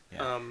problems.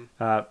 Yeah.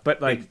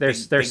 But like, Big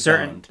there's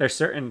boned.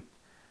 certain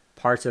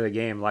parts of the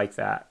game like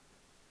that.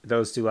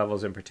 Those 2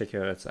 levels in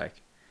particular, it's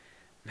like,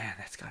 man,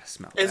 that's gotta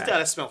smell. It's bad. got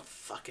to smell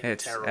fucking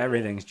It's terrible.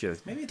 everything's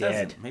just Maybe it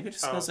dead. doesn't. Maybe it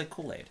just smells like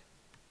Kool-Aid.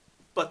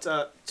 But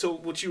so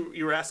what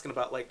you were asking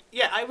about, like,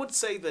 yeah, I would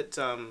say that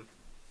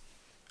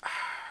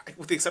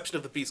with the exception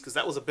of the Beast, because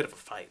that was a bit of a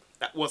fight.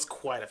 That was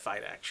quite a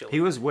fight, actually. He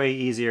was way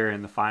easier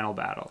in the final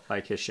battle,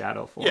 like his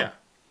shadow form. Yeah.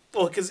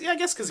 Well, I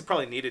guess because he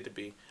probably needed to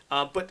be.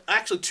 But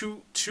actually,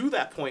 to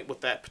that point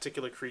with that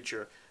particular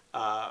creature,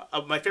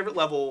 my favorite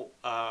level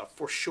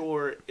for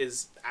sure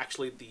is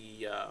actually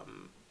the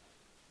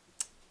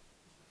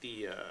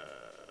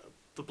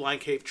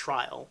Blind Cave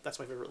Trial. That's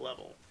my favorite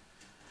level.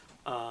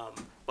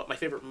 But my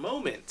favorite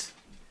moment,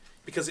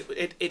 because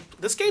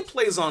this game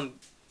plays on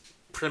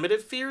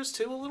primitive fears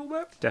too a little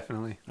bit.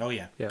 Definitely. Oh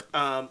yeah. Yeah.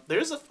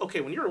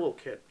 When you're a little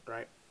kid,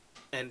 right?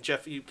 And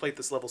Jeff, you played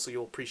this level, so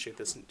you'll appreciate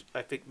this. And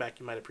I think Mac,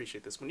 you might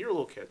appreciate this. When you're a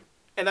little kid,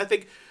 and I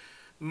think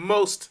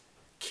most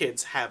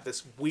kids have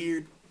this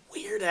weird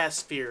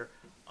ass fear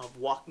of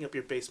walking up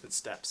your basement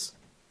steps,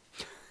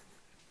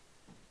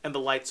 and the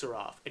lights are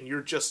off, and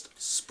you're just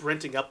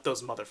sprinting up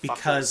those motherfuckers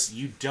Because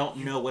you don't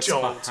know what's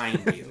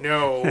behind you.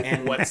 know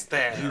And what's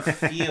there. You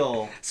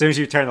feel As soon as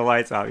you turn the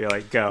lights off, you're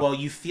like, go. well.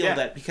 You feel Yeah.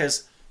 that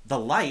because the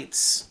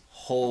lights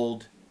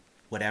hold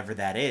whatever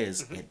that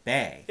is at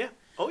bay. Yeah.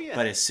 Oh yeah.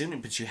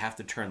 But you have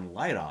to turn the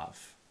light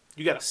off.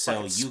 You gotta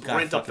So fucking you got to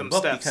sprint up fucking them book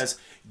steps. because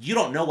you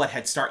don't know what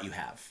head start you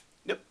have.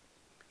 Yep.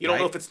 You don't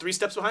know Right? if it's 3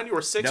 steps behind you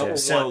or 6 or Nope. 1.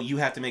 So you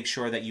have to make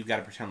sure that you got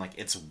to pretend like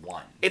it's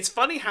 1. It's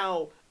funny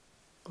how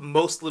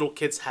most little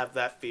kids have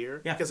that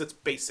fear Yeah. because it's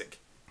basic,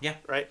 Yeah.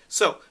 right?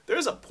 So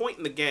there's a point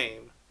in the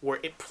game where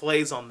it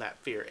plays on that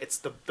fear. It's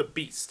the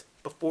beast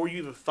before you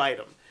even fight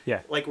him.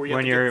 yeah. Like where you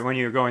when have to you're get- when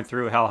you're going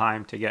through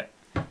Helheim to get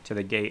to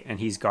the gate and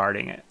he's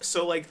guarding it.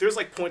 So like there's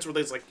like points where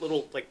there's like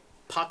little like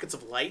pockets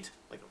of light,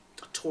 like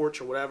a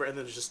torch or whatever, and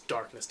then there's just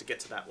darkness to get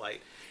to that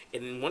light.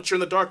 And once you're in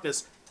the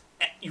darkness,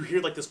 you hear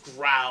like this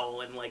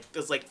growl and like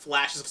there's like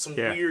flashes of some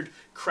Yeah. weird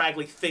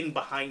craggly thing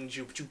behind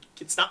you, but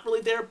it's not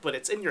really there, but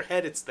it's in your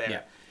head, it's there.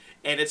 Yeah.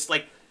 And it's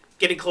like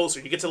getting closer,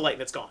 you get to the light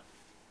and it's gone.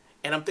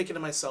 And I'm thinking to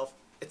myself,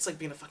 it's like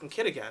being a fucking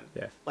kid again.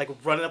 Yeah. Like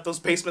running up those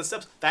basement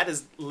steps. That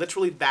is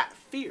literally that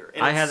fear.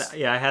 And I it's-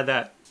 had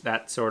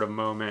that sort of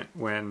moment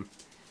when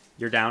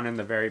you're down in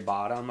the very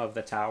bottom of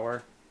the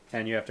tower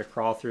and you have to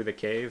crawl through the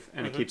cave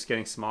and it keeps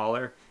getting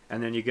smaller,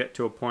 and then you get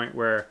to a point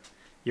where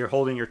you're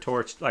holding your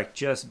torch like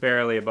just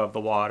barely above the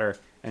water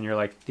and you're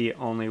like, the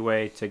only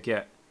way to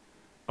get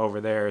over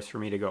there is for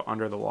me to go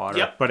under the water.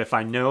 Yep. But if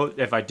I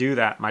do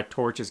that, my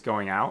torch is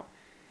going out.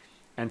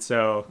 And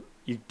so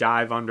you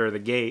dive under the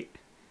gate.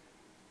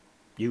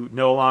 You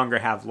no longer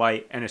have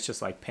light, and it's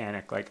just like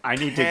panic. Like I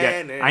need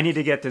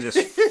to get to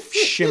this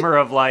shimmer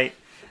of light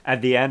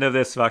at the end of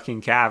this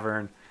fucking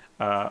cavern,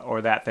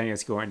 or that thing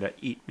is going to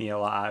eat me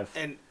alive.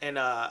 And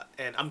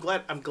I'm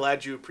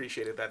glad you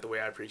appreciated that the way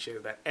I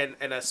appreciated that. And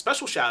a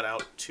special shout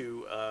out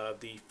to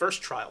the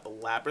first trial, the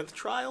Labyrinth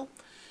trial,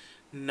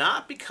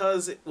 not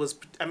because it was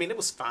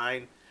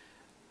fine,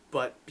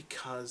 but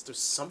because there's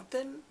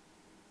something,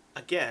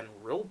 again,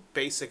 real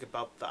basic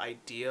about the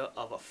idea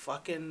of a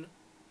fucking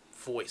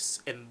voice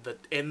in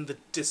the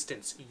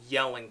distance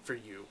yelling for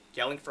you,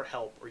 yelling for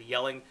help, or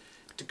yelling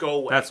to go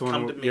away. That's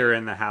come to when me. you're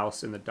in the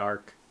house in the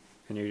dark,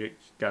 and you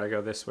gotta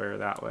go this way or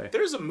that way.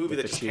 There's a movie with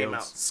that the just came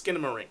out, shields.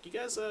 Skinnamarink. You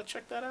guys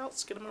check that out,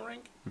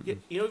 Skinnamarink? You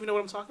don't even know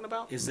what I'm talking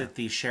about? Is it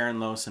the Sharon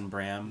Lois and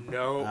Bram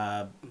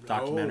No.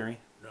 documentary?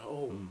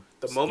 No.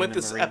 The moment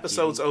this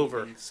episode's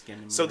over.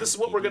 So this is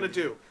what we're gonna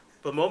do.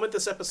 The moment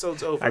this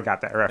episode's over, I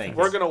got that reference.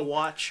 we're gonna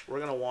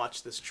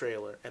watch this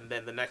trailer, and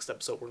then the next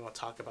episode we're gonna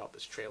talk about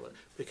this trailer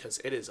because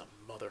it is a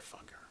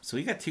motherfucker. So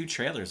we got 2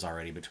 trailers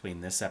already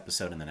between this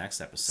episode and the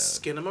next episode.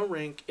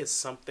 Skinnamarink is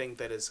something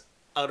that is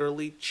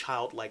utterly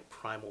childlike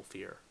primal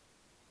fear.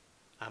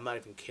 I'm not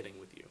even kidding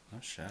with you. Oh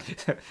shit!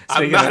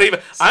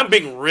 I'm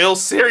being real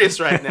serious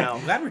right now.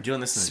 I'm glad we're doing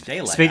this in the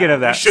daylight. Speaking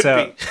of that, should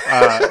so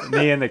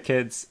me and the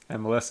kids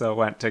and Melissa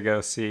went to go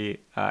see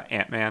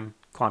Ant-Man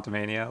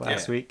Quantumania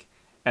last Yeah. week,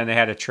 and they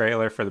had a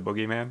trailer for the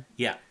Boogeyman.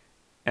 Yeah.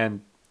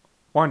 And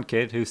one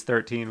kid who's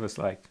 13 was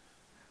like,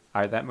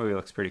 all right, that movie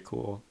looks pretty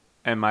cool.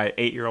 And my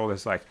 8-year-old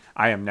is like,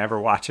 I am never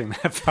watching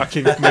that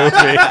fucking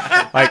movie.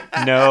 Like,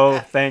 no,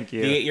 thank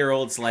you. The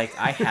 8-year-old's like,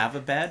 I have a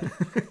bed,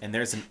 and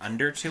there's an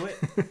under to it.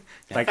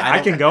 Like, I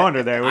can go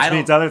under there, which I don't-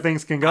 means other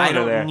things can go I under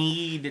don't there.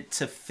 need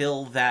to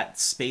fill that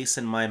space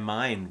in my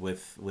mind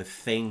with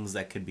things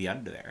that could be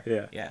under there.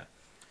 Yeah. Yeah.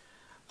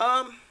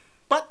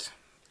 But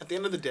at the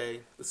end of the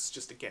day, this is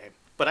just a game.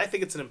 But I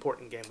think it's an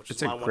important game, which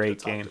It's is why a I wanted great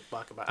to game.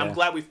 talk about. Yeah. I'm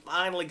glad we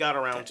finally got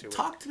around to it.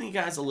 Talk to me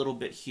guys a little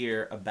bit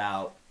here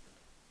about,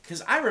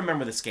 because I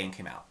remember this game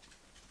came out.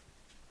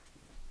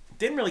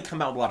 Didn't really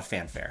come out with a lot of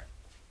fanfare.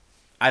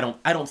 I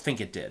don't think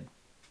it did,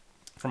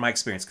 from my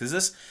experience,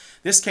 because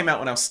this came out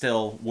when I was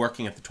still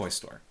working at the toy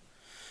store.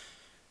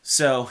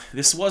 So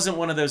this wasn't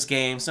one of those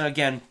games. Now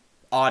again,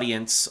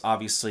 audience,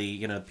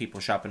 obviously, people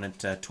shopping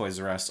at Toys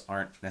R Us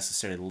aren't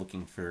necessarily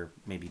looking for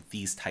maybe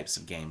these types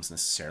of games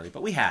necessarily,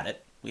 but we had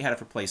it. We had it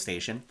for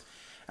PlayStation.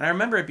 And I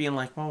remember it being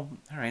like, well,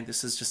 all right,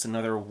 this is just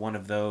another one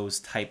of those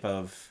type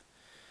of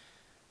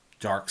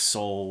Dark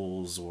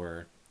Souls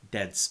or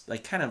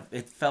like kind of,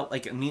 it felt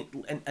like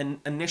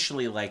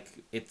initially like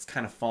it's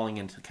kind of falling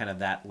into kind of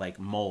that like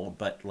mold,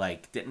 but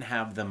like didn't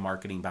have the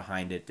marketing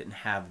behind it, didn't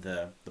have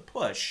the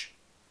push.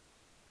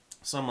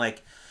 So I'm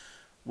like,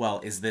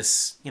 well, is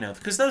this,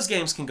 because those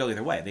games can go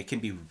either way. They can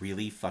be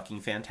really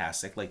fucking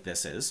fantastic like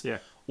this is, Yeah.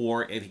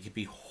 or it could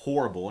be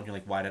horrible and you're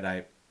like, why did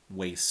I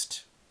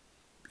waste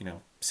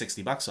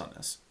 $60 on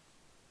this?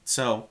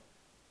 So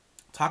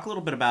talk a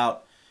little bit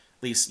about,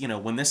 at least,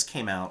 when this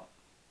came out,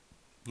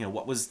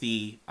 what was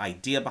the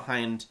idea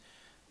behind,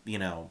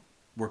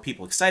 were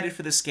people excited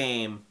for this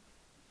game?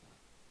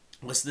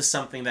 Was this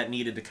something that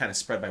needed to kind of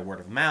spread by word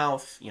of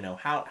mouth?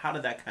 How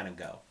did that kind of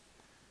go?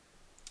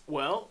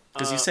 Well,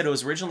 Because you said it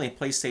was originally a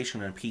PlayStation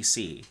and a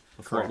PC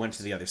before Correct. it went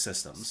to the other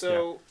systems.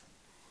 so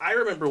I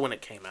remember when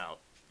it came out,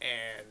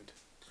 and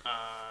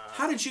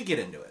How did you get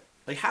into it?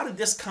 Like, how did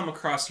this come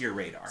across your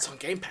radar? it's on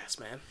Game Pass,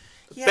 man.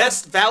 Yeah.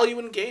 Best value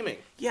in gaming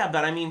Yeah,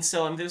 but I mean,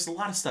 so there's a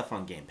lot of stuff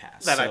on Game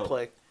Pass. that I so-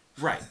 play.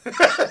 Right.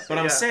 But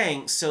I'm Yeah.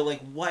 saying, so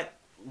like,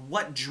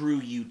 what drew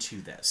you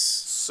to this?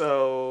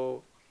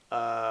 So,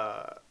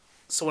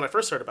 so when I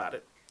first heard about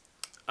it,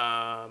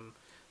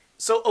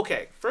 so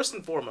okay, first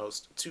and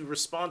foremost, to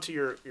respond to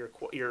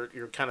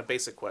your kind of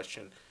basic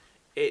question,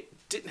 it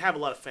didn't have a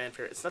lot of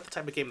fanfare. It's not the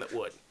type of game that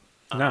would.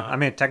 No, I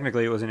mean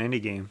technically it was an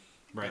indie game,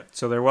 Right.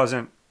 so there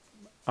wasn't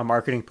a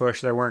marketing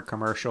push. There weren't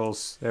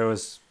commercials. There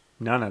was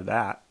none of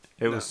that.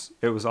 It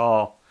was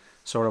all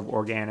sort of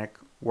organic,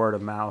 word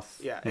of mouth.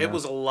 Yeah, you it know.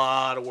 was a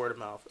lot of word of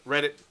mouth.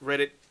 Reddit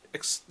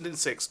didn't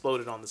say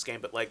exploded on this game,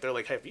 but like they're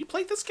like, hey, have you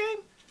played this game?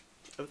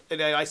 And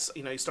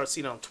you start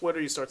seeing it on Twitter,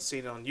 you start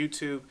seeing it on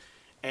YouTube,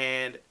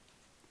 and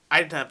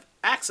I didn't have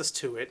access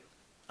to it,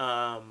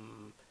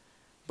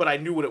 but I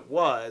knew what it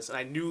was, and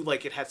I knew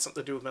like it had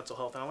something to do with mental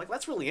health, and I'm like,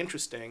 that's really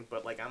interesting,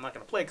 but like I'm not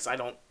gonna play because I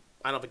don't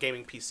have a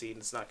gaming PC, and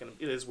it's not gonna.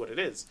 It is what it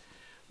is.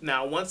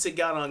 Now, once it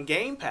got on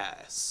Game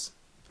Pass,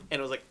 and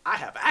it was like, I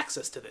have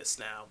access to this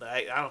now. That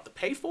I don't have to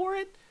pay for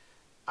it.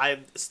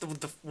 It's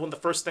one of the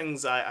first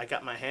things I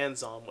got my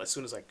hands on as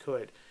soon as I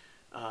could.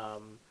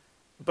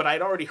 But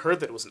I'd already heard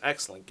that it was an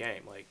excellent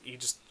game. Like,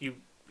 you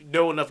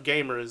know enough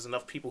gamers,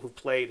 enough people who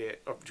played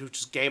it, or who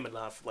just game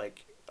enough.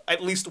 Like,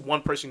 at least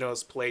one person you know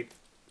has played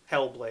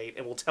Hellblade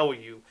and will tell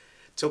you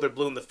till they're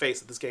blue in the face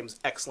that this game is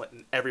excellent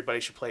and everybody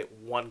should play it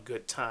one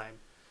good time.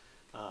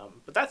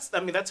 But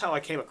that's how I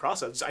came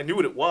across it. I knew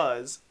what it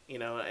was,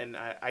 and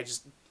I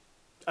just,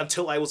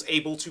 until I was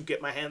able to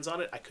get my hands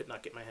on it, I could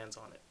not get my hands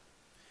on it.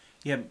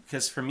 Yeah,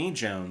 because for me,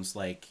 Jones,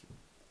 like,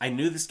 I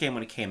knew this game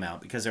when it came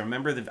out because I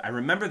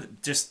remember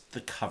just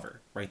the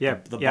cover, right? Yeah,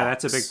 the yeah,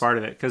 box. that's a big part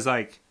of it. Because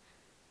like,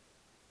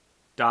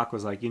 Doc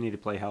was like, "You need to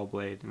play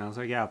Hellblade," and I was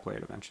like, "Yeah, I'll play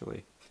it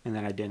eventually." And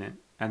then I didn't.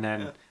 And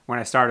then when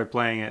I started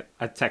playing it,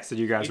 I texted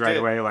you guys You right did,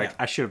 away, like, yeah.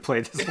 "I should have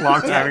played this a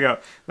long time ago."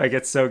 Like,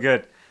 it's so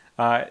good.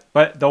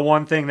 But the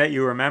one thing that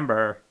you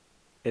remember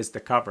is the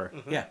cover.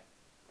 Yeah,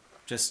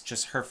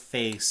 just her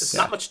face. It's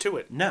not much to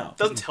it. No. It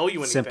doesn't tell you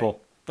anything.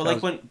 Simple.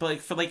 But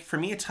That like for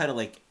me, a title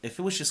like if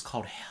it was just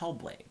called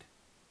Hellblade,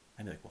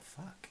 I'd be like, well,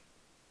 fuck,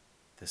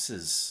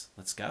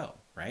 let's go,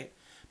 right?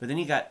 But then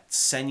you got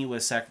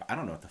Senua Sacrifice. I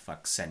don't know what the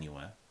fuck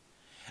Senua.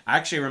 I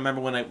actually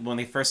remember when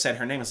they first said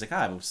her name, I was like,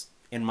 I was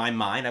in my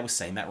mind, I was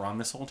saying that wrong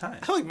this whole time.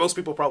 I feel like most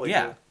people probably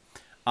Yeah,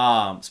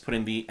 do. it's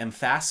putting the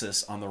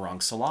emphasis on the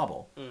wrong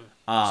syllable.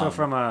 So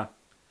from a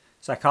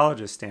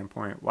psychologist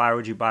standpoint, why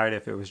would you buy it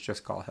if it was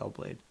just called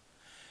Hellblade?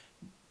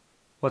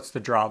 What's the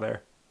draw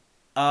there?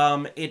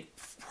 It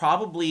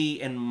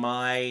probably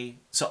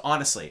so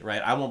honestly,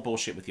 right? I won't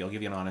bullshit with you. I'll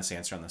give you an honest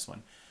answer on this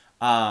one.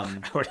 I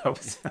would hope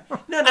so.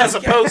 No, As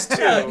opposed to-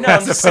 no,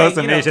 As I'm just opposed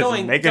saying, to me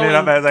just making it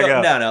up as I go.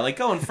 No, like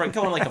going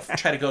like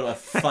try to go to a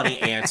funny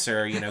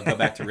answer. Go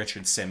back to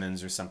Richard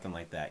Simmons or something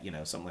like that.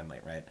 Something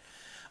like that,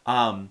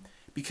 right?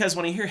 Because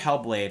when I hear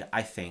Hellblade,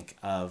 I think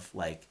of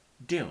like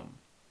Doom.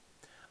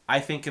 I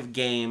think of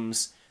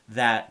games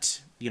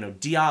that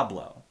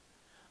Diablo.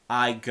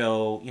 I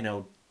go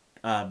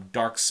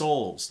Dark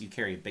Souls. You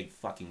carry a big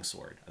fucking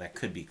sword that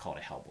could be called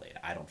a Hellblade.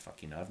 I don't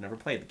fucking know. I've never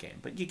played the game,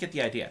 but you get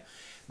the idea.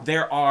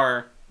 There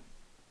are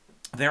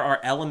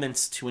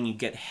elements to when you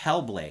get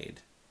Hellblade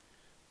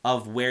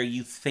of where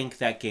you think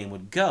that game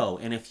would go,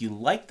 and if you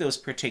like those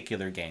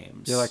particular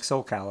games, You're like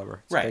Soul Calibur.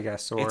 It's right, a big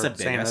ass sword, it's a big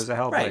same ass, as a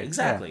Hellblade. right?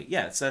 Exactly.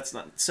 Yeah. So that's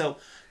not so.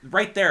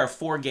 Right there are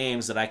 4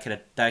 games that I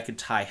could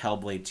tie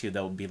Hellblade to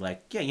that would be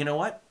like, yeah, you know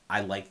what? I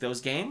like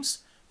those games.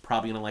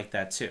 Probably gonna like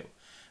that too.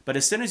 But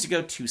as soon as you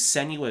go to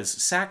Senua's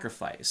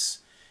Sacrifice,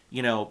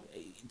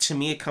 to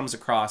me it comes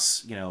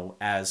across,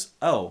 as,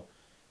 oh,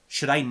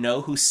 should I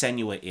know who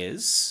Senua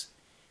is?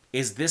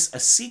 Is this a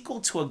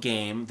sequel to a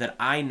game that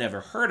I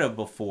never heard of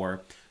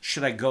before?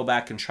 Should I go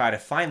back and try to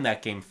find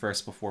that game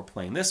first before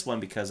playing this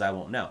one because I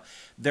won't know?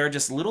 There are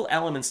just little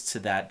elements to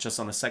that, just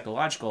on the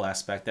psychological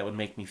aspect, that would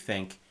make me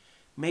think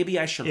maybe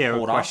I should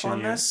hold off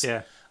on this.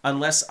 Yeah,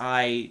 Unless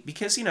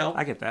because,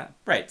 I get that.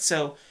 Right.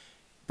 So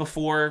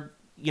before,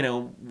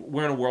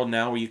 we're in a world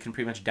now where you can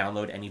pretty much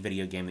download any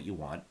video game that you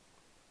want.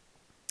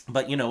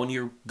 But, when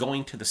you're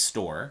going to the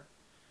store,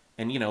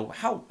 and,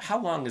 how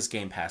long has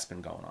Game Pass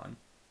been going on?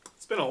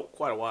 been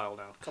quite a while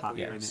now. A couple Hot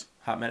years. minute.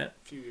 Hot minute?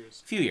 A few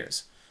years. Few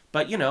years.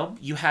 But, you know,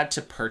 you had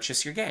to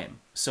purchase your game.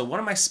 So what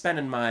am I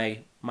spending my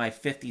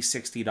 $50,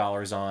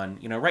 $60 on?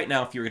 You know, right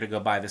now, if you were going to go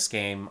buy this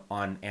game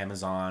on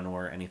Amazon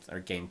or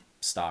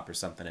GameStop or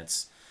something,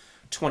 it's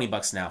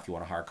 $20 now if you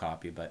want a hard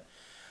copy. But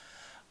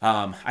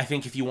I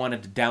think if you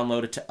wanted to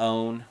download it to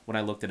own, when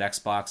I looked at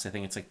Xbox, I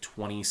think it's like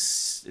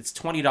it's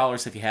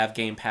 $20 if you have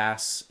Game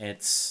Pass.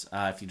 It's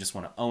if you just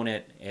want to own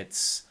it,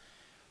 it's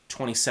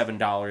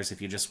 $27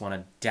 if you just want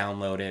to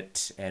download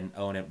it and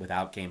own it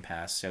without Game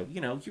Pass. So, you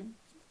know,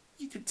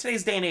 you could,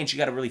 today's day and age, you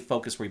got to really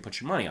focus where you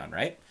put your money on,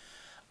 right?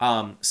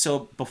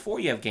 So before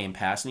you have Game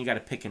Pass and you got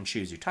to pick and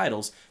choose your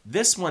titles,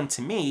 this one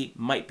to me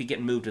might be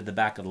getting moved to the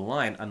back of the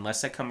line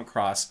unless I come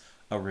across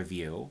a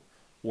review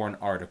or an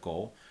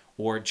article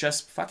or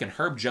just fucking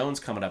Herb Jones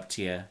coming up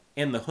to you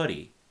in the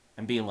hoodie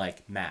and being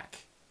like,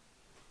 Mac,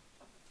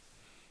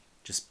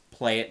 just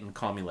play it and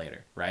call me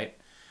later, right?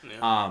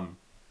 Yeah.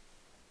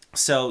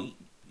 So,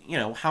 you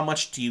know, how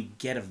much do you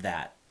get of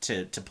that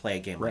to play a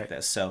game like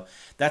this? So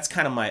that's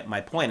kind of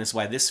my point, is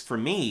why this, for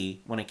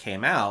me, when it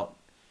came out,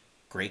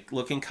 great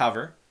looking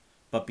cover,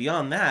 but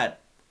beyond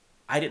that,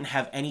 I didn't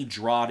have any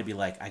draw to be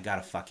like, I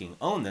gotta fucking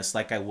own this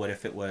like I would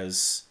if it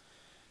was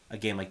a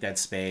game like Dead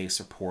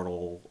Space or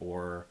Portal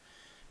or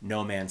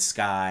No Man's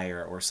Sky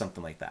or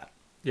something like that.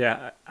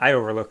 Yeah, I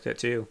overlooked it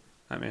too.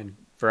 I mean,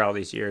 for all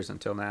these years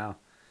until now.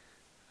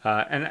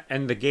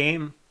 And the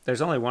game,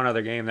 there's only one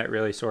other game that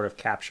really sort of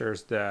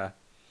captures the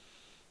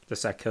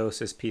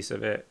psychosis piece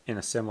of it in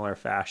a similar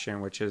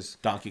fashion, which is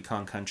Donkey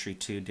Kong Country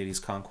 2 Diddy's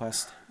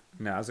Conquest.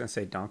 no, I was gonna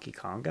say Donkey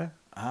Konga.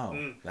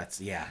 Oh, that's,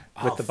 yeah.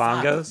 With the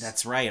bongos?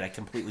 That's right. I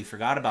completely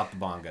forgot about the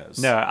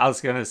bongos. No, I was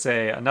gonna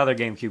say another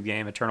GameCube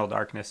game, Eternal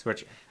Darkness,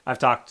 which I've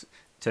talked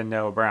to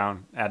Noah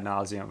Brown ad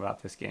nauseum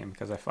about this game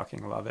because I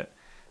fucking love it.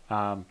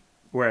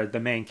 Where the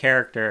main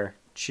character,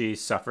 she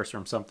suffers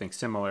from something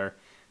similar,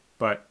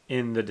 but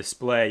in the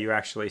display you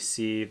actually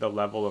see the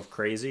level of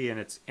crazy, and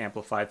it's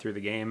amplified through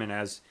the game. And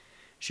as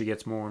she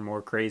gets more and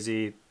more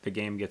crazy, the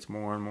game gets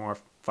more and more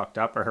fucked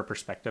up, or her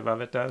perspective of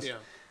it does.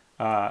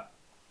 Yeah.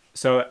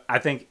 So I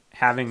think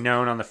having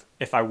known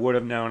if I would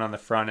have known on the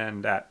front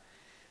end that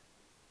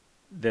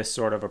this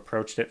sort of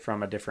approached it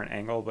from a different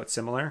angle but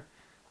similar,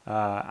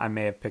 I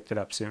may have picked it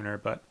up sooner.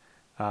 But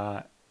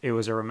it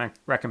was a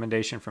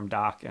recommendation from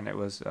Doc, and it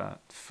was a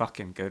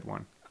fucking good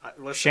one.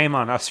 Listen, Shame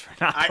on us for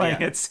not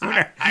playing it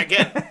sooner.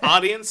 Again,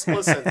 audience,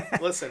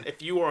 listen.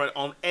 If you are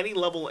on any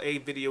level a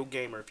video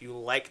gamer, if you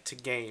like to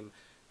game,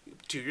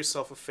 do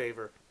yourself a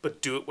favor,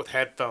 but do it with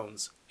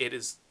headphones.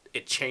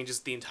 It changes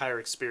the entire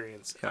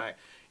experience. Yeah.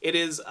 It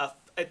is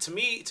to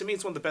me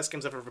it's one of the best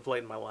games I've ever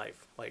played in my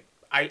life. Like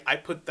I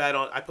put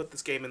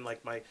this game in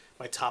like my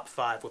top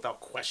 5 without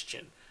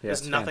question. Yeah,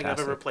 There's it's nothing I've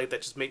ever fantastic. played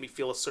that just made me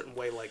feel a certain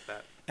way like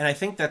that. And I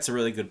think that's a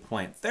really good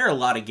point. There are a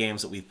lot of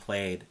games that we've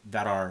played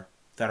that are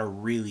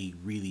really,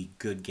 really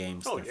good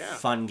games. Oh, They're yeah.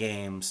 fun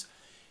games.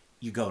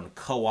 You go in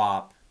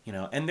co-op, you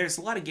know, and there's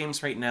a lot of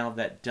games right now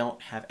that don't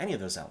have any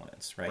of those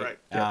elements, right? Right.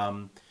 Yeah.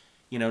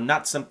 You know,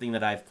 not something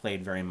that I've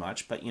played very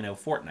much, but, you know,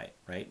 Fortnite,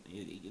 right?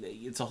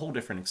 It's a whole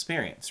different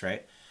experience,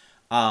 right?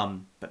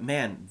 But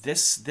man,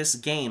 this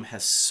game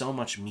has so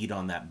much meat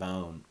on that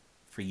bone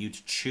for you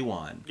to chew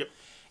on. Yep.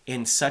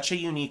 In such a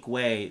unique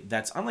way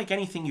that's unlike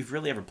anything you've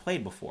really ever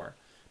played before,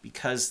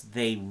 because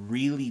they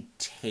really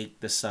take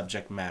the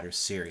subject matter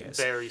serious.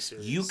 Very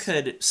serious. You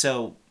could,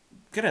 so,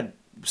 gonna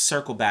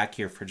circle back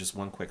here for just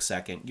one quick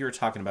second. You were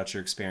talking about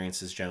your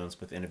experiences,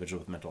 Jones, with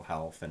individuals with mental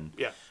health and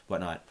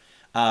whatnot.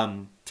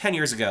 10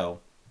 years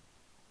ago,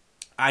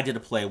 I did a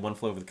play, One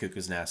Flew Over the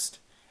Cuckoo's Nest,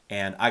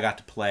 and I got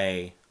to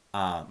play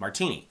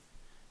Martini,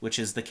 which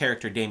is the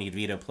character Danny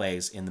DeVito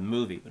plays in the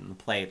movie. But in the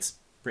play, it's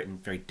written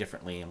very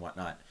differently and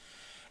whatnot.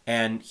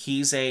 And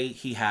he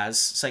has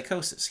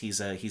psychosis.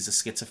 He's a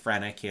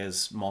schizophrenic. He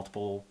has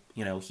multiple,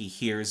 you know, he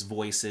hears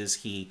voices.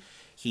 He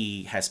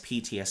has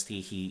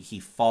PTSD. He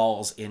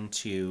falls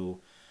into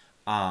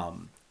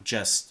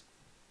just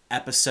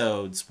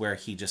episodes where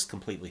he just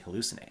completely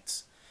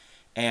hallucinates.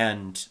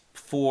 And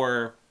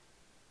for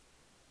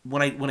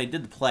when I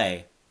did the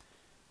play,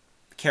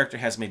 the character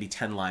has maybe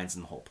 10 lines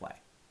in the whole play.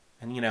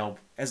 And, you know,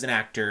 as an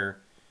actor,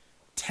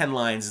 10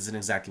 lines isn't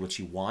exactly what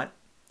you want.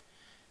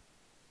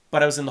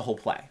 But I was in the whole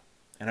play.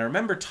 And I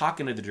remember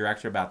talking to the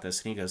director about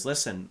this, and he goes,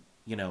 listen,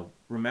 you know,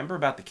 remember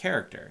about the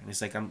character. And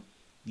he's like, I'm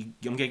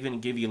going to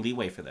give you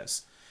leeway for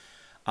this.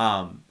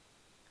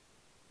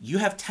 You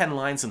have 10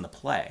 lines in the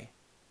play,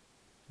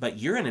 but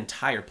you're an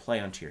entire play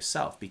unto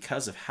yourself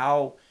because of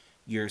how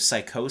your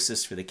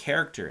psychosis for the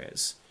character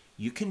is.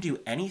 You can do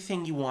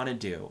anything you want to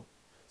do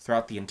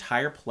throughout the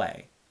entire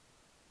play.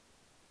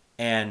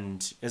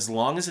 And as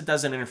long as it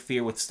doesn't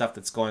interfere with stuff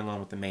that's going on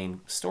with the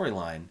main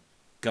storyline,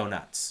 go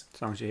nuts.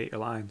 As long as you hit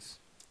your lines.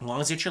 As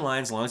long as you hit your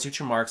lines, as long as you hit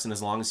your marks, and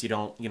as long as you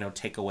don't, you know,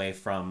 take away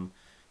from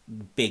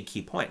big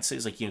key points. So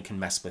it's like you can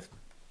mess with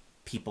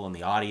people in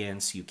the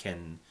audience. You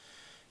can,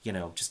 you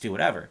know, just do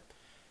whatever.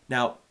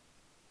 Now,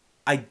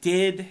 I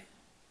did,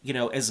 you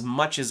know, as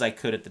much as I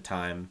could at the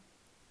time,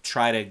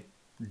 try to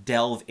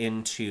delve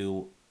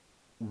into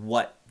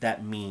what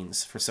that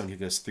means for somebody who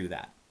goes through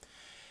that,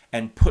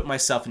 and put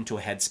myself into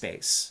a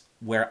headspace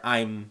where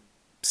I'm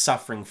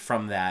suffering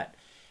from that,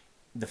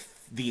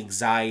 the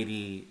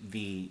anxiety,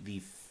 the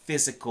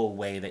physical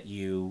way that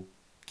you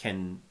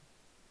can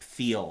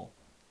feel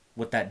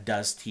what that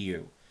does to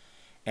you.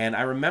 And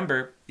I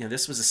remember,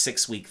 this was a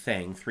 6-week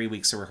thing, 3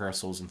 weeks of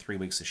rehearsals and 3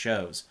 weeks of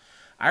shows.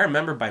 I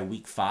remember by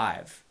week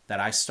 5 that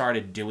I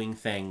started doing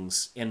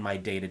things in my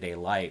day-to-day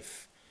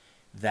life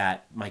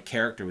that my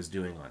character was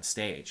doing on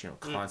stage,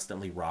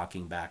 constantly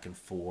rocking back and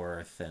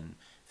forth and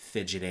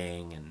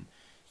fidgeting and,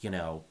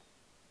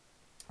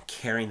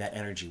 carrying that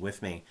energy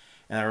with me.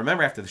 And I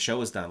remember after the show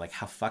was done, like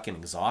how fucking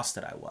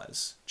exhausted I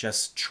was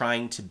just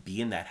trying to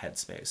be in that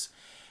headspace.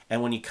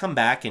 And when you come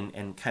back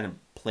and kind of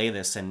play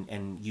this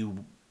and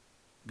you,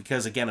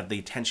 because again of the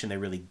attention they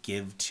really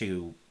give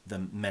to the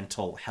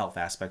mental health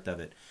aspect of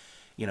it,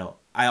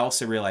 I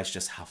also realized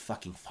just how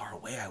fucking far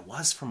away I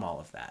was from all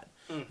of that.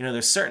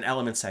 There's certain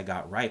elements I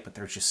got right, but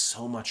there's just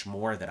so much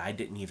more that I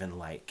didn't even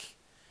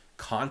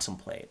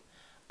contemplate.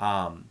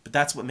 But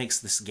that's what makes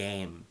this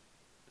game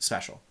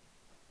special.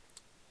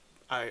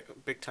 I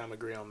big time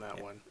agree on that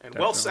one. And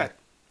Definitely. well said.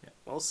 Yeah.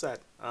 Well said.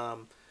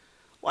 Well,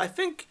 I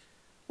think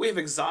we have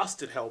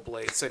exhausted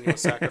Hellblade: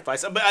 Senua's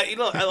Sacrifice. But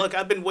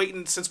I've been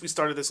waiting since we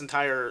started this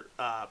entire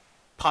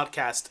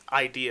podcast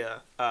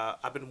idea.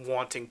 I've been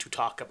wanting to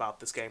talk about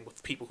this game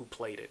with people who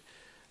played it.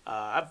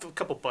 I have a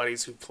couple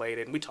buddies who played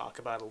it, and we talk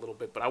about it a little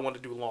bit. But I want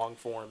to do long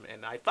form,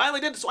 and I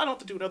finally did, so I don't have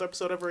to do another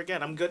episode ever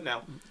again. I'm good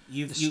now.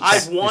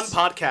 I've won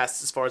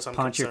podcasts as far as I'm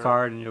Punch concerned. your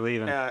card and you're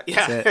leaving. Yeah.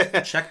 That's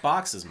it. Check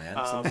boxes, man.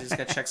 Sometimes you just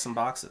got to check some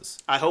boxes.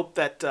 I hope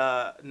that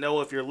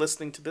Noah, if you're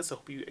listening to this, I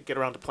hope you get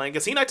around to playing.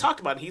 Because he and I talked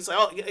about it. He's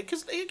like,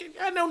 because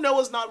I know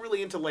Noah's not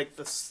really into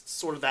the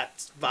sort of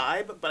that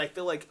vibe, but I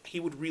feel like he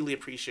would really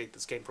appreciate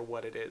this game for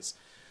what it is.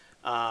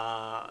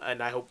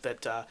 And I hope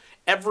that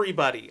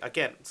everybody,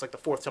 again, it's like the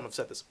 4th time I've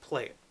said this,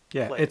 play it.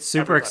 Yeah, Play it's it.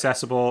 super Everybody.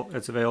 accessible.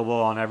 It's available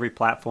on every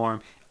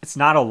platform. It's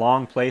not a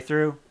long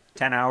playthrough,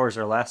 10 hours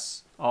or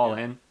less, all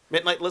in.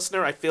 Midnight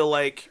Listener, I feel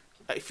like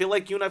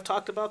you and I've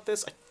talked about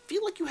this. I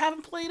feel like you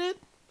haven't played it.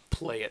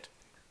 Play it.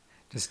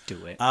 Just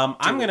do it.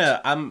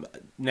 I'm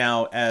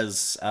now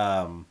as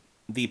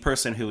the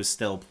person who is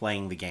still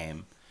playing the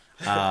game.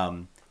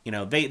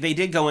 They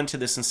did go into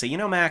this and say,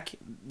 Mac,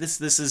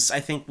 this is, I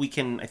think you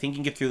can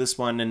get through this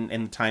one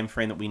in the time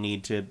frame that we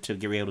need to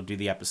be able to do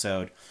the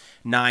episode,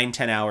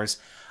 9-10 hours.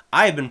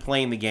 I have been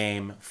playing the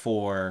game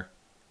for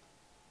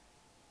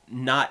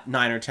not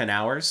 9 or 10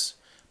 hours,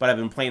 but I've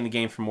been playing the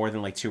game for more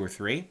than 2 or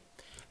 3.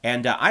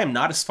 And I am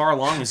not as far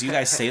along as you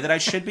guys say that I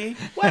should be.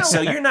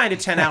 So your 9 to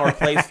 10 hour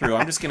playthrough,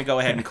 I'm just going to go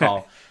ahead and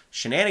call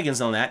shenanigans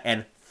on that.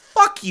 And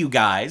fuck you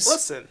guys.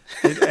 Listen.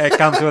 It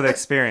comes with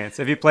experience.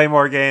 If you play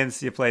more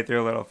games, you play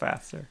through a little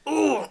faster.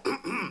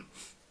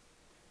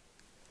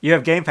 You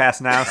have Game Pass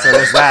now, so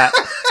there's that.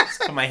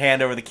 Put my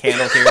hand over the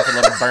candle here with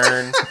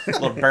a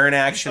little burn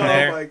action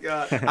there. Oh my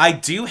god. I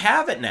do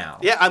have it now.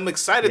 Yeah, I'm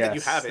excited that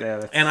you Yes, have it.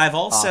 yeah, And I've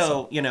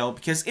also, awesome.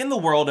 Because in the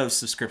world of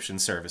subscription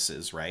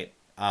services, right,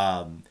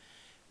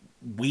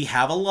 we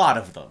have a lot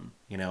of them.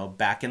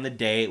 Back in the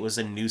day, it was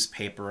a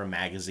newspaper, a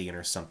magazine,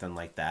 or something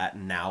like that.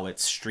 And now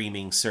it's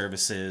streaming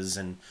services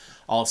and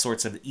all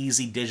sorts of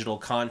easy digital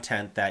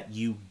content that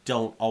you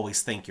don't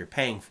always think you're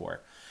paying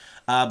for.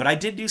 But I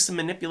did do some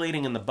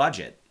manipulating in the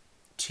budget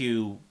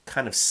to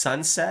kind of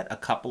sunset a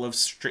couple of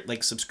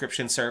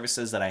subscription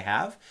services that I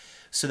have,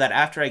 so that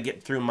after I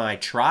get through my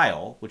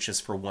trial, which is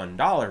for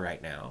 $1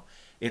 right now,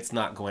 it's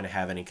not going to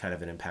have any kind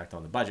of an impact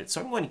on the budget. So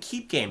I'm going to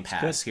keep Game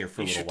Pass here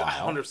for a You little should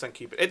while. 100%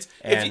 keep it. It's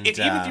And,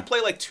 even if you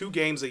play 2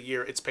 games a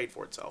year, it's paid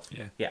for itself.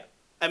 Yeah. Yeah.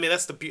 I mean,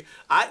 that's the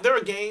there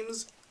are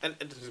games, and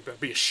it's going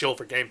to be a shill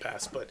for Game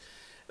Pass, but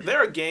there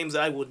are games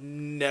that I would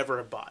never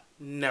have bought.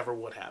 Never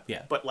would have.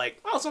 Yeah. But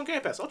it's on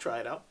Game Pass. I'll try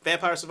it out.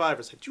 Vampire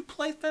Survivors. Did you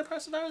play Vampire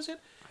Survivors yet?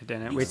 I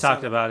didn't. You We son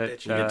talked of a about bitch.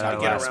 it You did talk-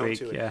 get last around week.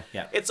 to it. Yeah.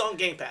 Yeah. It's on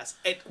Game Pass.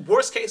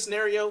 Worst case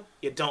scenario,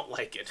 you don't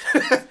like it.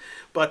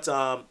 But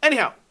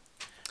anyhow,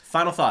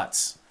 Final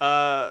thoughts.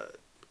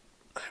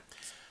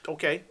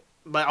 okay.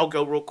 But I'll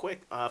go real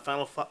quick.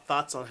 Final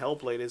thoughts on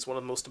Hellblade is one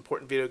of the most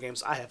important video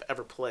games I have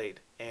ever played.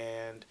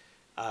 And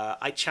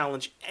I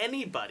challenge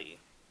anybody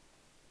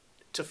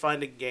to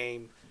find a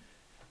game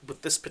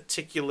with this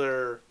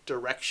particular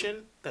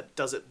direction that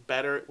does it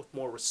better, with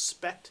more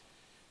respect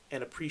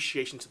and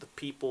appreciation to the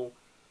people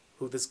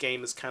who this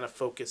game is kind of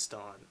focused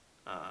on.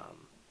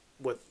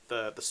 With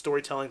the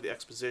storytelling, the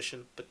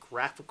exposition, the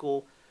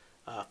graphical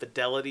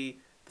fidelity,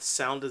 the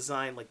sound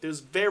design,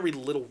 there's very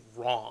little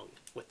wrong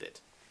with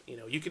it.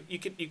 You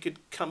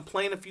could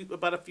complain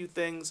about a few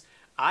things.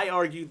 I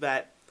argue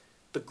that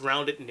the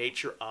grounded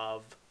nature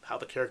of how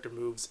the character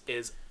moves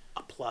is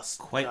a plus.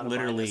 Quite not a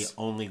literally minus.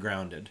 only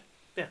grounded.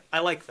 Yeah, I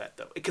like that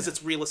though, because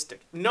it's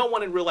realistic. No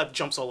one in real life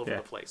jumps all over Yeah.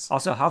 the place.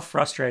 Also, how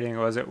frustrating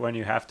was it when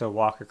you have to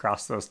walk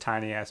across those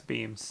tiny ass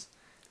beams?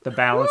 The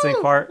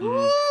balancing part.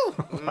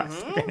 I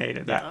fucking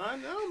hated that. I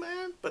know,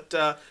 man.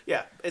 But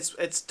yeah,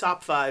 it's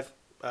top 5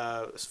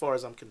 as far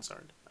as I'm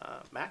concerned.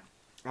 Mac?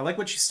 I like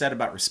what you said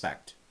about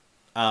respect.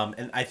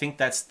 And I think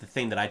that's the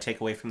thing that I take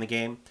away from the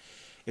game,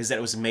 is that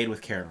it was made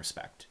with care and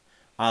respect.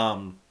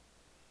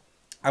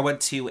 I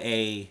went to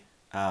a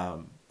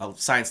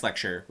science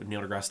lecture with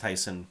Neil deGrasse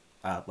Tyson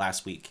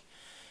last week,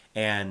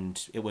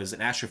 and it was an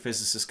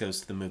astrophysicist goes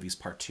to the movies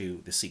part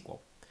 2, the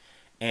sequel.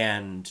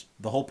 And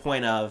the whole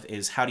point of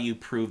is how do you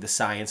prove the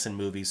science in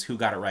movies, who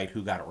got it right,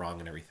 who got it wrong,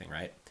 and everything,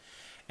 right?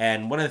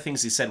 And one of the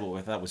things he said, what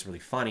I thought was really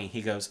funny,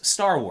 he goes,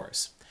 Star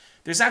Wars.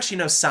 There's actually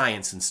no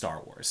science in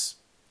Star Wars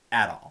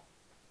at all.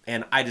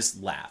 And I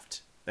just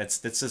laughed. That's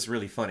just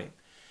really funny.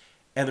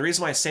 And the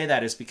reason why I say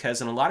that is because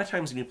in a lot of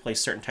times when you play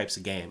certain types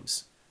of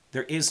games,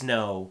 there is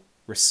no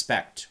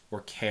respect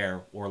or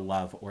care or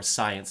love or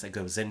science that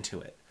goes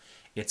into it.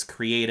 It's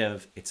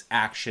creative, it's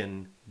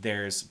action,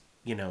 there's,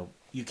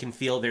 you can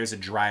feel there's a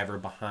driver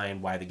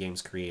behind why the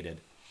game's created.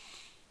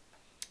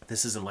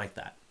 This isn't like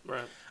that.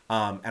 Right.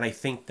 And I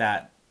think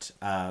that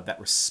that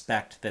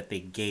respect that they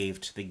gave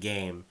to the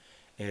game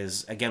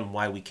is, again,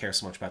 why we care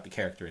so much about the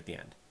character at the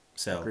end.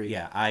 So, Agreed.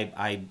 yeah,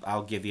 I'm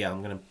going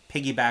to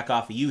piggyback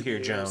off of you here,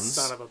 You Jones.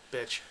 son of a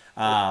bitch.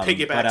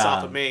 Piggybacks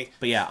off of me.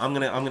 But yeah, I'm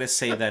gonna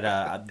say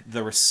that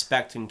the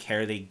respect and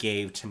care they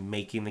gave to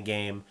making the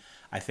game,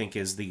 I think,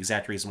 is the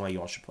exact reason why you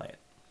all should play it.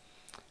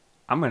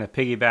 I'm going to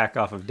piggyback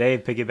off of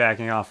Dave,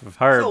 piggybacking off of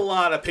There's Herb a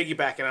lot of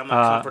piggybacking I'm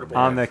not comfortable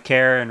on with. the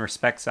care and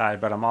respect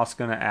side, but I'm also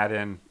going to add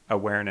in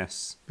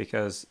awareness,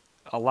 because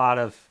a lot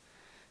of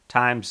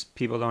times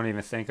people don't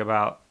even think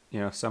about,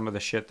 some of the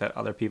shit that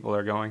other people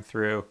are going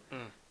through.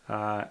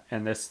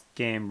 And this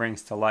game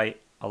brings to light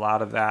a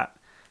lot of that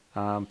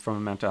from a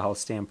mental health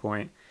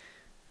standpoint.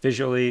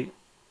 Visually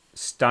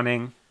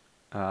stunning,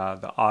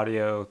 the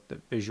audio, the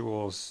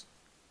visuals,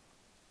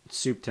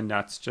 soup to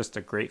nuts, just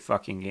a great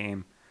fucking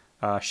game.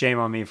 Shame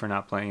on me for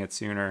not playing it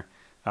sooner,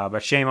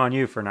 but shame on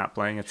you for not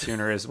playing it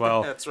sooner as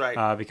well. That's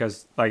right.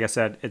 Because, like I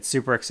said, it's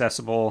super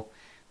accessible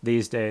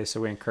these days,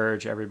 so we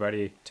encourage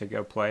everybody to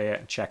go play it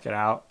and check it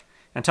out.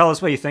 And tell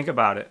us what you think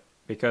about it,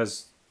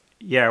 because,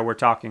 yeah, we're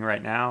talking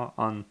right now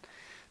on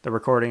the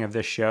recording of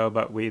this show,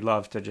 but we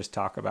love to just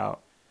talk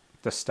about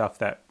the stuff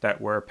that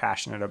we're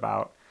passionate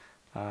about.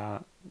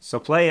 So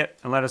play it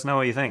and let us know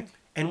what you think.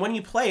 And when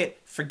you play it,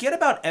 forget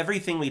about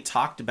everything we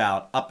talked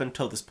about up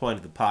until this point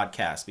of the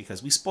podcast,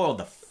 because we spoiled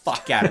the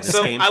fuck out of this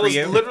game I for was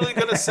you. literally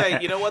going to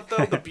say, you know what,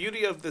 though? The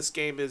beauty of this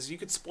game is you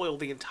could spoil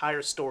the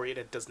entire story, and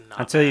it does not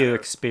Until you matter.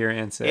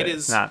 experience it. It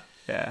It's is- not,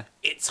 yeah.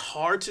 It's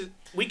hard to...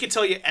 We could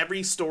tell you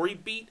every story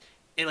beat,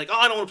 and like,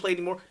 I don't want to play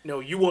anymore. No,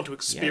 you want to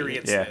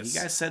experience yeah. this.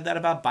 You guys said that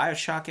about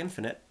BioShock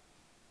Infinite.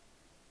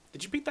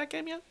 Did you beat that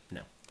game yet?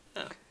 No.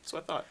 Oh, that's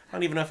what I thought. I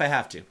don't even know if I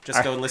have to.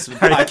 Just go and listen to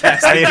the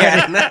podcast Are you,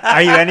 again.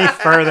 are you any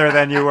further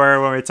than you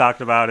were when we talked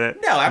about it?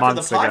 No, after the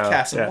months ago?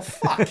 podcast, Yeah. well,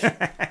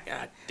 fuck.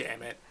 God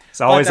damn it. It's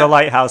always that- a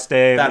lighthouse,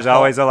 Dave. There's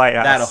always a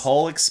lighthouse. That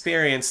whole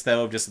experience,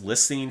 though, of just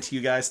listening to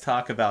you guys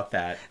talk about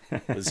that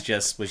was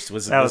just was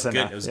was good.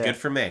 enough, It was yeah. good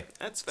for me.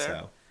 That's fair.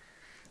 So,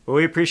 Well,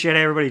 we appreciate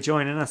everybody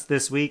joining us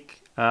this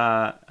week.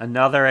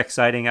 Another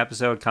exciting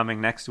episode coming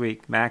next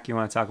week. Mac, you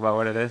want to talk about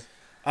what it is?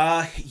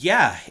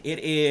 yeah, it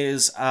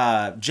is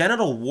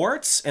genital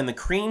warts and the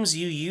creams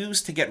you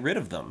use to get rid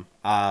of them.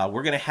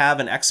 We're going to have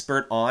an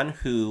expert on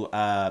who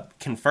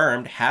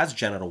confirmed has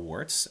genital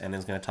warts and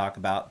is going to talk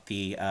about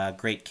the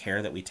great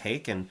care that we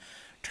take in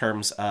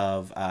terms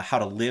of how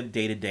to live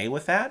day to day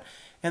with that.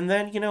 And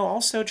then,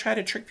 also try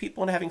to trick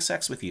people into having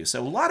sex with you.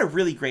 So a lot of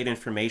really great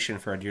information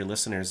for our dear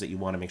listeners that you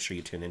want to make sure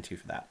you tune into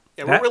for that.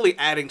 Yeah, That- we're really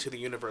adding to the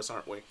universe,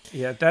 aren't we?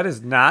 Yeah, that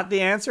is not the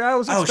answer I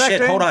was Oh, expecting.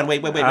 shit, hold on.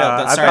 Wait. No, I sorry.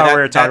 thought that-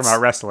 we were talking that's-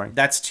 about wrestling.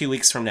 That's 2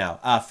 weeks from now.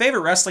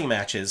 Favorite wrestling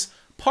matches,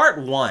 part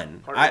one.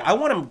 Part I one.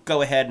 want to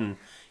go ahead and,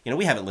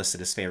 we have it listed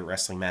as favorite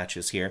wrestling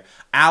matches here.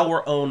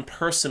 Our own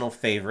personal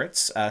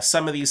favorites.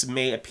 Some of these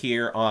may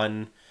appear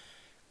on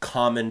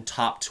common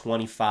top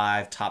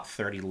 25, top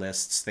 30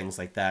 lists, things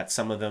like that.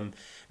 Some of them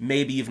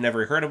maybe you've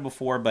never heard of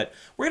before, but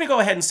we're going to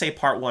go ahead and say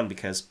part one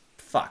because,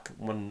 fuck,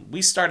 when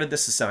we started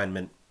this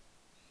assignment,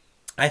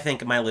 I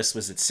think my list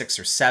was at 6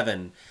 or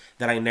 7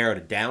 that I narrowed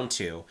it down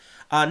to.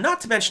 Not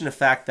to mention the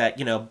fact that,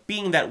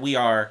 being that we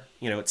are,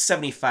 at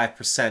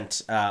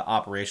 75%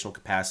 operational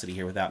capacity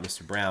here without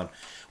Mr. Brown,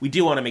 we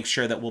do want to make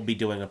sure that we'll be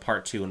doing a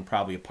part 2 and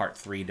probably a part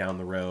 3 down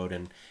the road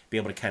and be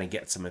able to kind of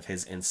get some of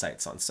his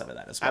insights on some of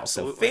that as well.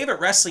 Absolutely. So favorite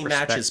wrestling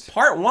Respect. matches,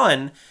 part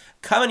 1,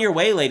 coming your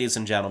way, ladies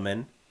and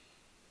gentlemen,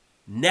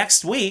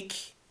 next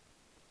week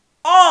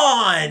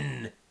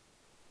on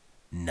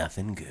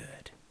Nothing Good.